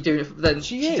is actually doing it. Then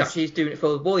she's actually doing it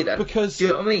for the boy. Then, because do you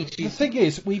know what I mean? The thing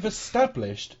is, we've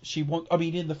established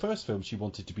in the first film she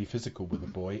wanted to be physical with a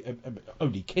boy,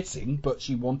 only kissing, but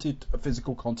she wanted a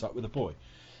physical contact with a boy.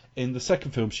 In the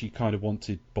second film, she kind of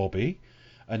wanted Bobby,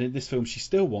 and in this film, she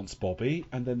still wants Bobby.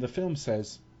 And then the film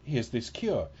says, "Here's this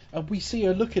cure," and we see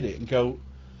her look at it and go,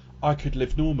 "I could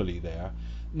live normally there."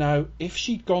 Now, if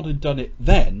she'd gone and done it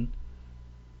then,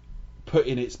 put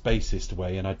in its basest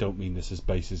way, and I don't mean this as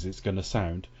base as it's going to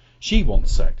sound, she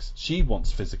wants sex, she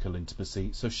wants physical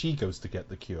intimacy, so she goes to get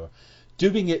the cure.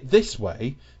 Doing it this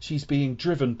way, she's being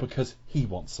driven because he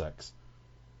wants sex.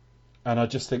 And I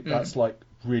just think that's like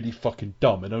really fucking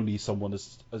dumb, and only someone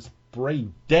as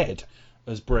brain dead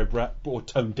as Brett Ratner, or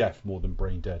tone deaf more than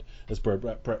brain dead, as Brett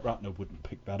Ratner wouldn't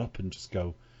pick that up and just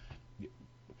go.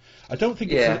 I don't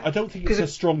think it's a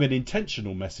strong and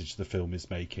intentional message the film is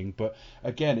making, but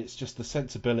again, it's just the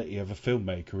sensibility of a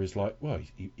filmmaker is like, well,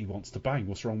 he wants to bang.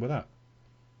 What's wrong with that?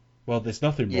 Well, there's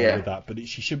nothing wrong with that, but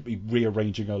she shouldn't be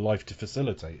rearranging her life to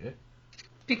facilitate it.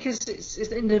 Because it's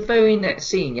in the very next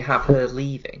scene you have her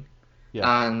leaving,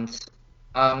 and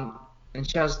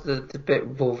she has the bit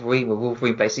with Wolverine where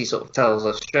Wolverine basically sort of tells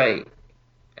her straight,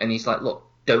 and he's like, look,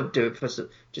 don't do it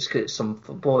just because it's some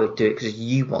boy. Do it because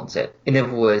you want it. In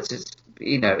other words, it's,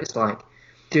 you know, it's like,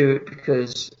 do it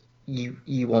because you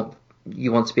want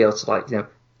to be able to, like, you know,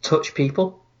 touch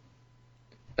people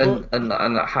and have but normal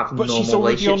relationships. But she's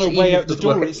already on her way out the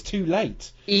door. It's too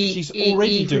late. She's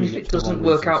already doing it. Even if it doesn't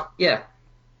work out, yeah.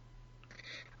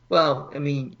 Well, I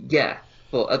mean, yeah,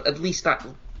 but at least that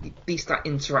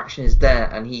interaction is there,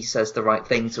 and he says the right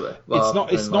thing to her.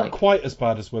 It's not quite as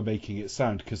bad as we're making it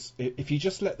sound, because if you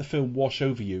just let the film wash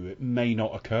over you, it may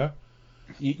not occur.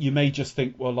 You may just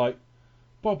think, well, like,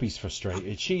 Bobby's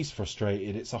frustrated, she's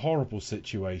frustrated, it's a horrible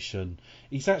situation.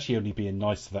 He's actually only being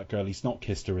nice to that girl. He's not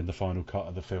kissed her in the final cut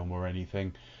of the film or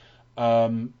anything.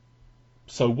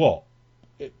 So what?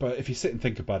 But if you sit and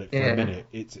think about it for a minute,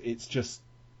 it's just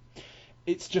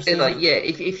like, yeah.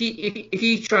 If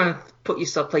you try and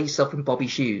place yourself in Bobby's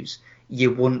shoes,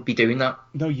 you wouldn't be doing that.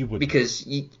 No, you wouldn't, because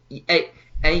you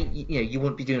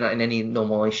wouldn't be doing that in any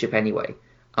normal relationship anyway.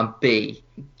 And B,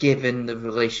 given the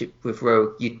relationship with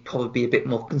Rogue, you'd probably be a bit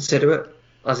more considerate,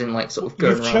 as in like sort of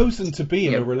going. You've chosen to be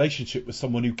in a relationship with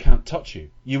someone who can't touch you.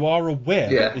 You are aware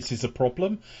that this is a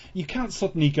problem. You can't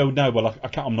suddenly go, no, well, I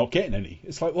can't. I'm not getting any.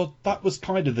 It's like, well, that was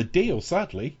kind of the deal,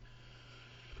 sadly.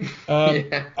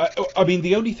 I mean,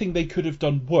 the only thing they could have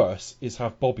done worse is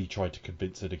have Bobby try to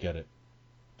convince her to get it,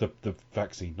 the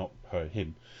vaccine, not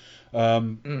him.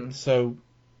 So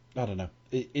I don't know.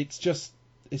 It's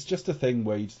just a thing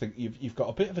where you think you've got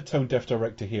a bit of a tone deaf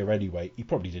director here anyway. He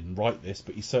probably didn't write this,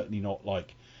 but he's certainly not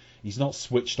like He's not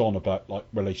switched on about like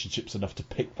relationships enough to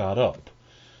pick that up.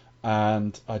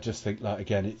 And I just think that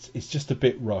again, it's just a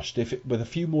bit rushed. With a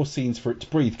few more scenes for it to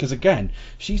breathe, because again,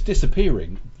 she's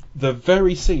disappearing the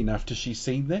very scene after she's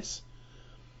seen this.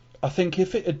 I think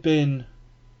if it had been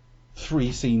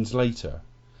 3 scenes later,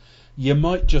 you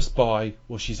might just buy,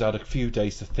 well, she's had a few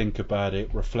days to think about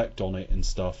it, reflect on it and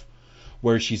stuff.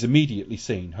 Whereas she's immediately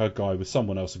seen her guy with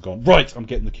someone else and gone, right, I'm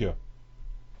getting the cure.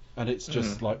 And it's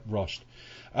just like rushed.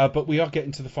 But we are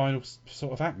getting to the final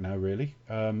sort of act now, really.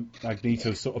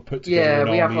 Magneto sort of put together an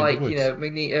army have in like, the woods.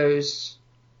 Magneto's...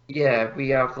 Yeah, we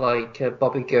have like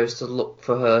Bobby goes to look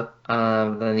for her,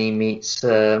 then he meets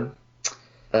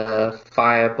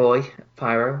Fireboy,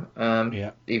 Pyro.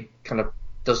 He kind of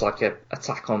does like a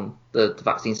attack on the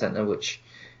vaccine centre, which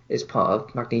is part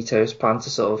of Magneto's plan to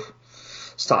sort of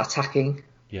start attacking.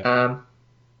 Yeah.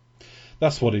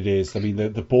 That's what it is. I mean,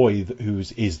 the boy who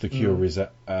is the cure is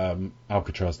at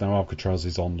Alcatraz. Now, Alcatraz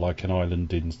is on like an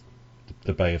island in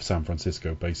the Bay of San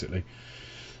Francisco, basically.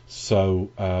 So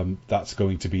that's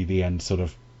going to be the end sort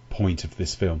of point of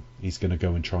this film. He's going to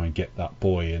go and try and get that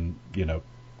boy and,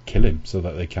 kill him so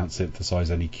that they can't synthesize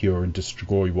any cure and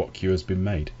destroy what cure has been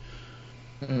made.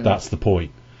 That's the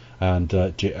point. And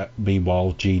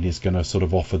meanwhile, Jean is going to sort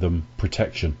of offer them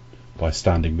protection by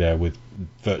standing there with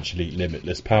virtually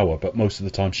limitless power, but most of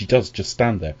the time she does just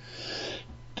stand there.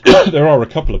 There are a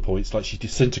couple of points, like she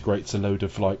disintegrates a load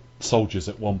of like soldiers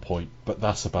at one point, but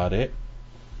that's about it.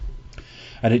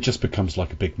 And it just becomes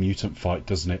like a big mutant fight,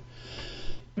 doesn't it?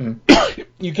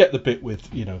 You get the bit with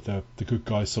the good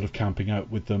guys sort of camping out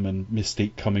with them, and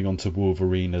Mystique coming onto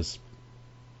Wolverine as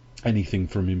anything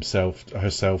from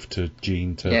herself to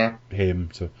Jean to him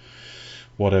to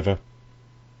whatever.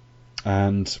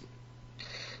 And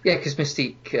because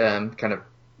Mystique kind of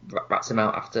rats him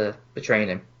out after betraying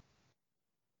him.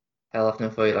 Hell off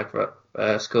no for you, like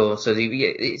score. So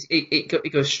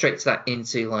it goes straight to that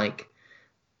into like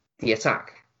the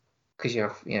attack, because you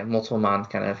have multiple man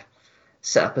kind of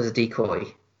set up as a decoy,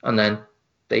 and then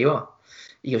there you are.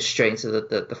 You go straight into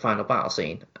the final battle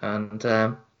scene, and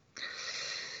so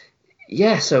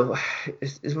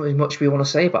there's not much we want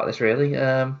to say about this really.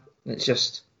 It's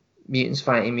just mutants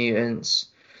fighting mutants.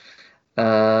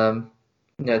 I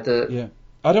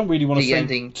don't really want to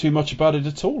say too much about it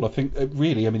at all. I think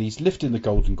really, he's lifting the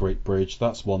Golden Gate Bridge.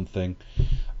 That's one thing,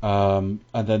 and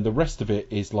then the rest of it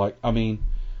is like,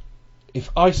 if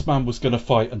Iceman was going to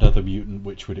fight another mutant,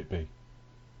 which would it be?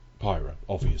 Pyro,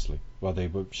 obviously. Well, they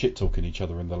were shit talking each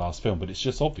other in the last film, but it's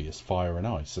just obvious, fire and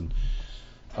ice. And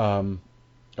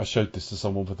I showed this to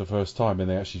someone for the first time, and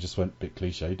they actually just went, bit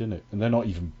cliche, didn't it? And they're not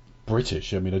even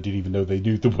British. I didn't even know they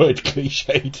knew the word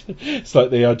cliched. It's like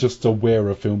they are just aware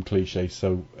of film cliche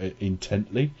so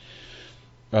intently.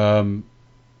 I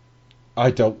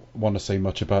don't want to say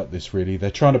much about this really.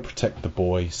 They're trying to protect the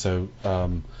boy, so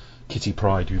Kitty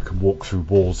Pryde, who can walk through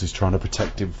walls, is trying to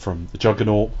protect him from the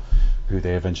Juggernaut, who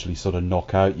they eventually sort of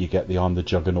knock out. You get the "I'm the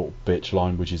Juggernaut bitch"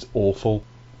 line, which is awful.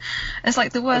 It's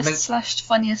like the worst /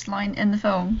 funniest line in the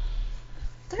film.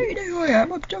 Don't you know who I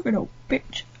am? I'm Juggernaut,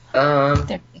 bitch.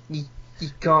 You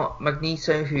got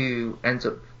Magneto, who ends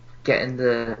up getting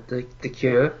the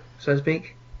cure, so to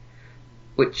speak,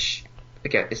 which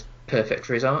again is perfect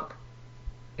for his arc.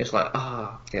 It's like,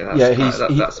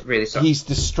 that's really sad. He's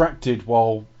distracted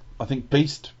while I think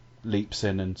Beast leaps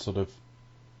in and sort of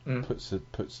stabs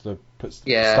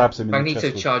him in Magneto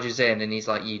the chest. charges in and he's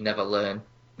like, you never learn.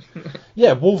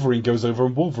 Wolverine goes over,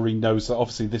 and Wolverine knows that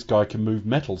obviously this guy can move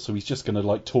metal, so he's just going to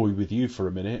like toy with you for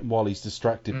a minute, and while he's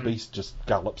distracted, Beast just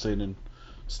gallops in and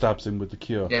stabs him with the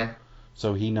cure.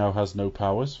 So he now has no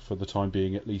powers for the time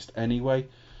being, at least anyway.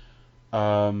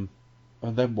 And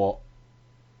then what?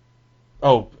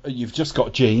 Oh, you've just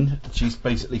got Jean. She's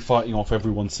basically fighting off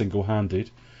everyone single-handed,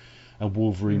 and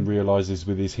Wolverine realises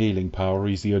with his healing power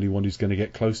he's the only one who's going to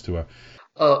get close to her.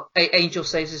 Angel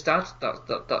saves his dad.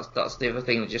 That's the other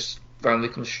thing that just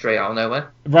randomly comes straight out of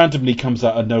nowhere. Randomly comes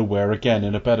out of nowhere. Again,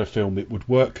 in a better film it would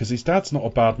work, because his dad's not a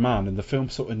bad man, and the film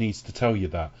sort of needs to tell you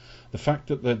that. The fact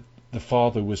that the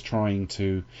father was trying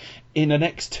to, in an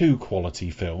X2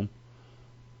 quality film,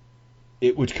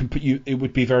 it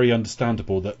would be very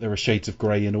understandable that there are shades of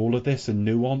grey in all of this and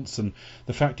nuance, and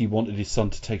the fact he wanted his son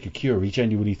to take a cure, he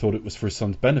genuinely thought it was for his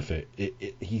son's benefit.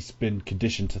 He's been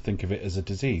conditioned to think of it as a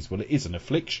disease. Well, it is an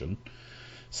affliction.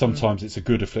 Sometimes it's a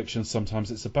good affliction,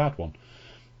 sometimes it's a bad one.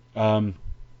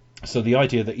 So the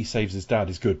idea that he saves his dad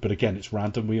is good, but again, it's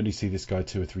random. We only see this guy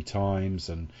 2 or 3 times,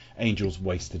 and Angel's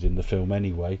wasted in the film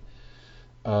anyway.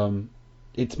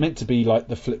 It's meant to be like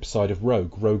the flip side of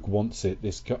Rogue. Rogue wants it,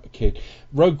 this kid.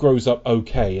 Rogue grows up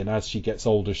okay, and as she gets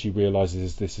older, she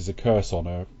realises this is a curse on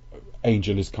her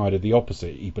Angel is kind of the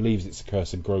opposite. He believes it's a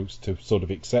curse and grows to sort of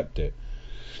accept it,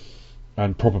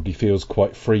 and probably feels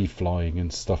quite free flying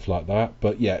and stuff like that.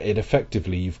 But yeah, it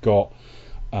effectively, you've got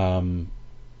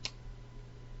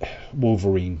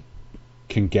Wolverine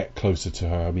can get closer to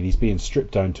her. I mean, he's being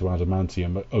stripped down to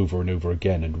adamantium over and over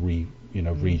again and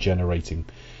regenerating,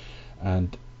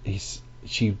 and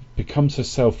she becomes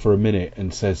herself for a minute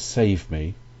and says, "Save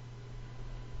me,"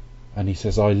 and he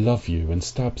says, "I love you," and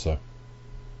stabs her.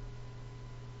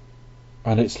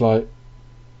 And it's like,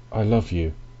 I love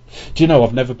you. Do you know, I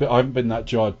haven't been that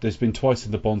jarred. There's been twice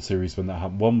in the Bond series when that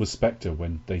happened. One was Spectre,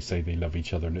 when they say they love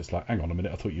each other, and it's like, hang on a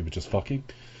minute, I thought you were just fucking.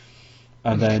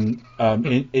 And then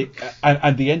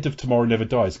and the end of Tomorrow Never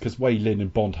Dies, because Wei Lin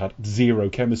and Bond had zero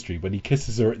chemistry. When he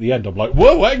kisses her at the end, I'm like,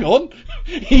 whoa, hang on.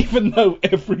 Even though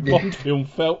every Bond film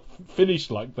felt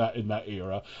finished like that in that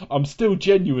era, I'm still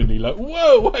genuinely like,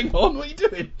 whoa, hang on, what are you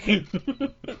doing?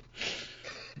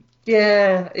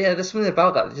 Yeah, there's something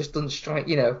about that just doesn't strike,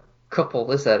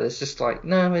 couple, is there? It's just like,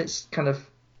 no, it's kind of,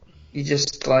 you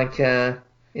just like,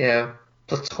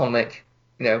 platonic,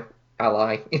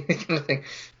 ally, kind of thing.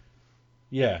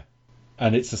 Yeah,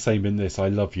 and it's the same in this. I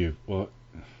love you. Well,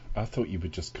 I thought you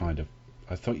could just kind of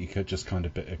felt a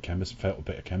bit of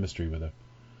chemistry with her.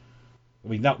 I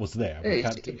mean, that was there. We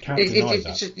can't deny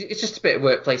that. It's just a bit of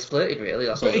workplace flirting, really.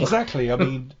 That's all. Exactly. I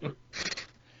mean,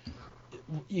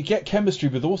 you get chemistry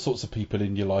with all sorts of people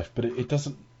in your life, but it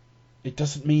doesn't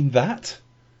mean that.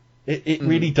 It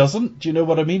really doesn't. Do you know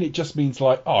what I mean? It just means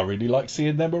like, oh, I really like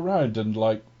seeing them around, and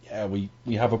like, yeah, we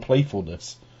have a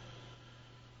playfulness.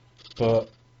 But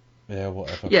yeah,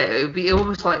 whatever. Yeah, it would be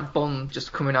almost like Bond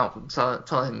just coming out and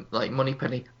telling like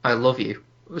Moneypenny, "I love you."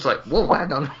 It was like, whoa,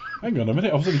 hang on. Hang on a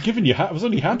minute. I was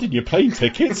only handing you plane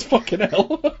tickets. Fucking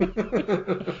hell.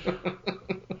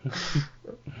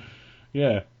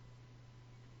 Yeah.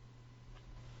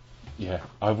 Yeah.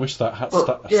 I wish that hat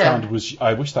stand was.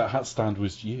 I wish that hat stand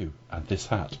was you, and this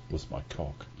hat was my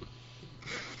cock.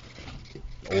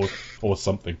 Or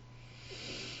something.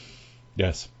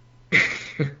 Yes.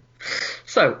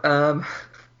 So,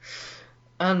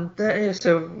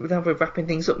 so now we're wrapping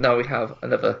things up. Now we have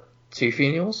another 2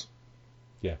 funerals.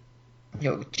 Yeah.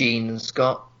 Jean and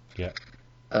Scott. Yeah.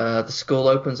 The school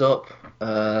opens up.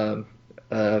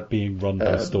 Being run by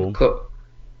a storm.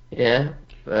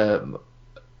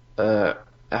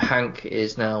 Hank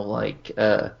is now like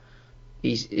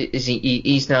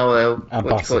he's now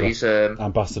ambassador. He's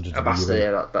ambassador.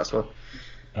 Yeah, that's what.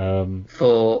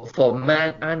 For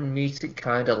men and music,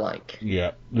 kind of like.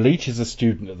 Yeah, Leach is a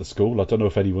student at the school. I don't know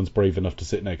if anyone's brave enough to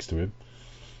sit next to him.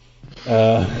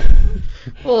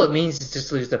 All it means is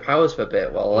just lose their powers for a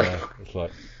bit. It's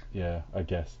like, yeah, I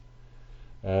guess.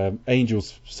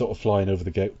 Angel's sort of flying over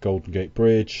the Golden Gate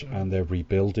Bridge, and they're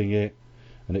rebuilding it,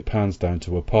 and it pans down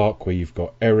to a park where you've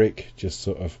got Eric just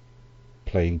sort of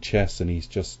playing chess,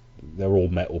 and they're all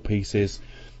metal pieces,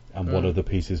 and one of the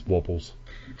pieces wobbles.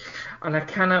 And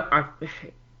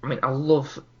I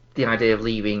love the idea of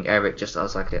leaving Eric just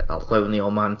as like a lonely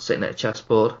old man sitting at a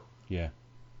chessboard. Yeah.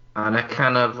 And I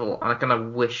kind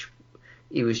of wish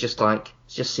he was just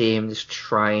see him just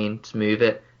trying to move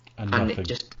it, and it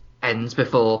just ends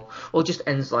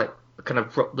ends like kind of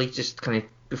abruptly, just kind of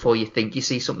before you think you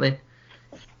see something.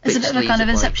 It's a bit of a kind of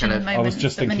Inception moment. I was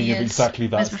just thinking of exactly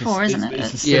that. As before, isn't it?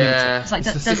 It's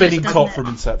the spinning top from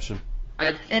Inception.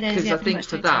 It is. Because I think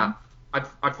for that,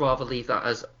 I'd rather leave that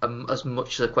as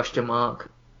much as a question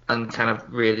mark and kind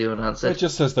of really unanswered. It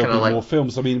just says there'll be more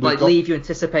films. I mean, leave you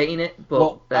anticipating it,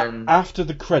 but then after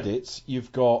the credits,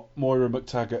 you've got Moira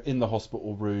McTaggart in the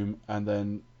hospital room, and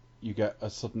then you get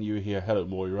suddenly you hear "Hello,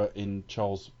 Moira" in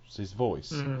Charles's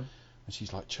voice, and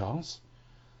she's like, "Charles,"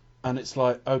 and it's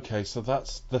like, okay, so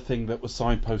that's the thing that was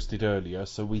signposted earlier.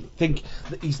 So we think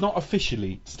that he's not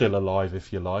officially still alive,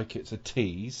 if you like. It's a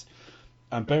tease.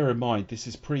 And bear in mind, this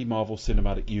is pre-Marvel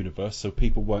Cinematic Universe, so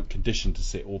people weren't conditioned to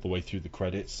sit all the way through the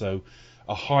credits, so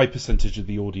a high percentage of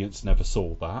the audience never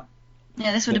saw that.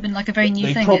 Yeah, this would have been like a very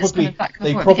new thing.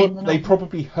 They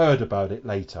probably heard about it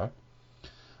later.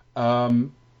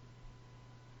 And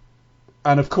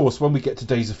of course, when we get to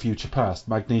Days of Future Past,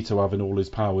 Magneto having all his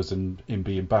powers and him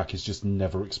being back is just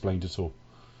never explained at all.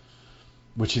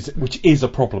 Which is a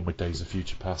problem with Days of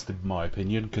Future Past, in my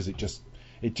opinion, because it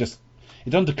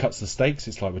undercuts the stakes.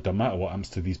 It's like, it doesn't matter what happens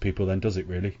to these people then, does it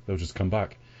really? They'll just come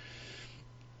back.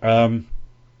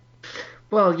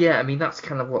 Well, yeah, I mean, that's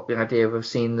kind of what the idea of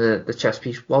seeing the chess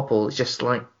piece wobble. It's just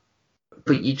like,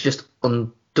 but you just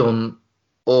undone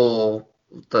all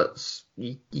that's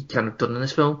you kind of done in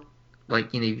this film.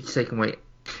 Like, you've taken away.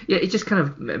 Yeah, it just kind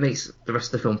of makes the rest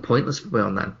of the film pointless for me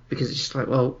on then, because it's just like,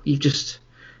 well, you've just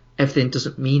everything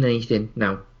doesn't mean anything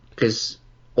now, because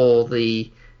all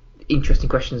the interesting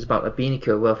questions about there being a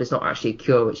cure, well, if it's not actually a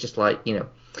cure, it's just like, you know...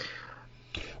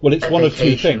 Well, it's one of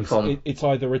two things. It's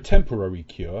either a temporary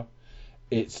cure,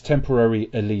 it's temporary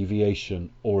alleviation,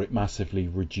 or it massively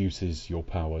reduces your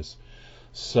powers.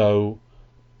 So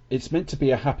it's meant to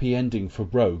be a happy ending for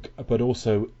Rogue, but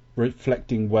also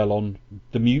reflecting well on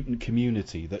the mutant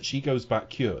community, that she goes back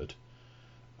cured,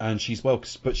 and she's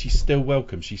welcome, but she's still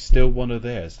welcome. She's still one of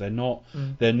theirs. They're not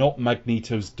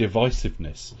Magneto's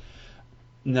divisiveness.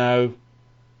 Now,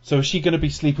 so is she going to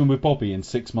be sleeping with Bobby in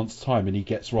 6 months' time, and he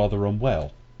gets rather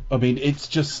unwell? I mean, it's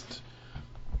just,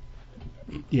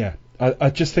 yeah. I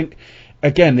just think,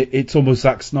 again, it's almost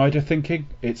Zack Snyder thinking.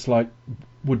 It's like,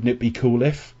 wouldn't it be cool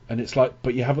if? And it's like,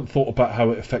 but you haven't thought about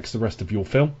how it affects the rest of your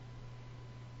film.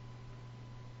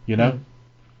 You know?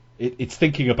 It's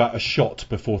thinking about a shot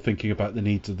before thinking about the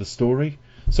needs of the story.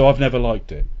 So I've never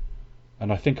liked it.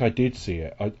 And I think I did see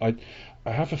it. I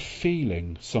have a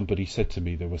feeling somebody said to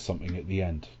me there was something at the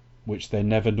end, which there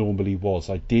never normally was.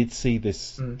 I did see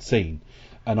this scene,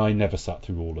 and I never sat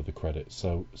through all of the credits,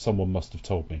 so someone must have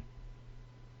told me.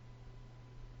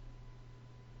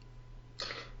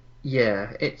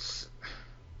 Yeah, it's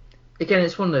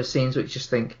one of those scenes which you just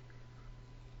think,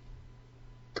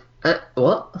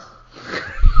 what?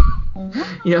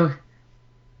 You know,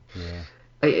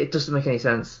 it doesn't make any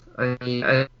sense. I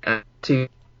mean, to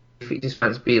just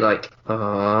fans be like,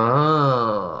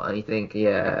 oh, and you think,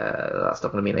 yeah, that's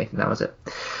not going to mean anything now, is it?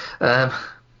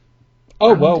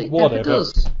 Oh well, whatever.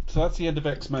 So that's the end of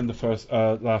X-Men: The First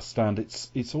Last Stand.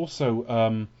 It's also,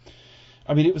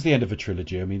 I mean, it was the end of a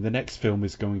trilogy. I mean, the next film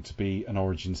is going to be an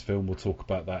Origins film. We'll talk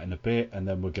about that in a bit, and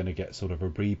then we're going to get sort of a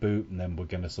reboot, and then we're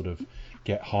going to sort of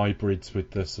get hybrids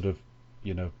with the sort of,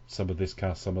 you know, some of this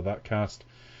cast, some of that cast.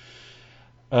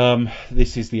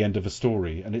 This is the end of a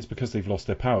story, and it's because they've lost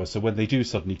their powers. So when they do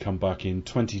suddenly come back in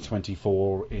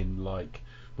 2024 in like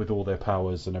with all their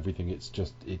powers and everything, it's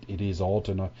just it is odd,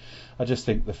 and I just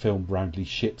think the film roundly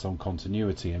shits on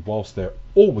continuity. And whilst there are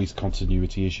always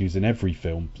continuity issues in every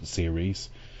film series,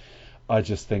 I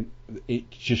just think it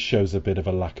just shows a bit of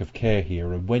a lack of care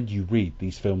here. And when you read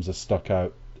these films are stuck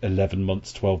out 11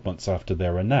 months, 12 months after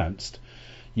they're announced,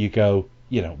 you go,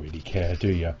 you don't really care, do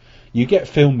you? You get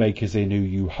filmmakers in who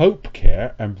you hope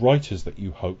care, and writers that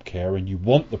you hope care, and you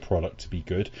want the product to be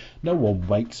good. No one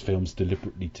makes films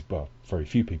deliberately to, well, very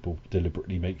few people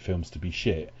deliberately make films to be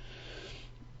shit.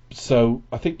 So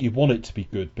I think you want it to be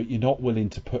good, but you're not willing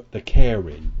to put the care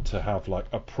in to have like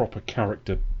a proper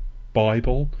character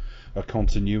Bible, a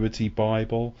continuity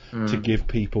Bible, to give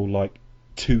people like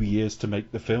 2 years to make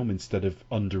the film instead of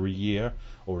under a year,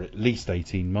 or at least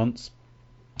 18 months.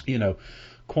 You know,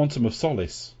 Quantum of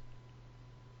Solace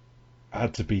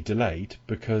had to be delayed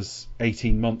because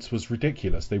 18 months was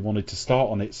ridiculous. They wanted to start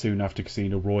on it soon after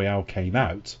Casino Royale came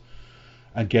out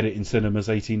and get it in cinemas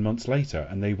 18 months later,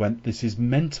 and they went, this is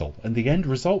mental. And the end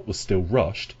result was still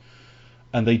rushed,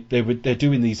 and they're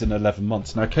doing these in 11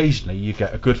 months. Now occasionally you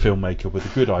get a good filmmaker with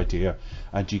a good idea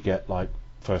and you get like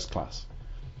first class,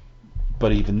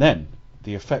 but even then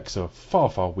the effects are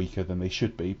far, far weaker than they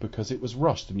should be because it was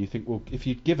rushed. And you think, well, if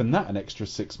you'd given that an extra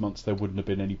 6 months, there wouldn't have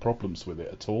been any problems with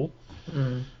it at all.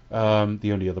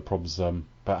 The only other problems,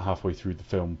 about halfway through the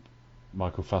film,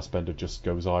 Michael Fassbender just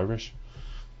goes Irish.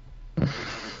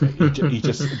 He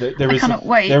just there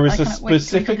is a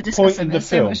specific point in the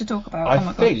film.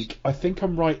 I think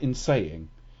I'm right in saying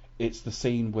it's the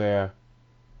scene where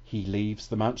he leaves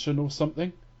the mansion or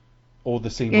something. Or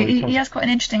the scene where he has quite an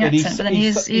interesting accent, but then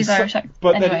he's Irish.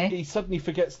 But anyway, then he suddenly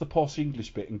forgets the posh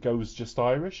English bit and goes just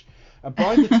Irish. And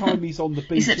by the time he's on the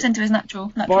beach, he slips into his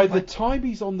natural. By the time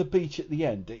he's on the beach at the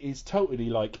end, it is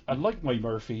totally like, unlike my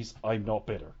Murphys, I'm not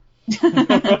bitter.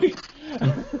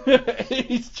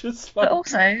 It's just like. But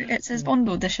also, it's his Bond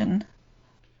audition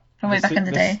from way back in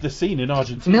the day. The scene in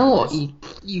Argentina. You know what?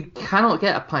 You cannot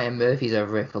get a pint of Murphy's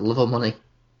over here for love or money.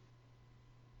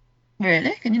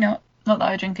 Really? Can you not? Not that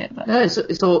I drink it, but yeah,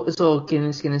 it's all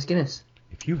Guinness.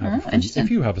 If you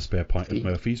have a spare pint of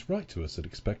Murphy's, write to us at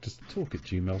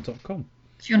expectustotalk@gmail.com.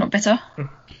 If you're not bitter.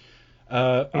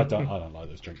 I don't like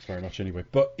those drinks very much anyway.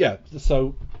 But yeah,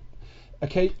 so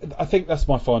okay, I think that's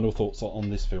my final thoughts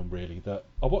on this film. Really, that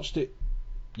I watched it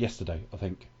yesterday, I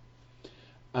think,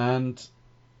 and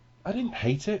I didn't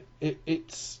hate it.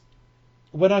 It's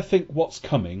when I think what's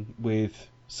coming with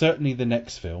certainly the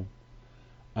next film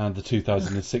and the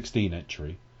 2016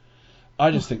 entry,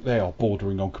 I just think they are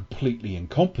bordering on completely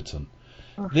incompetent.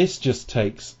 This just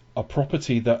takes a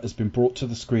property that has been brought to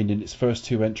the screen in its first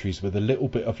two entries with a little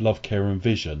bit of love, care and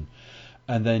vision,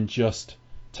 and then just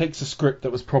takes a script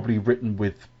that was probably written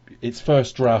with, its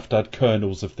first draft had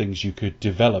kernels of things you could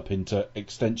develop into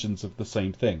extensions of the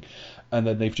same thing, and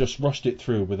then they've just rushed it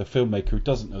through with a filmmaker who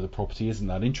doesn't know the property, isn't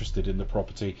that interested in the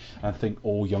property, and think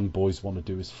all young boys want to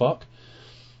do is fuck.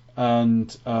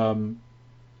 And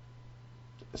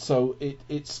so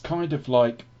it's kind of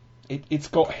like it's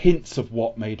got hints of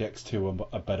what made X2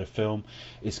 a better film.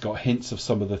 It's got hints of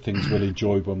some of the things we'll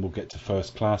enjoy when we'll get to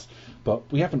First Class, but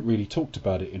we haven't really talked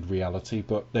about it in reality.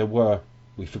 But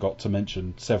we forgot to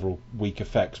mention several weak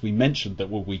effects. We mentioned there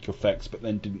were weak effects, but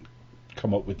then didn't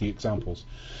come up with the examples.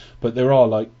 But there are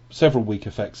like several weak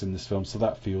effects in this film, so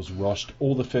that feels rushed.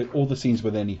 All the scenes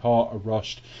with any heart are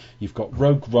rushed. You've got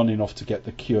Rogue running off to get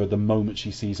the cure the moment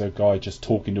she sees her guy just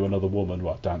talking to another woman,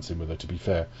 well, dancing with her, to be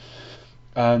fair.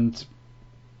 And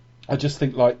I just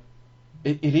think like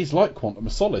it is like Quantum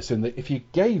of Solace in that if you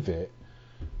gave it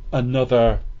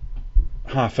another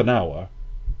half an hour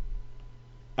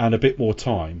and a bit more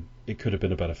time, it could have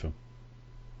been a better film.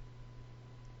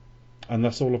 And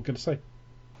that's all I'm going to say.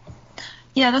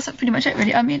 Yeah, that's pretty much it,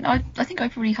 really. I mean, I think I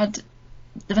probably had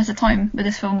the better time with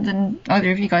this film than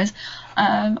either of you guys.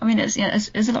 I mean, it's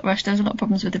a lot rushed. There's a lot of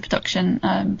problems with the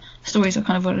production. Stories are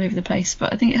kind of all over the place,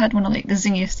 but I think it had one of like the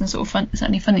zingiest and sort of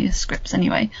certainly funniest scripts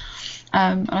anyway.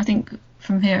 And I think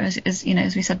from here, as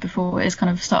we said before, it is kind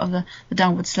of the start of the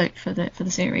downward slope for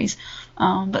the series.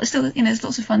 But still, there's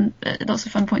lots of fun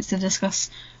points to discuss.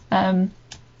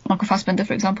 Michael Fassbender,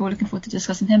 for example, looking forward to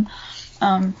discussing him.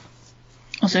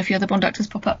 Also, a few other Bond actors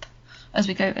pop up as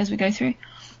we go through.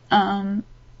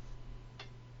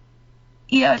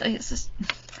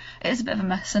 It's a bit of a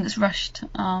mess and it's rushed,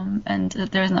 and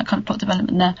there isn't that kind of plot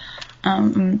development there.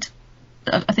 And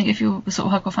I think if you're a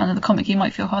sort of hardcore fan of the comic, you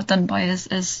might feel hard done by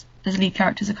as lead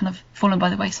characters are kind of fallen by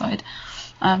the wayside,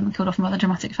 killed off in rather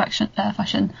dramatic fashion.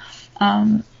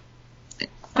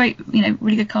 Great,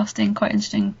 really good casting, quite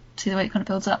interesting to see the way it kind of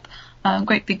builds up.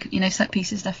 Great big, set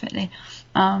pieces, definitely.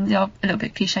 They are a little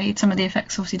bit cliched. Some of the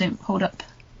effects obviously don't hold up,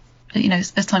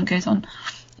 as time goes on.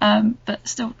 But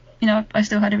still, I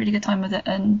still had a really good time with it,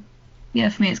 and yeah,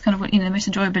 for me, it's kind of the most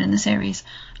enjoyable in the series.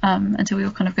 Until we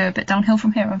all kind of go a bit downhill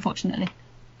from here, unfortunately.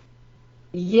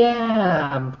 Yeah,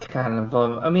 I'm kind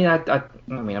of. I mean,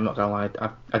 I'm not gonna lie.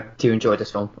 I do enjoy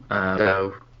this film.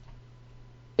 So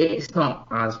it's not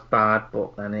as bad,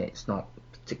 but then it's not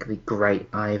particularly great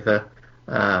either.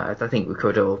 I think we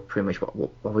covered all pretty much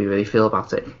what we really feel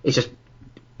about it. It's just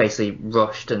basically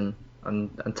rushed and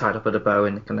tied up at a bow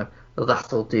in kind of a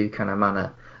that'll do kind of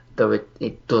manner. Though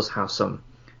it does have some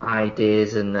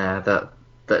ideas in there that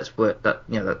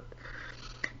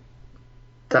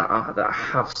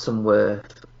have some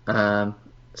worth.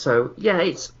 So yeah,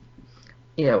 it's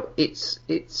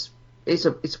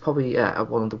probably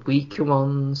one of the weaker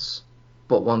ones,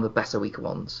 but one of the better weaker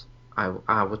ones,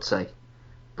 I would say.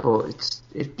 But it's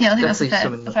I think that's a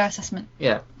fair assessment.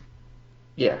 Yeah.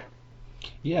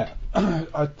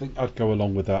 I think I'd go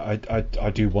along with that. I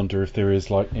do wonder if there is,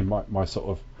 like, in my sort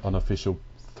of unofficial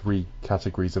 3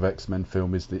 categories of X-Men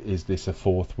film, is this a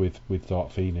fourth with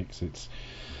Dark Phoenix? It's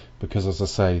because, as I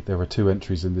say, there are 2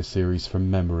 entries in this series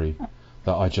from memory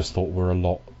that I just thought were a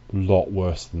lot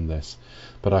worse than this.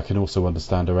 But I can also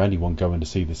understand how anyone going to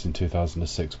see this in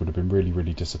 2006 would have been really,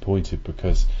 really disappointed,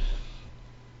 because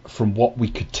from what we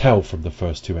could tell from the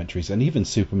first 2 entries, and even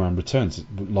Superman Returns,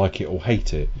 like it or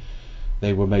hate it,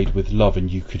 they were made with love,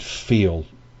 and you could feel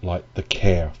like the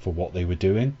care for what they were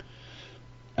doing.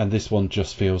 And this one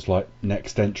just feels like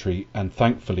next entry, and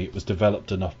thankfully it was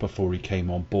developed enough before he came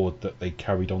on board that they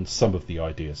carried on some of the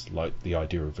ideas, like the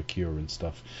idea of a cure and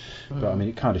stuff. But I mean,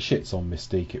 it kind of shits on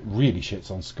Mystique, it really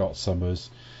shits on Scott Summers.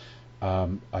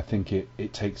 I think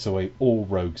it takes away all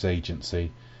Rogue's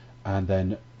agency, and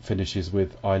then finishes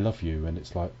with I love you, and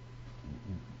it's like,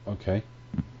 okay,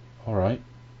 alright,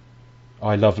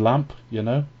 I love Lamp,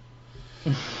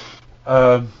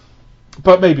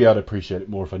 but maybe I'd appreciate it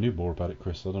more if I knew more about it,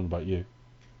 Chris. I don't know about you.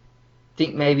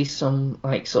 Think maybe some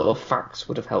sort of facts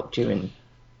would have helped you in.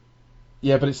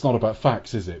 Yeah, but it's not about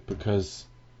facts, is it? Because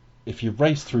if you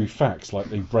race through facts like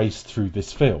they raced through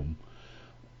this film,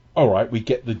 alright, we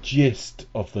get the gist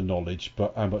of the knowledge,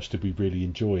 but how much did we really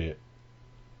enjoy it?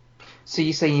 So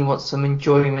you're saying you want some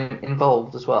enjoyment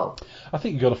involved as well? I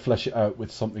think you've got to flesh it out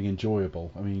with something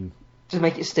enjoyable. I mean, just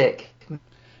make it stick.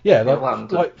 Yeah,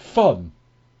 like fun.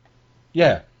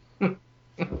 Yeah.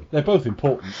 They're both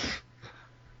important.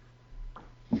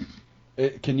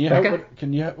 Can you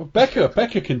help?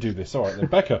 Becca can do this. All right, then,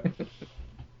 Becca.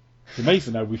 It's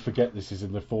amazing how we forget this is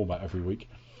in the format every week.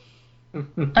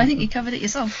 I think you covered it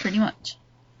yourself, pretty much.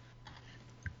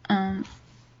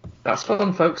 That's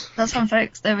fun, folks.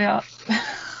 There we are.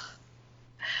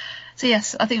 So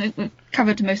yes, I think we've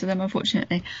covered most of them,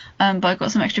 unfortunately. But I've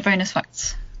got some extra bonus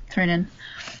facts thrown in.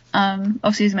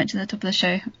 Obviously, as I mentioned at the top of the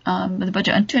show, with a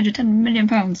budget of £210 million,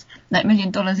 like $1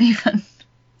 million even.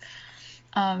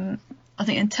 I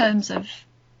think in terms of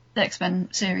the X-Men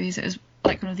series, it was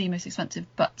like one of the most expensive.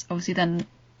 But obviously, then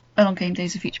along came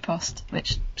Days of Future Past,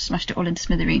 which smashed it all into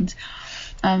smithereens.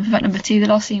 For fact number 2, the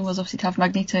last scene was obviously to have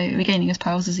Magneto regaining his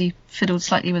powers as he fiddled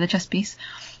slightly with a chess piece,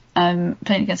 playing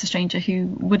against a stranger who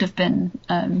would have been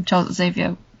Charles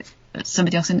Xavier,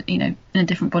 somebody else in a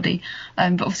different body.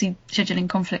 But obviously scheduling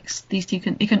conflicts, these two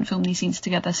couldn't film these scenes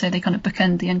together, so they kind of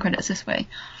bookend the end credits this way.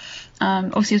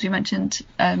 Obviously, as we mentioned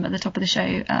at the top of the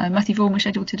show, Matthew Vaughn was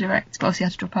scheduled to direct, but obviously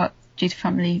had to drop out due to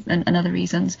family and other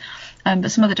reasons. But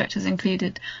some other directors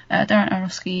included Darren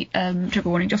Aronofsky, Trigger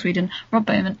Warning, Joss Whedon, Rob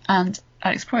Bowman, and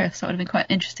Alex Proyas. So it would have been quite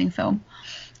an interesting film.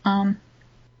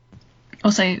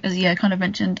 Also, as kind of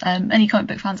mentioned, any comic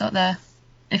book fans out there,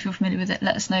 if you're familiar with it,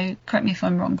 let us know. Correct me if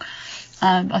I'm wrong.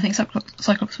 I think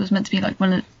Cyclops was meant to be like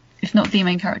one of, if not the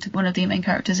main character, one of the main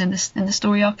characters in the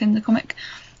story arc in the comic.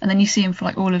 And then you see him for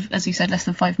like all of, as you said, less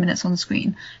than 5 minutes on the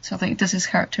screen. So I think it does his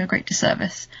character a great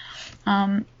disservice.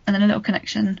 And then a little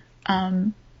connection,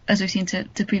 as we've seen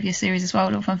to previous series as well, a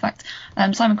little fun fact.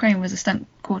 Simon Crane was a stunt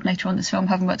coordinator on this film,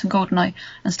 having worked on GoldenEye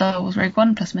and Star Wars Rogue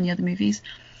One, plus many other movies.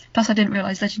 Plus, I didn't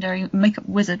realise legendary makeup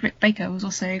wizard Rick Baker was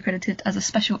also credited as a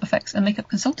special effects and makeup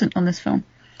consultant on this film.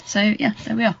 So, yeah,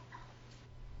 there we are.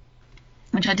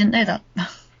 Which I didn't know that.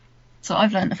 So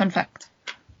I've learned a fun fact.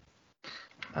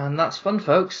 And that's fun,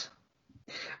 folks.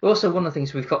 Also, one of the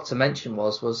things we've got to mention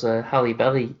was Halle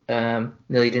Berry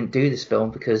nearly didn't do this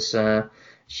film because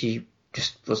she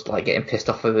just was like getting pissed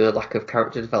off over the lack of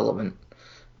character development.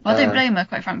 Well, I don't blame her,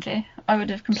 quite frankly. I would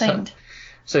have complained.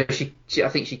 So she I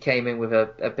think she came in with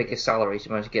a bigger salary. She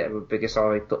managed to get a bigger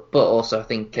salary, but also I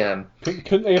think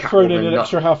couldn't they have thrown in an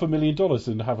extra $500,000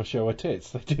 and have a show of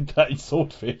tits? They did that in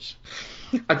Swordfish.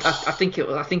 I think it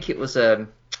was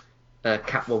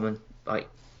Catwoman like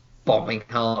bombing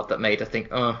hard that made her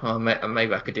think,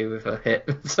 maybe I could do with a hit.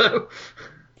 So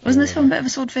wasn't this film a bit of a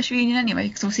Swordfish reunion anyway?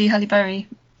 Because we'll see Halle Berry.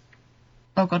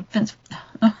 Oh God, Vince.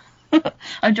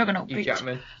 I'm Juggernaut. Hugh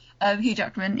Jackman. Hugh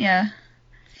Jackman, yeah.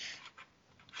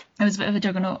 It was a bit of a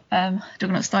Juggernaut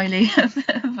styly, a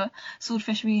bit of a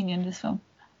Swordfish reunion, this film.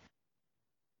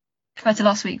 Compared to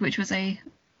last week, which was a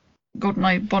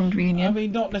GoldenEye Bond reunion. I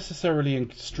mean, not necessarily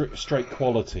in straight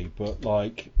quality, but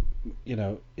like,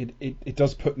 it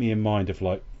does put me in mind of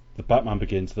like the Batman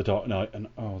Begins, The Dark Knight, and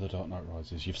The Dark Knight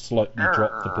Rises. You've slightly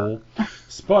dropped the ball.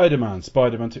 Spider-Man 2,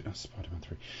 Spider-Man 3.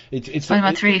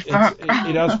 Spider-Man 3.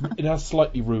 It has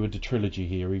slightly ruined a trilogy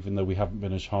here, even though we haven't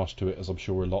been as harsh to it as I'm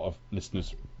sure a lot of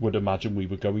listeners would imagine we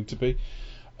were going to be.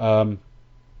 And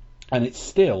it's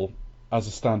still, as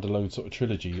a standalone sort of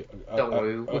trilogy. Don't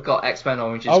worry, we've got X-Men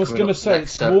Oranges. I was going to say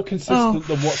it's more consistent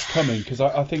than what's coming, because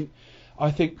I think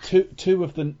two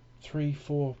of the 3,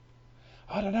 4.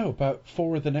 I don't know, about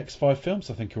 4 of the next 5 films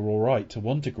I think are all right to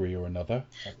one degree or another.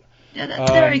 Yeah,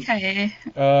 they're okay.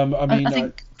 I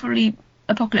think probably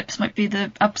Apocalypse might be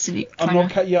the absolute.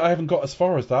 I haven't got as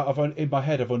far as that. In my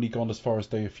head, I've only gone as far as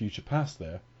Day of Future Past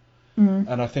there.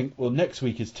 And I think, well, next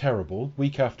week is terrible.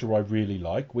 Week after, I really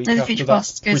like. Week Days after of Future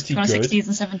that's Past goes pretty kind of good.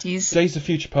 60s and 70s. Days of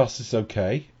Future Past is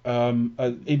okay.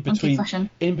 In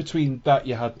between that,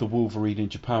 you had the Wolverine in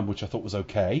Japan, which I thought was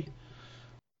okay.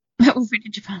 Wolverine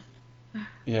in Japan.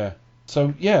 Yeah.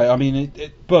 So yeah, I mean,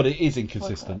 but it is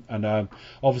inconsistent, and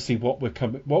obviously what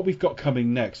we've got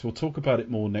coming next, we'll talk about it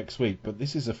more next week. But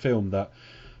this is a film that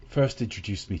first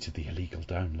introduced me to the illegal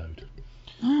download,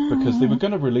 because they were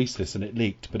going to release this and it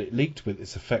leaked, but it leaked with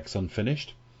its effects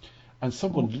unfinished, and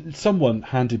someone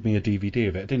handed me a DVD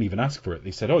of it. I didn't even ask for it.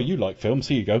 They said, "Oh, you like films?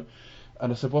 Here you go."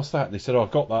 And I said, "What's that?" And they said, "Oh, I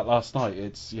got that last night.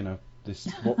 It's this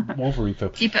Wolverine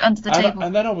film." Keep it under the table.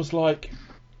 And then I was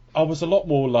a lot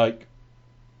more like.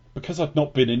 Because I'd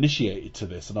not been initiated to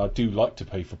this, and I do like to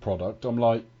pay for product, I'm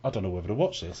like, I don't know whether to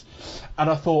watch this. And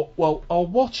I thought, well, I'll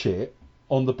watch it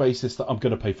on the basis that I'm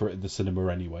going to pay for it in the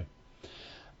cinema anyway.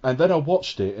 And then I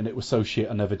watched it, and it was so shit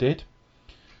I never did.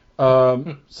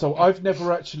 So I've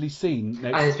never actually seen...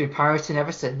 And it's been pirating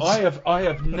ever since. I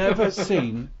have never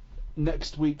seen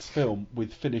next week's film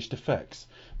with finished effects.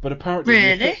 But apparently...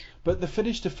 Really? But the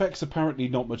finished effects apparently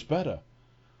not much better.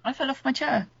 I fell off my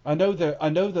chair. I know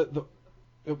that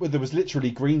there was literally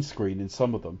green screen in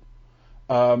some of them,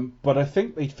 but I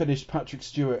think they finished Patrick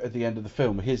Stewart at the end of the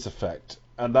film, his effect,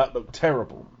 and that looked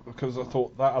terrible because I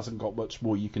thought that hasn't got much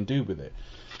more you can do with it.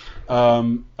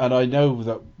 And I know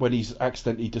that when he's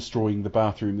accidentally destroying the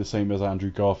bathroom, the same as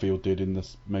Andrew Garfield did in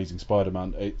this Amazing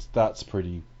Spider-Man, that's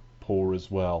pretty poor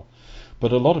as well.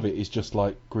 But a lot of it is just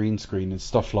like green screen and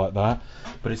stuff like that.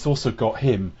 But it's also got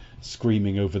him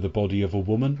screaming over the body of a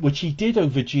woman, which he did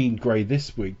over Jean Grey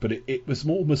this week, but it was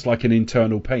almost like an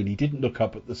internal pain. He didn't look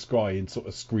up at the sky and sort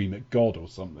of scream at God or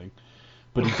something.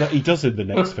 But he does in the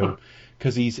next film,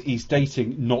 because he's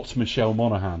dating not Michelle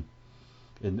Monaghan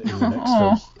in the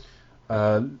next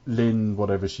film. Lynn,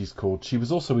 whatever she's called. She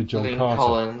was also in John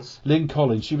Carter. Lynn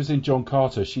Collins. She was in John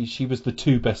Carter. She was the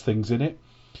two best things in it.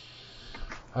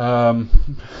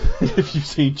 If you've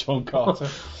seen John Carter.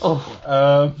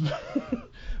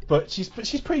 But she's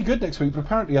pretty good next week. But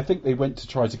apparently, I think they went to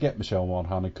try to get Michelle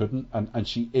Monaghan and couldn't. And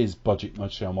she is budget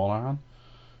Michelle Monaghan,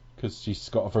 because she's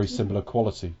got a very similar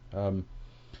quality.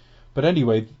 But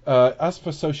anyway, as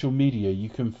for social media, you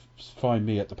can find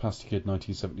me at the Pasty Kid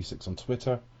 1976 on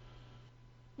Twitter.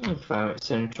 You can find me at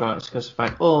Cinematronics, because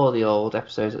find all the old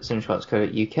episodes at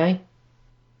cinematronics.co.uk.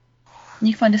 You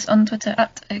can find us on Twitter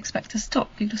at Expect Us to Talk.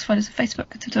 You can just find us on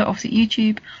Facebook, Twitter, obviously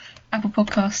YouTube, Apple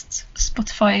Podcasts,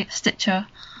 Spotify, Stitcher,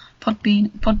 Podbean,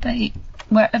 Podbay,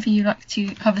 wherever you like to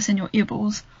have us in your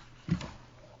earballs.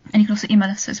 And you can also email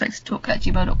us at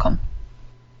expectedtalk@gmail.com.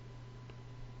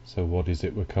 So what is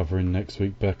it we're covering next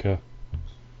week, Becca?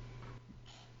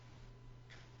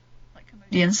 Like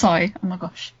Comedian Sigh, oh my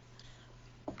gosh.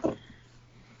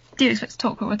 Do you expect to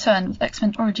talk will return with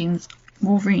X-Men Origins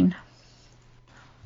Wolverine?